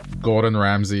Gordon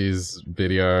Ramsay's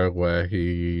video where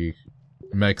he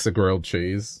makes a grilled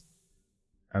cheese.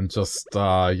 And just,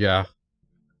 yeah.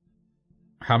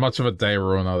 How much of a day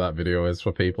ruiner that video is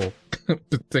for people.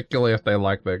 Particularly if they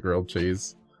like their grilled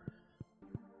cheese.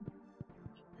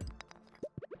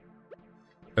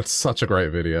 It's such a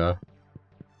great video.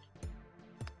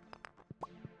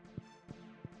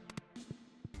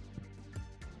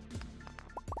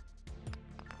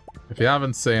 If you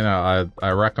haven't seen it,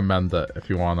 I recommend it if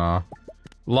you wanna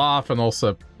laugh and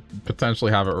also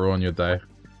potentially have it ruin your day.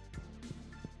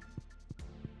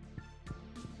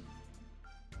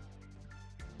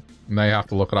 Now you have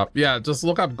to look it up. Yeah, just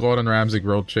look up Gordon Ramsay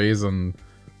grilled cheese and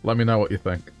let me know what you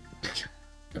think.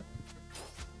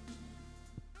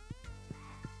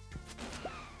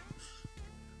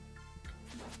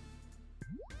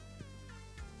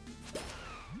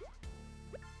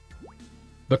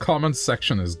 The comments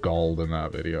section is gold in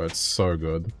that video. It's so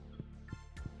good.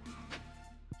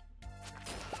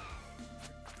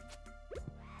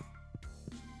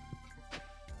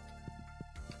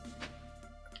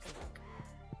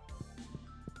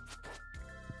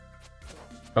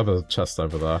 Oh, there's a chest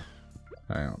over there.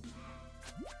 Hang on.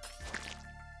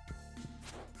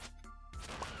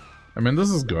 I mean, this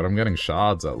is good. I'm getting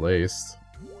shards at least.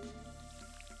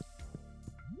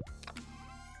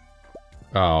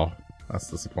 Oh. That's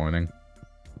disappointing.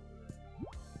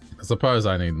 I suppose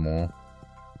I need more.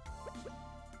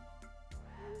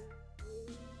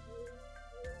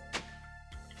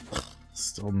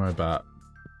 Still no bat.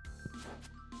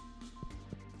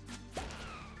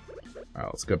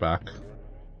 Alright, let's go back.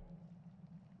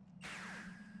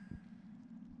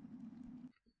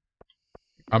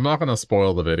 I'm not gonna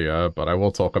spoil the video, but I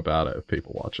will talk about it if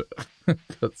people watch it.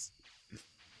 That's...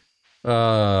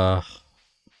 I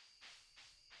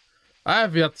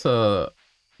have yet to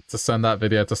send that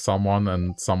video to someone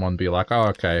and someone be like, oh,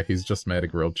 okay, he's just made a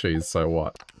grilled cheese, so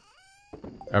what?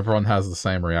 Everyone has the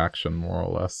same reaction, more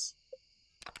or less.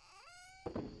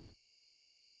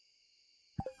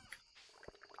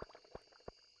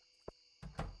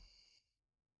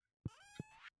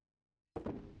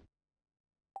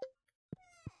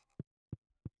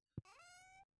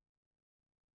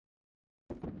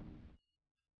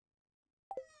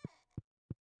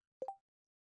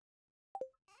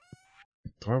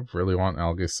 Do I really want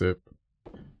algae soup?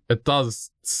 It does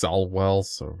sell well,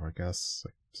 so I guess I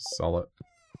just sell it.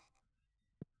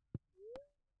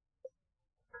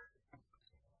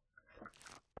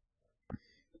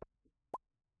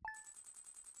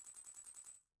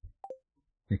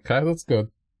 Okay, that's good.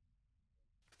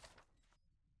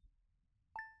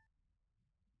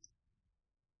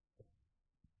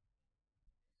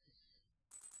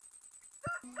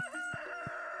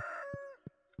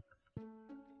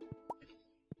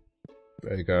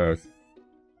 There you go.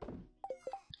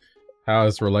 How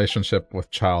is relationship with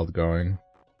child going?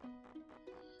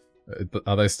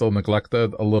 Are they still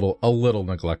neglected? A little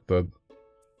neglected.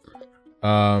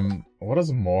 What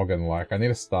is Morgan like? I need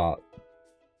to start.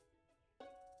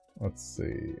 Let's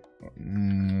see.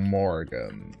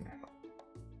 Morgan.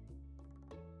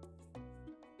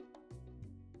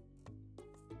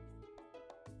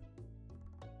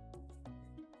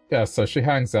 Yeah, so she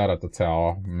hangs out at the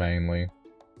tower, mainly.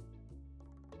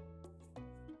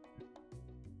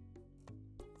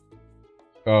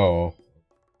 Oh.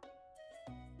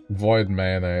 Void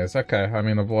mayonnaise. Okay, I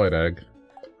mean, avoid egg.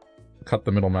 Cut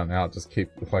the middleman out, just keep,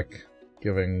 like,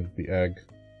 giving the egg.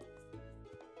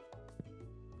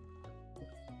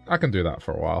 I can do that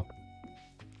for a while.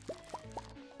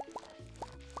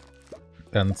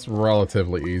 And it's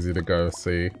relatively easy to go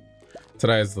see.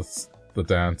 Today is the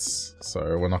dance,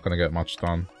 so we're not going to get much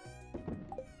done.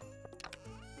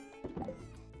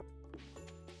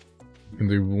 You can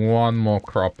do one more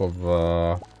crop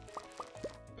of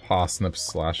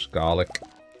parsnips / garlic.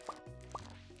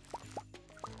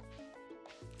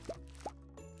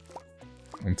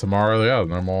 And tomorrow, yeah,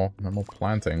 no more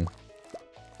planting.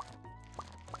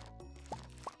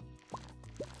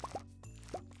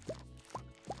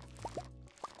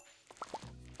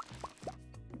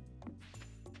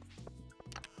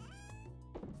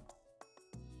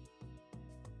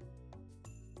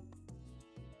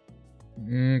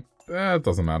 It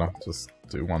doesn't matter. Just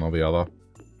do one or the other.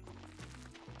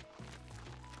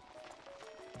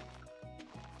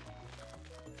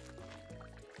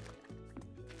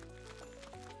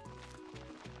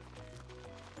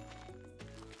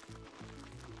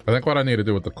 I think what I need to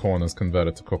do with the corn is convert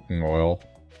it to cooking oil.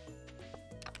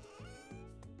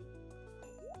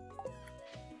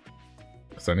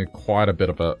 Because I need quite a bit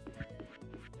of it.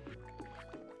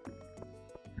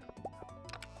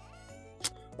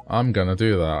 I'm gonna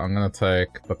do that. I'm gonna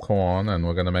take the corn and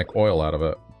we're gonna make oil out of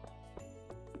it.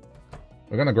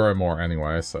 We're gonna grow more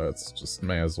anyway, so it's just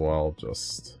may as well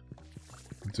just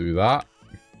do that.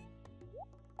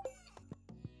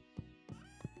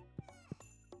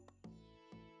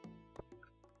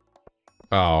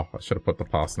 Oh, I should have put the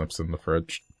parsnips in the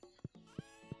fridge.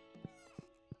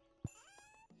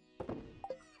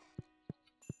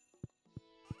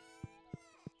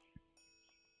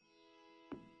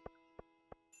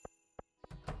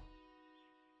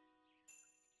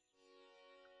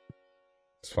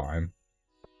 It's fine.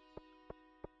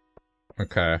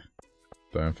 Okay.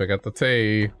 Don't forget the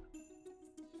tea.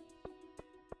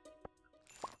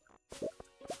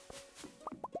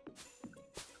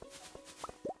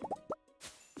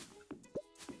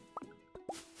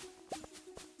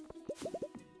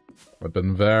 I've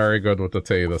been very good with the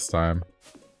tea this time.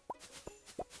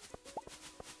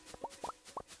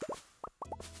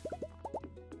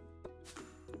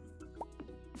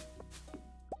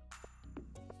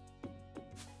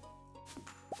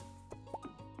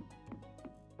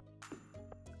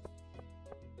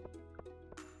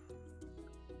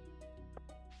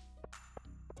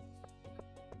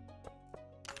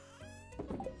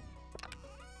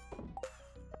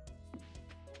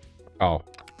 Oh.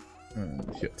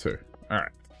 Here too.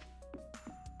 Alright.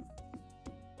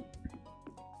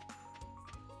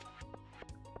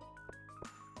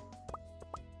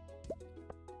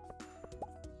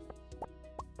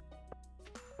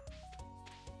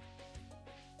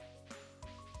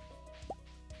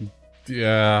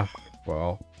 Yeah,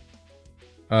 well.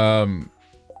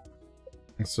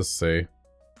 Let's just see.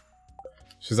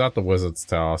 She's at the wizard's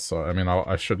tower, so I mean,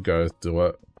 I should go do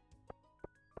it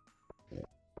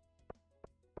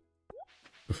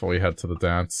before we head to the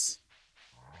dance.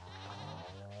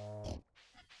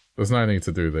 There's no need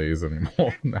to do these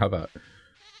anymore now that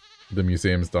the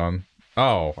museum's done.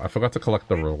 Oh, I forgot to collect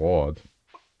the reward.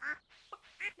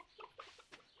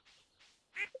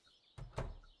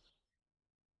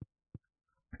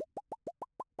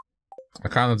 I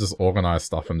kind of just organized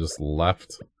stuff and just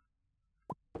left.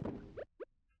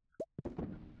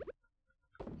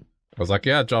 I was like,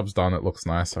 yeah, job's done, it looks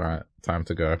nice, alright, time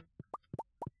to go.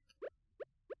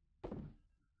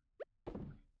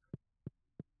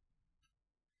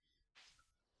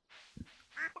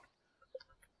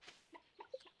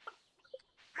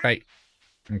 Hey.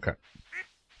 Okay.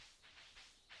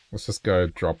 Let's just go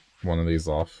drop one of these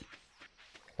off.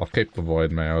 I'll keep the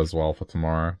void mayo as well for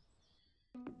tomorrow.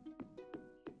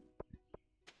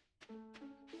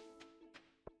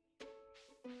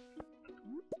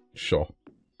 Sure.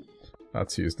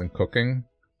 That's used in cooking.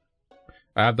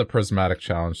 I have the prismatic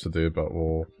challenge to do, but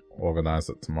we'll organize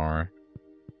it tomorrow.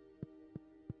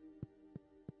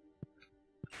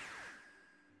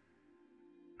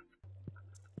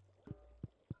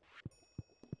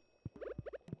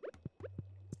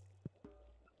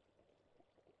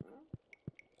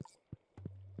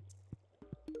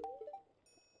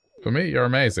 For me, you're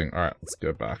amazing. Alright, let's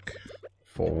go back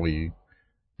before we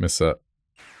miss it.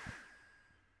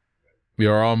 We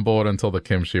were on board until the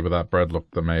kimchi, but that bread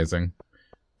looked amazing.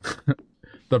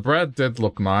 The bread did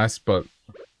look nice, but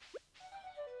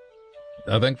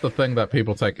I think the thing that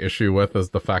people take issue with is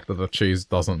the fact that the cheese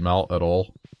doesn't melt at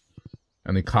all.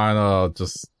 And he kind of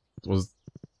just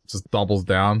doubles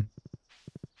down.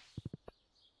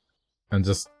 And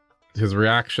just his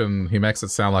reaction, he makes it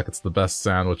sound like it's the best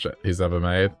sandwich he's ever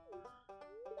made.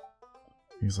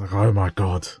 He's like, oh my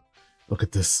god, look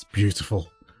at this,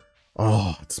 beautiful.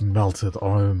 Oh, it's melted,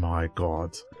 oh my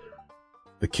god.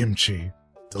 The kimchi,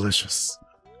 delicious.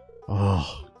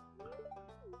 Oh.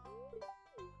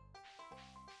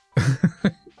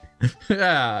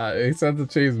 Yeah, he said the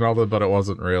cheese melted, but it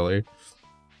wasn't really.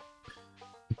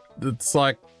 It's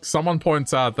like, someone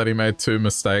points out that he made two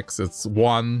mistakes. It's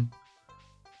one,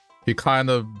 he kind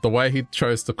of, the way he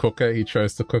chose to cook it, he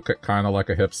chose to cook it kind of like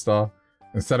a hipster.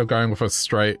 Instead of going with a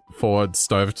straightforward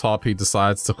stovetop, he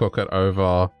decides to cook it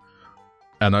over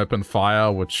an open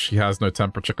fire, which he has no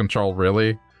temperature control,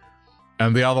 really.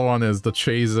 And the other one is the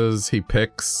cheeses he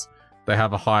picks, they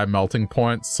have a high melting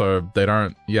point, so they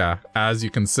don't, yeah, as you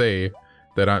can see,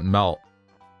 they don't melt.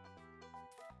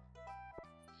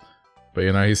 But,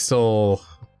 you know, he still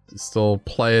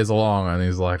plays along, and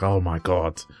he's like, oh my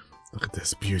god, look at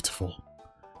this, beautiful,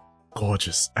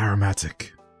 gorgeous,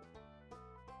 aromatic.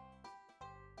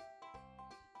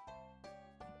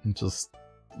 It just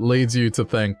leads you to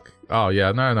think, oh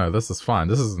yeah, no, this is fine.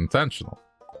 This is intentional.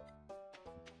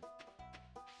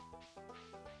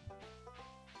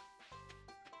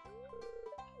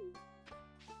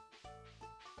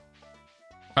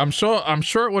 I'm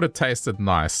sure it would have tasted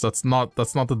nice. That's not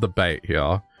the debate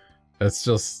here. It's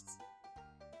just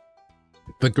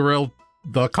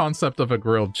the concept of a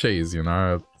grilled cheese, you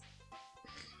know.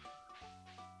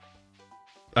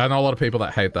 I know a lot of people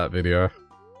that hate that video.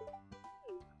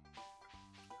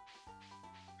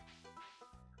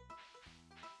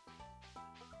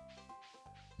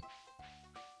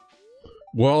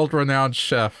 World-renowned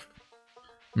chef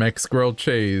makes grilled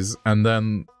cheese and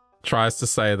then tries to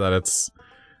say that it's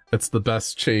the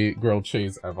best grilled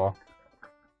cheese ever.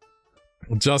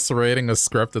 Just reading a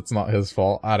script, it's not his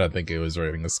fault. I don't think he was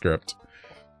reading a script.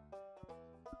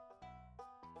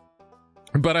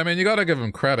 But I mean, you gotta give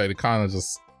him credit. He kind of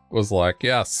just was like,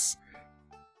 yes,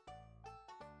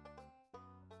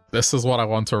 this is what I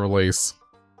want to release.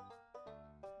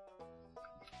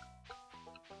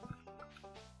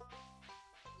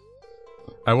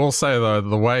 I will say though,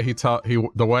 the way he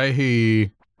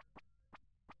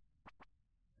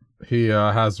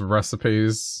has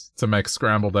recipes to make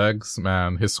scrambled eggs,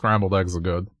 man, his scrambled eggs are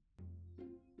good.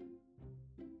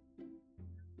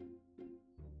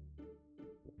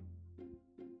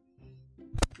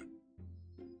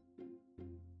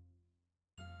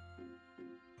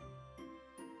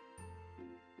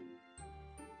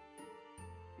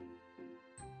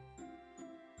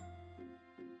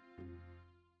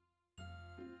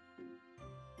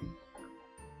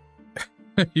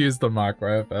 Use the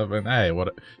microwave oven. Hey,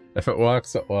 what if it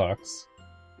works, it works.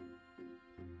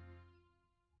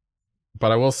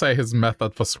 But I will say his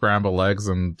method for scrambled eggs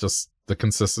and just the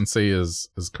consistency is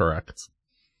correct.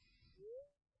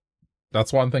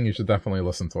 That's one thing you should definitely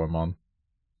listen to him on.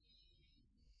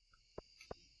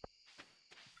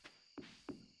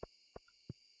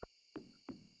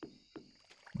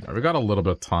 Yeah, we got a little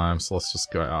bit of time, so let's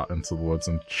just go out into the woods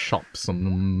and chop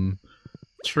some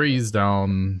trees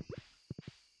down.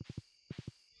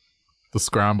 The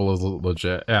scramble is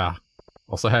legit. Yeah.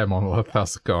 Also, hey, Monolith,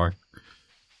 how's it going?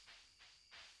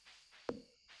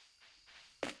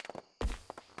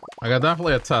 I can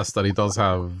definitely attest that he does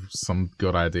have some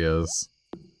good ideas.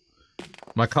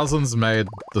 My cousin's made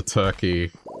the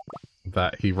turkey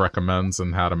that he recommends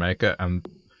and how to make it, and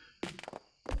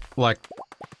like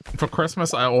for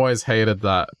Christmas I always hated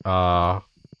that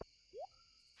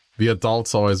the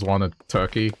adults always wanted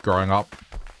turkey growing up,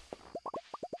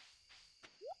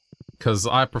 because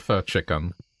I prefer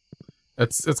chicken.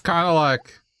 It's kind of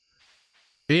like,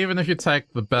 even if you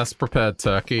take the best prepared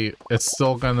turkey, it's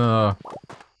still gonna,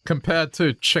 compared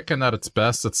to chicken at its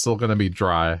best, it's still gonna be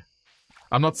dry.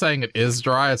 I'm not saying it is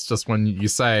dry, it's just when you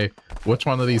say which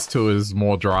one of these two is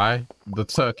more dry, the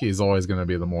turkey is always going to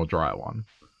be the more dry one.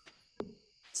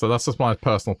 So that's just my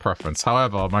personal preference.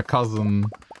 However, my cousin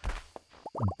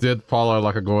did follow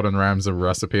like a Gordon Ramsay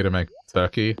recipe to make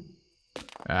turkey,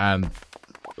 and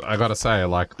I gotta say,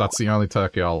 like, that's the only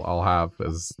turkey I'll have,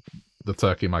 is the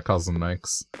turkey my cousin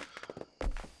makes.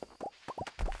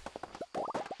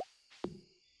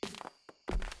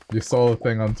 You saw the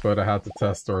thing on Twitter, how to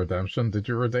test the redemption. Did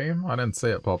you redeem? I didn't see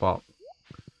it pop up.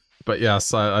 But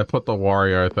yes, I put the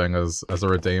Wario thing as a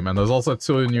redeem, and there's also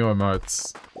 2 new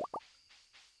emotes.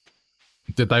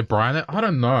 Did they brine it? I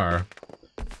don't know.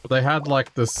 But they had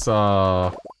like this,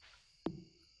 like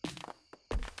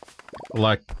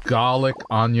garlic,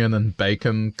 onion, and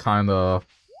bacon kind of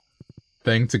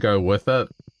thing to go with it.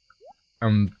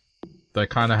 And they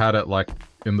kind of had it like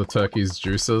in the turkey's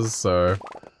juices, so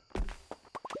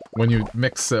when you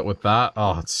mix it with that,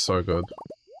 oh, it's so good.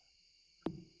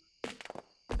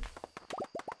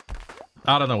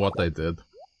 I don't know what they did,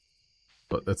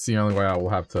 but it's the only way I will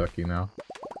have turkey now.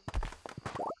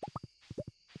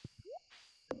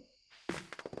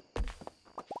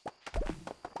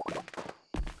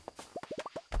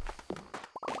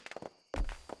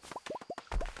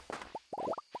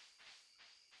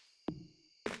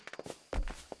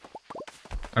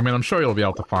 I mean, I'm sure you'll be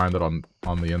able to find it on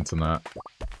the internet.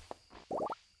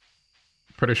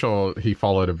 Pretty sure he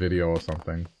followed a video or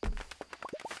something.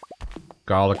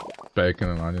 Garlic, bacon,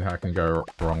 and onion, how can go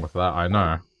wrong with that? I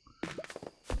know.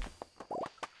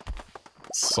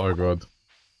 It's so good.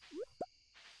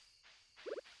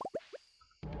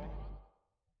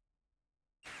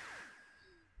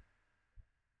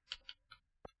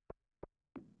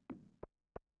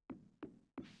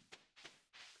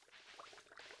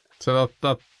 So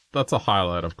that's a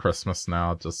highlight of Christmas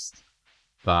now, just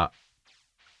that.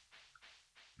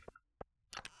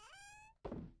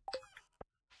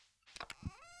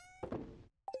 I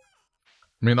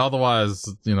mean, otherwise,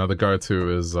 you know, the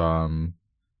go-to is,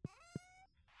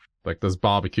 like, there's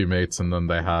barbecue meats, and then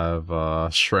they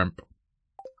have, shrimp.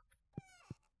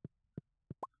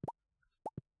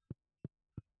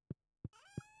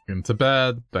 Into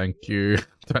bed, thank you.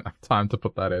 Don't have time to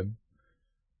put that in.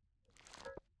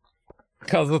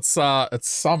 Because it's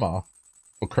summer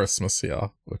for Christmas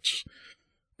here, which,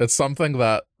 it's something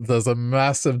that there's a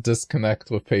massive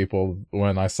disconnect with people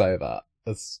when I say that.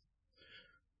 It's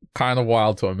kind of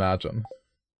wild to imagine.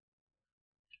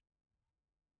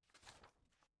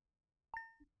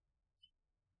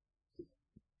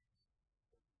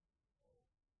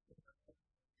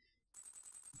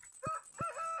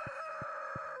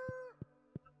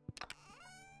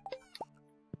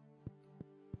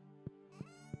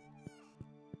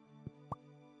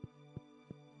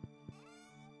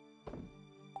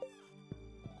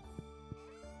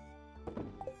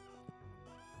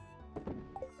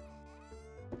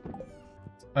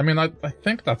 I mean, I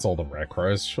think that's all the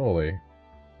recros, surely.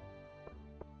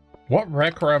 What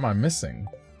recro am I missing?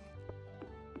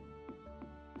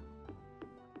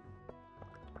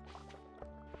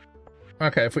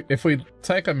 Okay, if we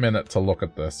take a minute to look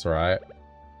at this, right?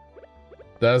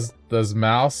 There's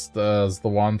Mouse, there's the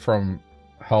one from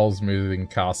Hell's Moving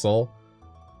Castle.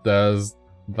 There's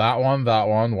that one,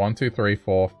 1, 2, 3,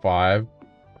 4, 5.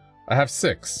 I have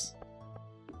 6.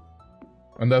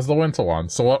 And there's the winter one,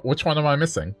 so which one am I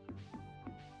missing?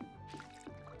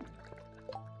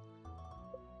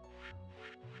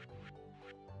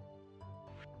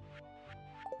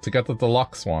 To get the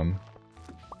deluxe one.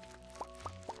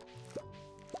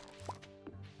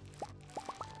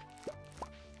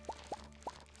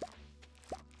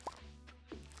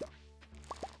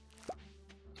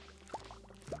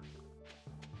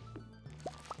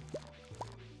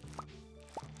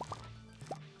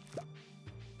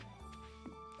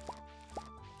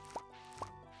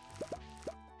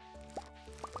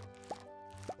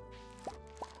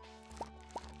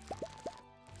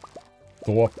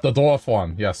 The dwarf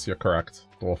one. Yes, you're correct.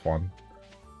 Dwarf one.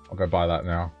 I'll go buy that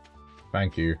now.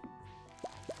 Thank you.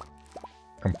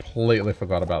 Completely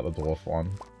forgot about the dwarf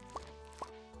one.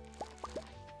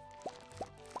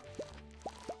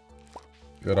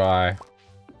 Good eye.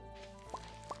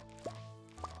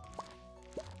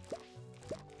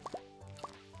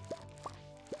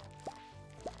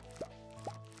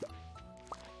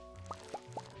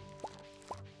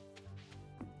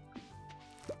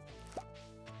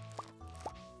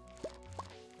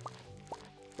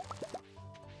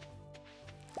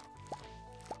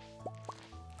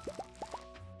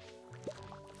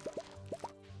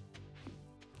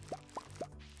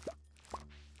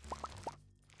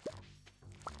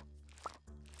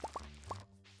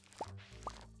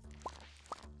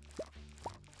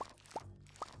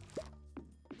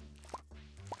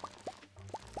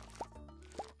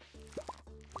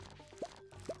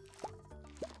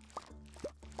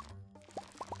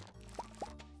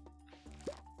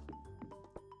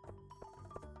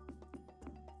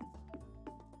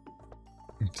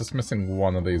 Just missing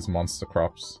one of these monster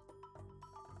crops.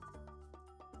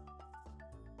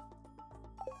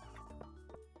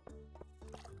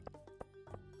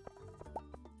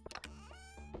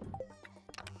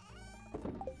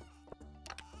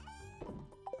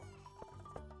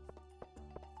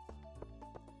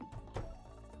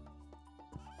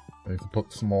 I need to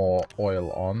put some more oil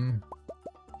on.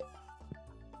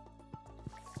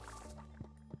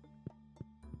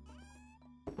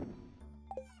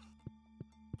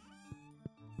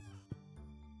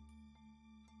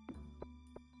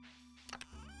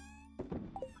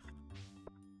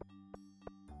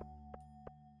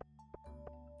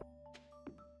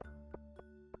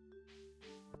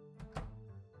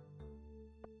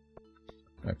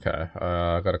 Okay,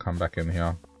 I gotta come back in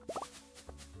here.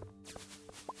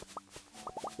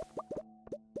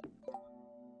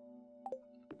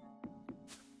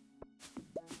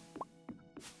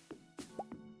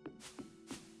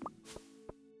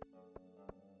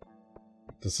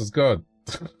 This is good.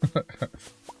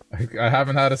 I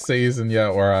haven't had a season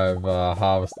yet where I've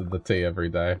harvested the tea every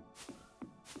day.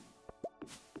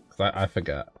 'Cause I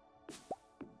forget.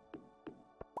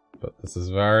 But this is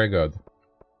very good.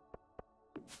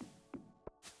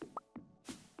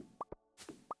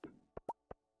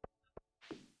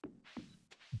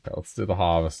 Okay, let's do the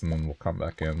harvest and then we'll come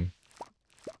back in.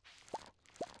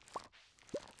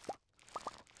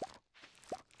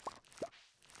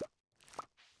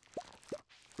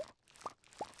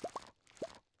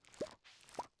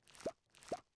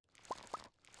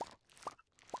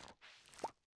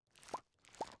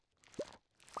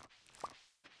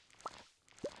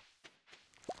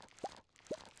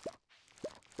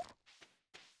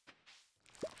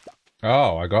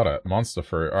 Oh, I got it. Monster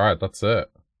fruit. Alright, that's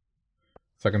it.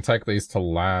 So I can take these to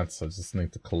Lance, I just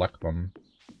need to collect them.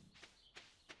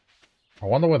 I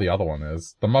wonder where the other one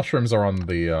is. The mushrooms are on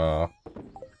the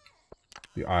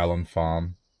island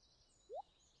farm.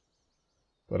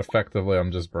 But effectively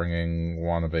I'm just bringing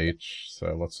one of each,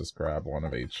 so let's just grab one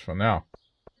of each for now.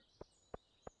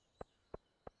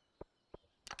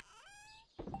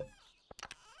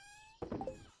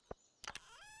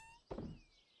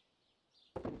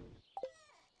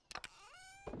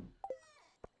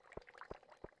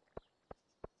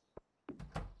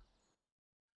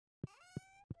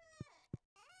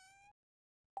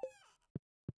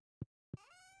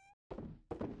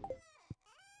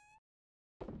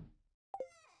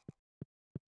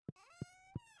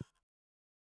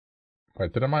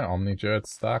 Wait, didn't my Omni-Jerd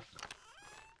stack?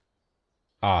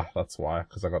 Ah, that's why,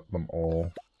 because I got them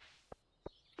all.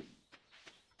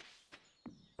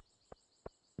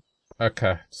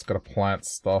 Okay, just gotta plant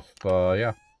stuff,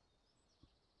 yeah.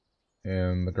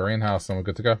 In the greenhouse and we're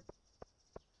good to go.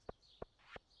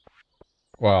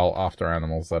 Well, after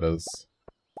animals, that is.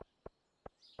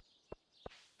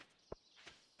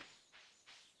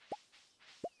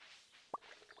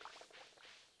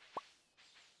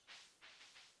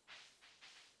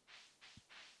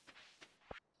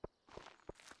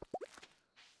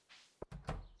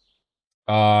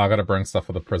 I gotta bring stuff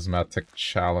for the prismatic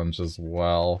challenge as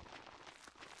well.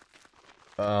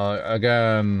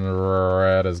 Again,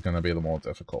 red is gonna be the more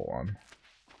difficult one.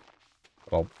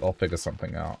 But I'll figure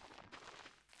something out.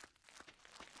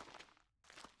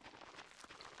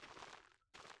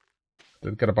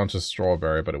 Did get a bunch of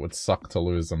strawberry, but it would suck to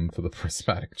lose them to the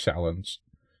prismatic challenge.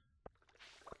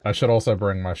 I should also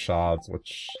bring my shards,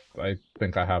 which I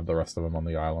think I have the rest of them on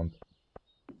the island.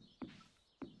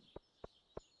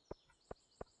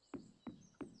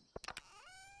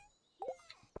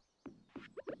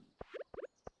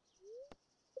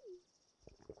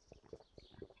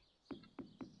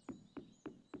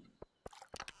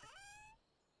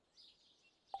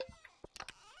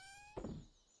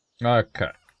 Okay.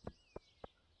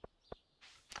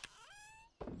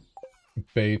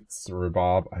 Beets,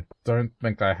 rhubarb. I don't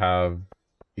think I have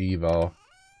either.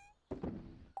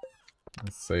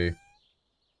 Let's see.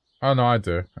 Oh, no, I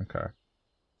do. Okay.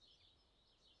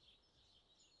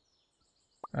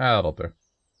 That'll do.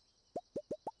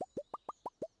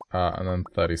 And then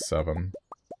 37.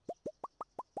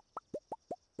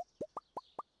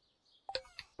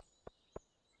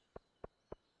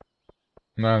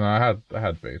 No, I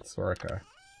had beets. We're okay.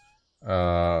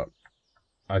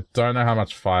 I don't know how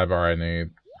much fiber I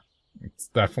need. It's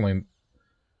definitely.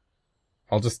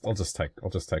 I'll just take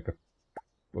 100,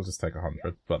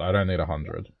 but I don't need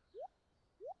 100.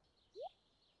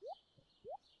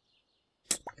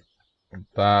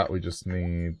 That we just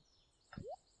need.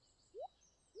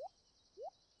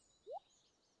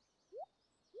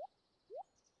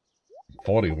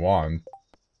 $41.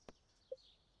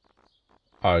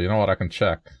 Oh, you know what? I can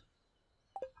check.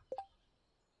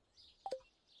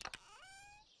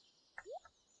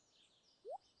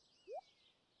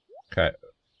 Okay.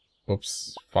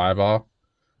 Oops. Fiber.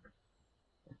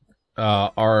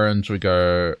 Orange, we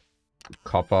go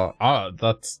copper. Oh,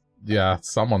 that's... Yeah,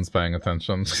 someone's paying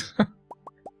attention.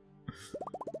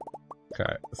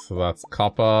 Okay, so that's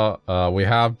copper. We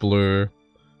have blue.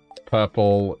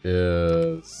 Purple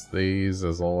is these,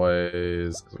 as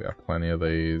always, because we have plenty of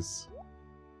these.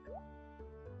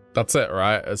 That's it,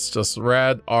 right? It's just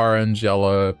red, orange,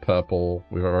 yellow, purple.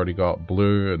 We've already got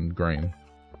blue and green.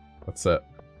 That's it.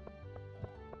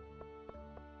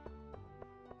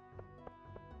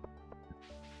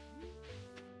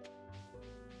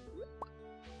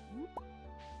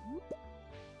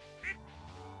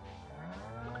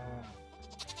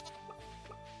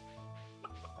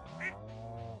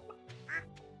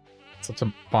 Such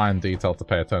a fine detail to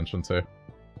pay attention to.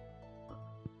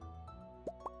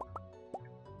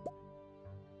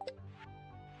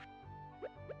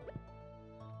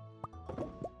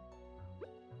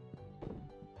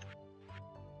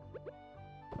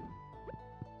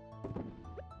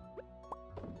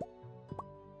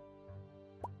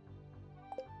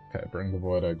 Okay, bring the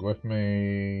void egg with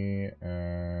me,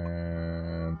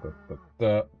 and...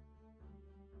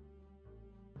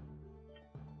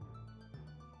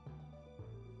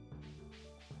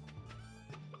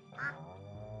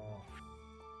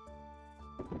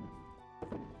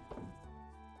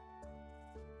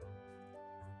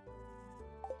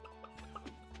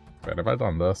 Wait, have I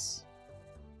done this?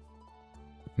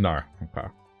 No. Okay.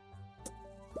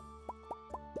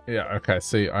 Yeah, okay,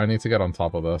 see, I need to get on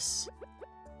top of this.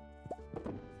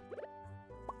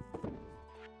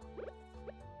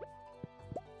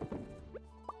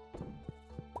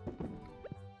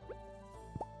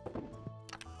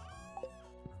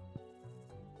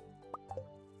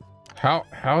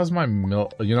 How is my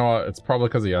milk... You know what, it's probably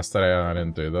because of yesterday and I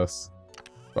didn't do this.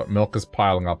 But milk is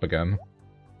piling up again.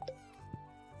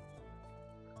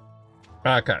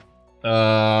 Okay.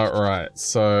 Right,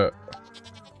 so...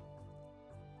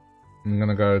 I'm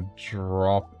gonna go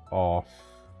drop off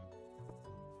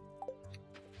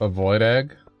a void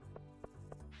egg.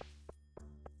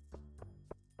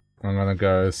 I'm gonna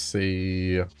go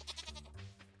see...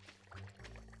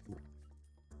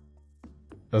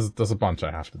 There's a bunch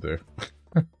I have to do.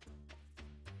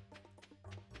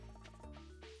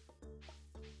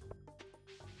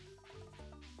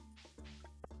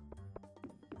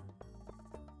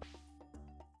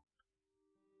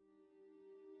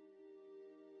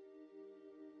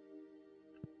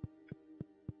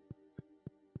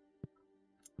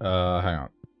 Hang on.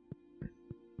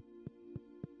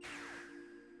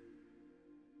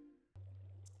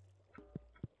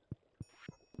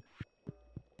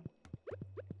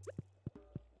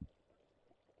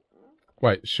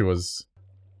 Wait, she was...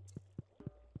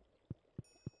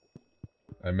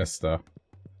 I missed her.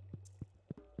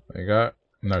 There you go.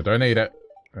 No, don't eat it.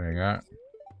 There you go.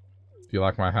 Do you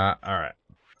like my hat? Alright.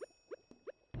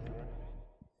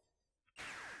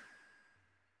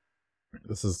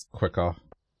 This is quicker.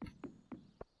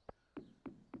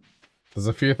 There's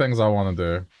a few things I want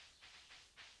to do.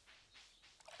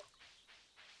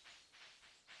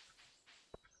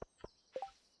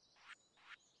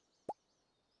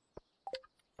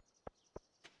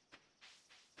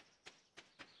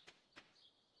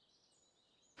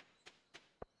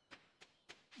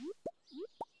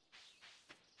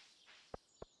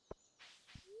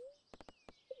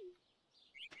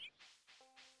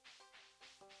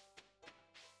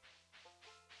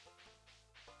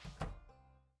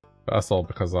 That's all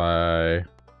because I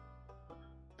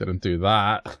didn't do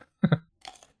that.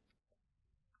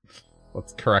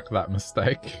 Let's correct that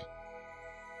mistake.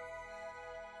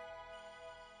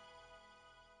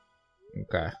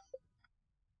 Okay.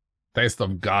 Taste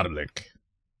of garlic.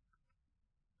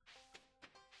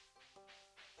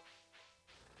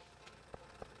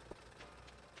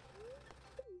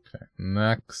 Okay,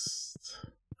 next.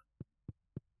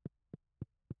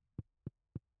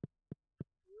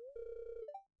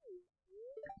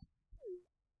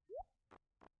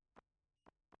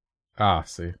 Ah,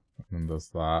 see. And there's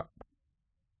that.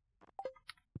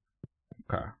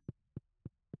 Okay.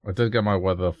 I did get my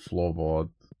weather floorboard.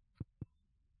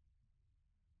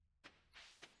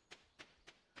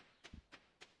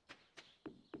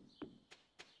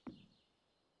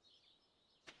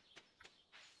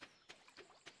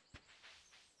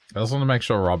 I just want to make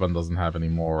sure Robin doesn't have any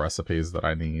more recipes that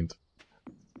I need.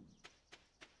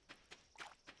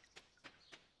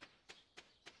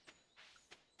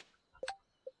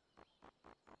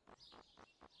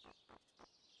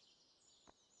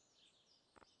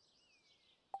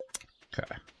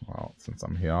 Okay, well, since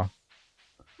I'm here.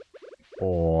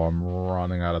 Oh, I'm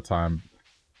running out of time.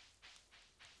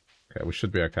 Okay, we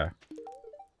should be okay.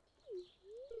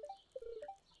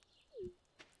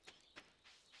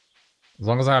 As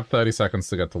long as I have 30 seconds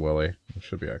to get to Willy, we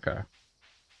should be okay.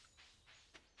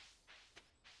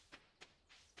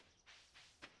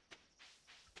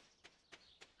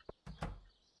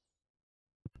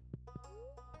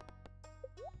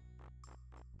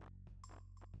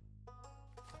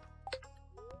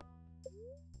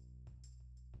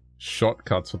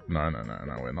 Shortcuts with... No,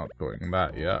 we're not doing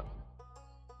that yet.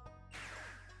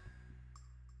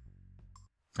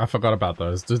 I forgot about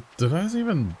those. Do those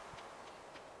even...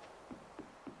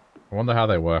 I wonder how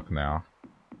they work now.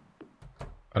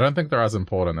 I don't think they're as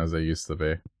important as they used to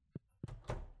be.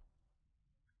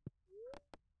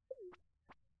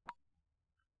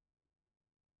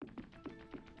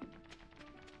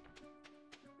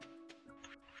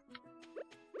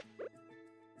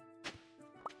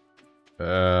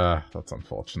 That's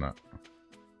unfortunate.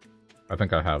 I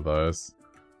think I have those.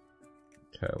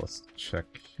 Okay, let's check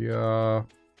here.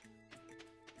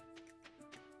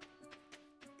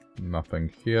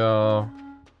 Nothing here.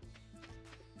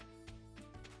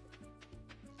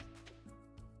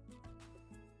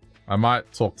 I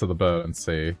might talk to the bird and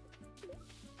see.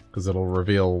 Because it'll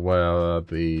reveal where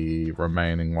the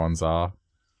remaining ones are.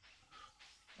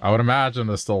 I would imagine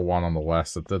there's still one on the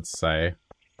west, it did say.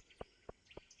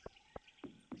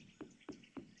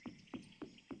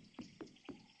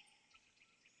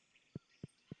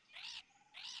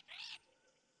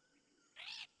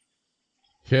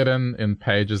 Hidden in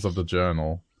pages of the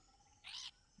journal.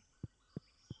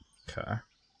 Okay.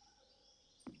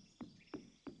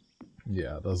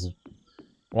 Yeah, there's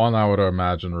one I would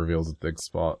imagine reveals a dig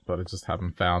spot, but I just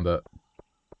haven't found it.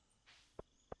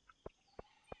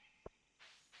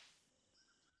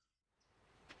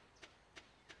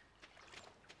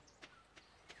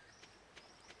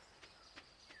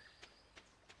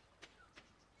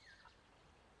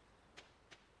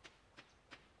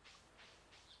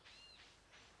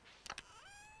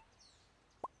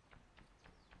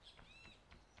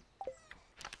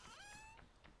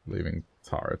 Leaving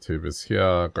Taro tubers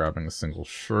here, grabbing a single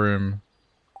shroom.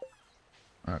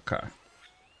 Okay.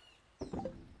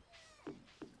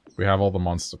 We have all the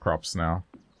monster crops now.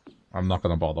 I'm not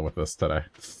gonna bother with this today.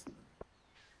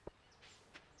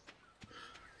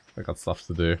 I got stuff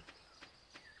to do.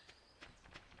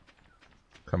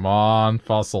 Come on,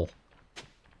 fossil.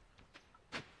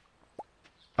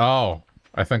 Oh,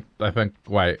 I think,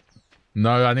 wait.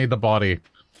 No, I need the body.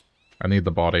 I need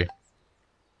the body.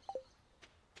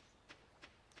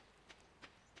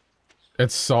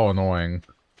 It's so annoying.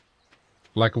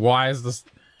 Like, why is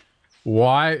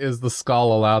the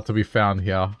skull allowed to be found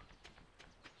here?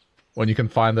 When you can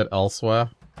find it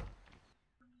elsewhere?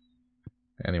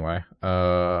 Anyway,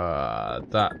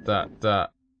 that.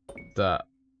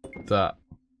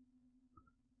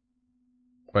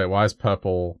 Wait, why is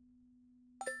purple...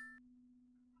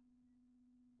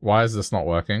 Why is this not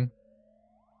working?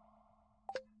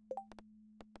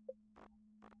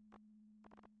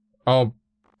 Oh,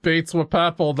 beets were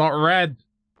purple, not red!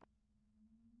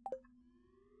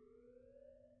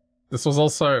 This was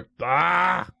also...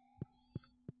 Ah!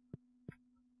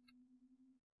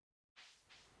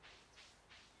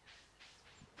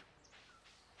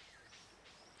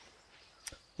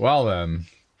 Well then.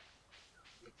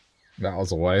 That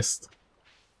was a waste.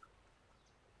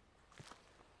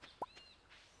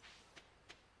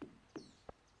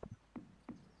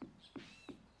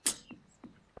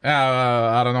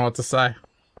 I don't know what to say.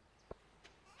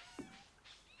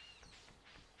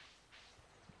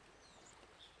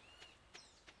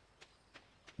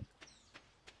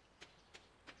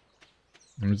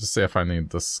 Let me just see if I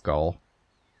need the skull.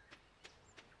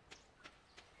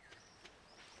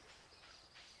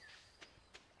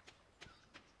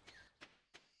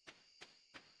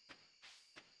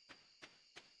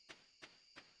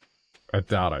 I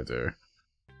doubt I do.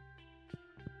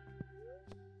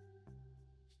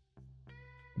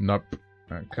 Nope.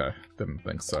 Okay, didn't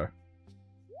think so.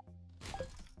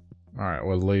 Alright,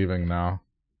 we're leaving now.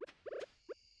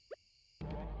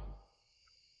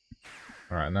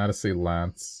 Alright, now to see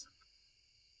Lance.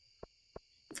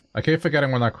 I keep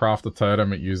forgetting when I craft the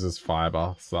totem, it uses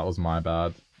fiber, so that was my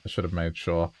bad. I should have made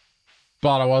sure.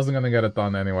 But I wasn't going to get it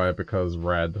done anyway because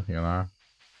red, you know?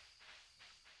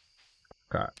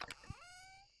 Okay.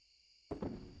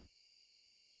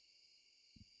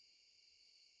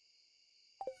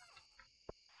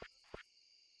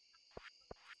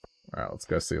 Alright, let's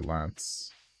go see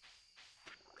Lance.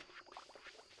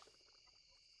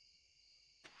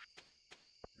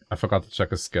 I forgot to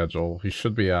check his schedule. He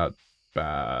should be at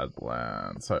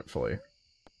Badlands, hopefully.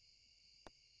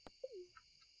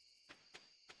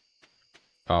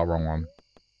 Oh, wrong one.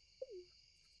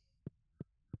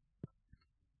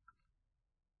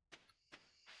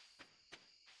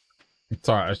 It's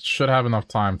alright, I should have enough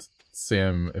time to see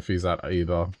him if he's at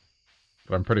either.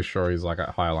 But I'm pretty sure he's like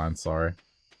at Highline, sorry.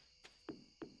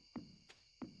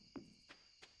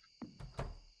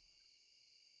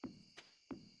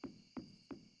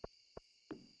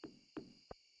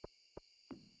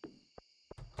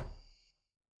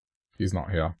 He's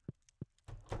not here.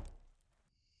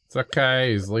 It's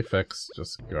okay, easily fixed.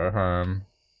 Just go home.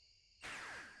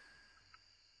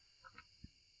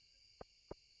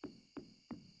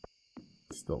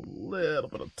 Still a little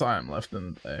bit of time left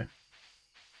in the day.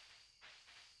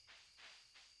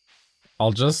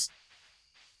 I'll just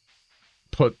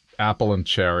put apple and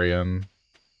cherry in.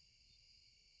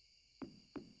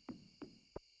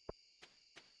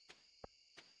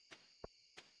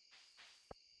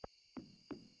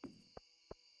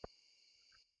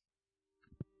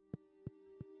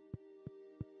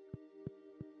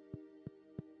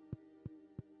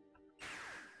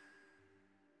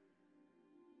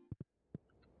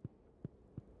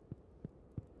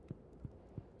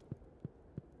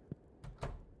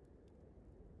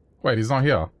 Wait, he's not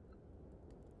here.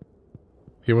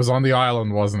 He was on the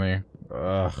island, wasn't he?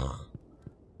 Ugh.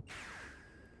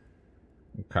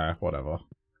 Okay, whatever.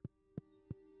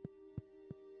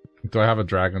 Do I have a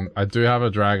dragon? I do have a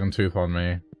dragon tooth on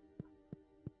me.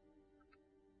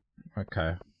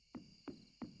 Okay.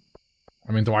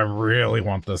 I mean, do I really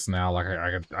want this now? Like,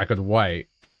 I could wait.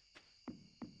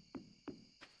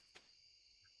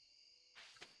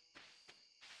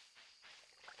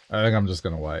 I think I'm just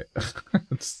gonna wait.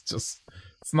 It's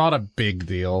not a big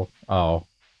deal. Oh.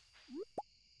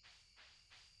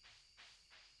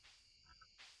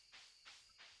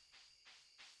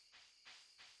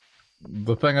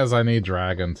 The thing is, I need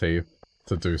dragon teeth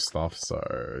to do stuff,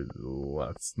 so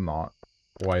let's not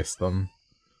waste them.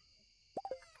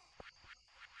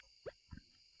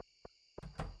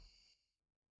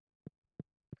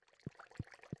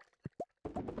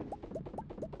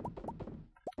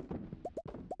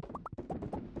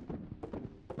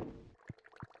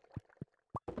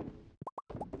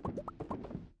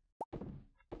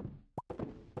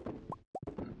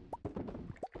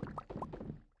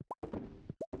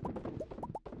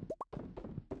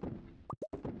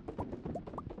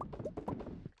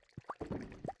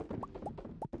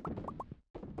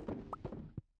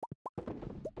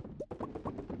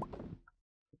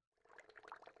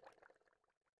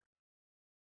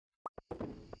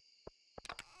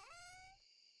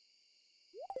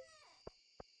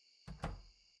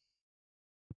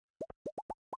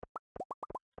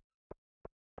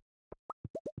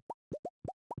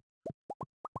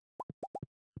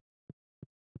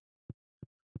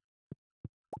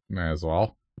 May as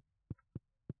well.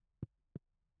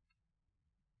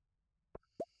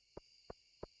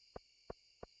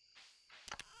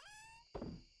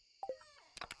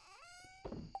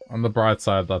 On the bright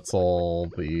side, that's all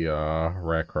the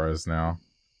rare crows now.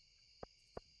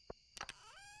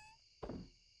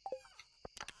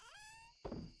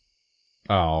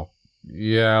 Oh.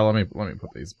 Yeah, let me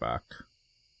put these back.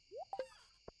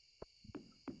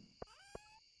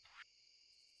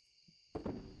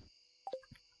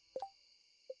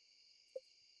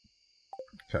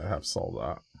 Okay, I have sold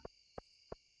that.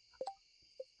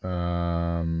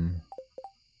 I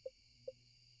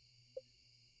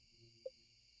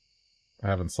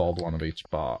haven't sold one of each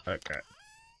bar. Okay.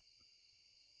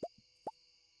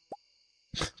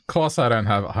 Of course I don't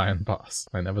have iron bars.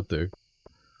 I never do.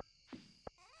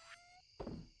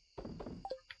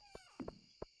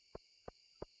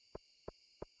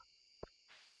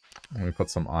 Let me put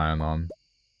some iron on.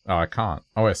 Oh, I can't.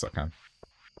 Oh, yes, I can.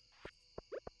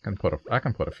 I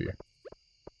can put a few.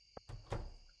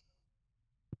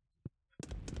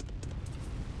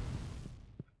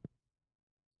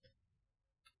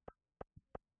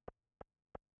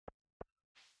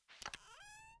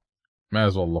 may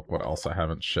as well look what else I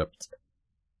haven't shipped.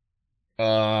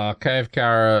 Cave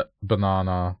carrot,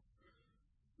 banana,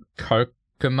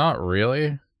 coconut,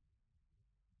 really?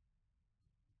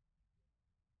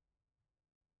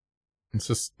 Let's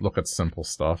just look at simple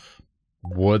stuff.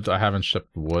 Wood, I haven't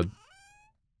shipped wood.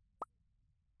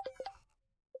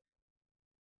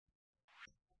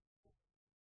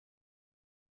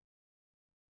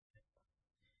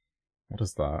 What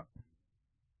is that?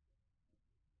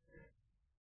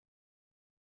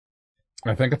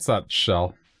 I think it's that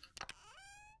shell.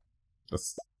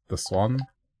 This one?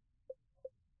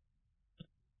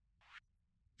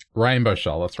 Rainbow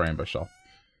shell, that's rainbow shell.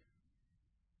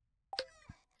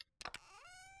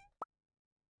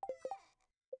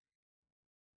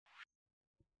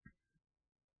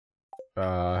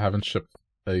 I haven't shipped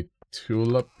a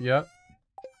tulip yet.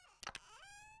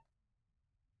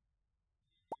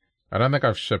 I don't think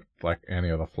I've shipped, like, any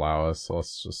of the flowers, so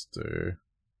let's just do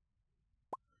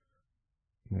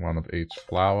one of each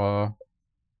flower.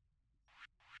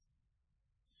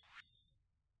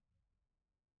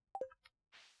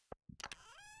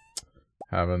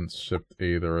 Haven't shipped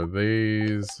either of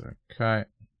these. Okay.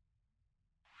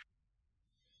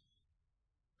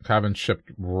 Haven't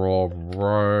shipped raw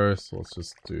rose, so let's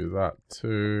just do that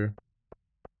too.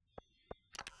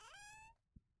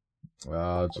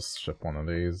 Just ship one of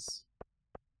these.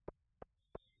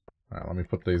 Alright, let me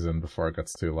put these in before it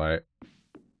gets too late.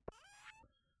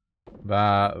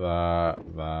 That.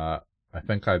 I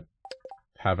think I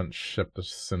haven't shipped a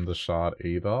cinder shard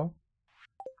either.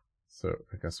 So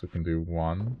I guess we can do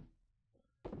one.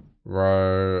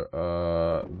 Row,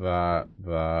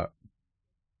 that.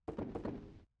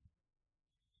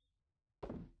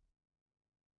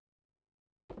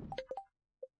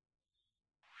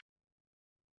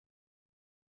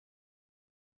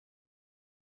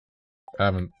 I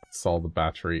haven't sold the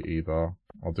battery either.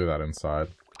 I'll do that inside.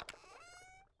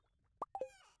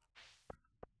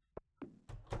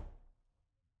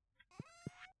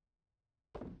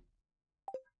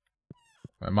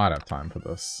 I might have time for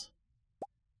this.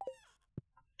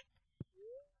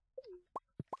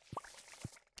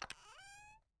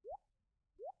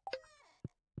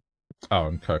 Oh,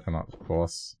 and coconut, of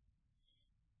course.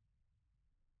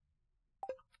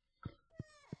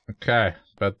 Okay,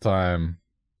 bedtime.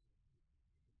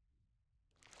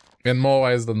 In more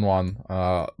ways than one,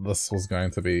 this was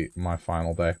going to be my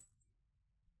final day,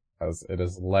 as it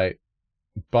is late.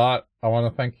 But I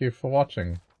want to thank you for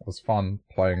watching. It was fun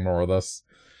playing more of this.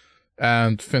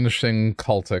 And finishing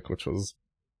Cultic, which was,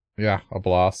 yeah, a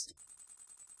blast.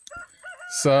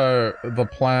 So, the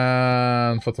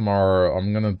plan for tomorrow,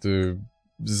 I'm gonna do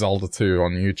Zelda 2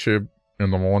 on YouTube in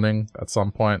the morning at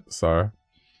some point, so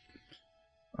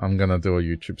I'm gonna do a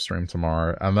YouTube stream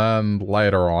tomorrow. And then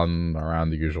later on,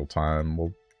 around the usual time,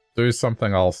 we'll do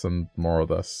something else and more of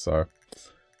this, so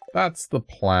that's the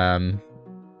plan.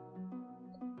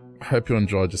 Hope you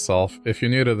enjoyed yourself. If you're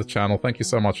new to the channel, thank you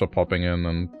so much for popping in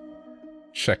and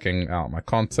checking out my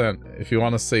content. If you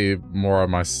want to see more of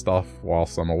my stuff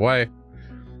whilst I'm away,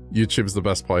 YouTube's the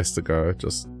best place to go.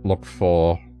 Just look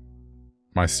for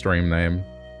my stream name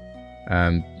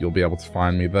and you'll be able to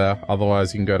find me there.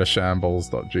 Otherwise, you can go to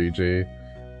shambles.gg.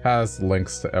 Has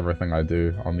links to everything I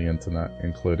do on the internet,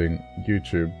 including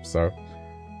YouTube. So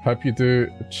hope you do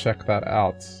check that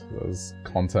out. There's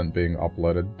content being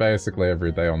uploaded basically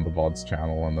every day on the VODs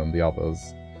channel, and then the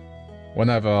others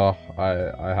whenever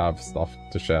I have stuff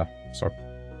to share. So,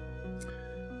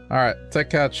 alright, take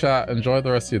care, chat. Enjoy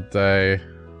the rest of your day.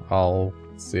 I'll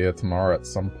see you tomorrow at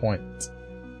some point.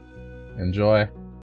 Enjoy.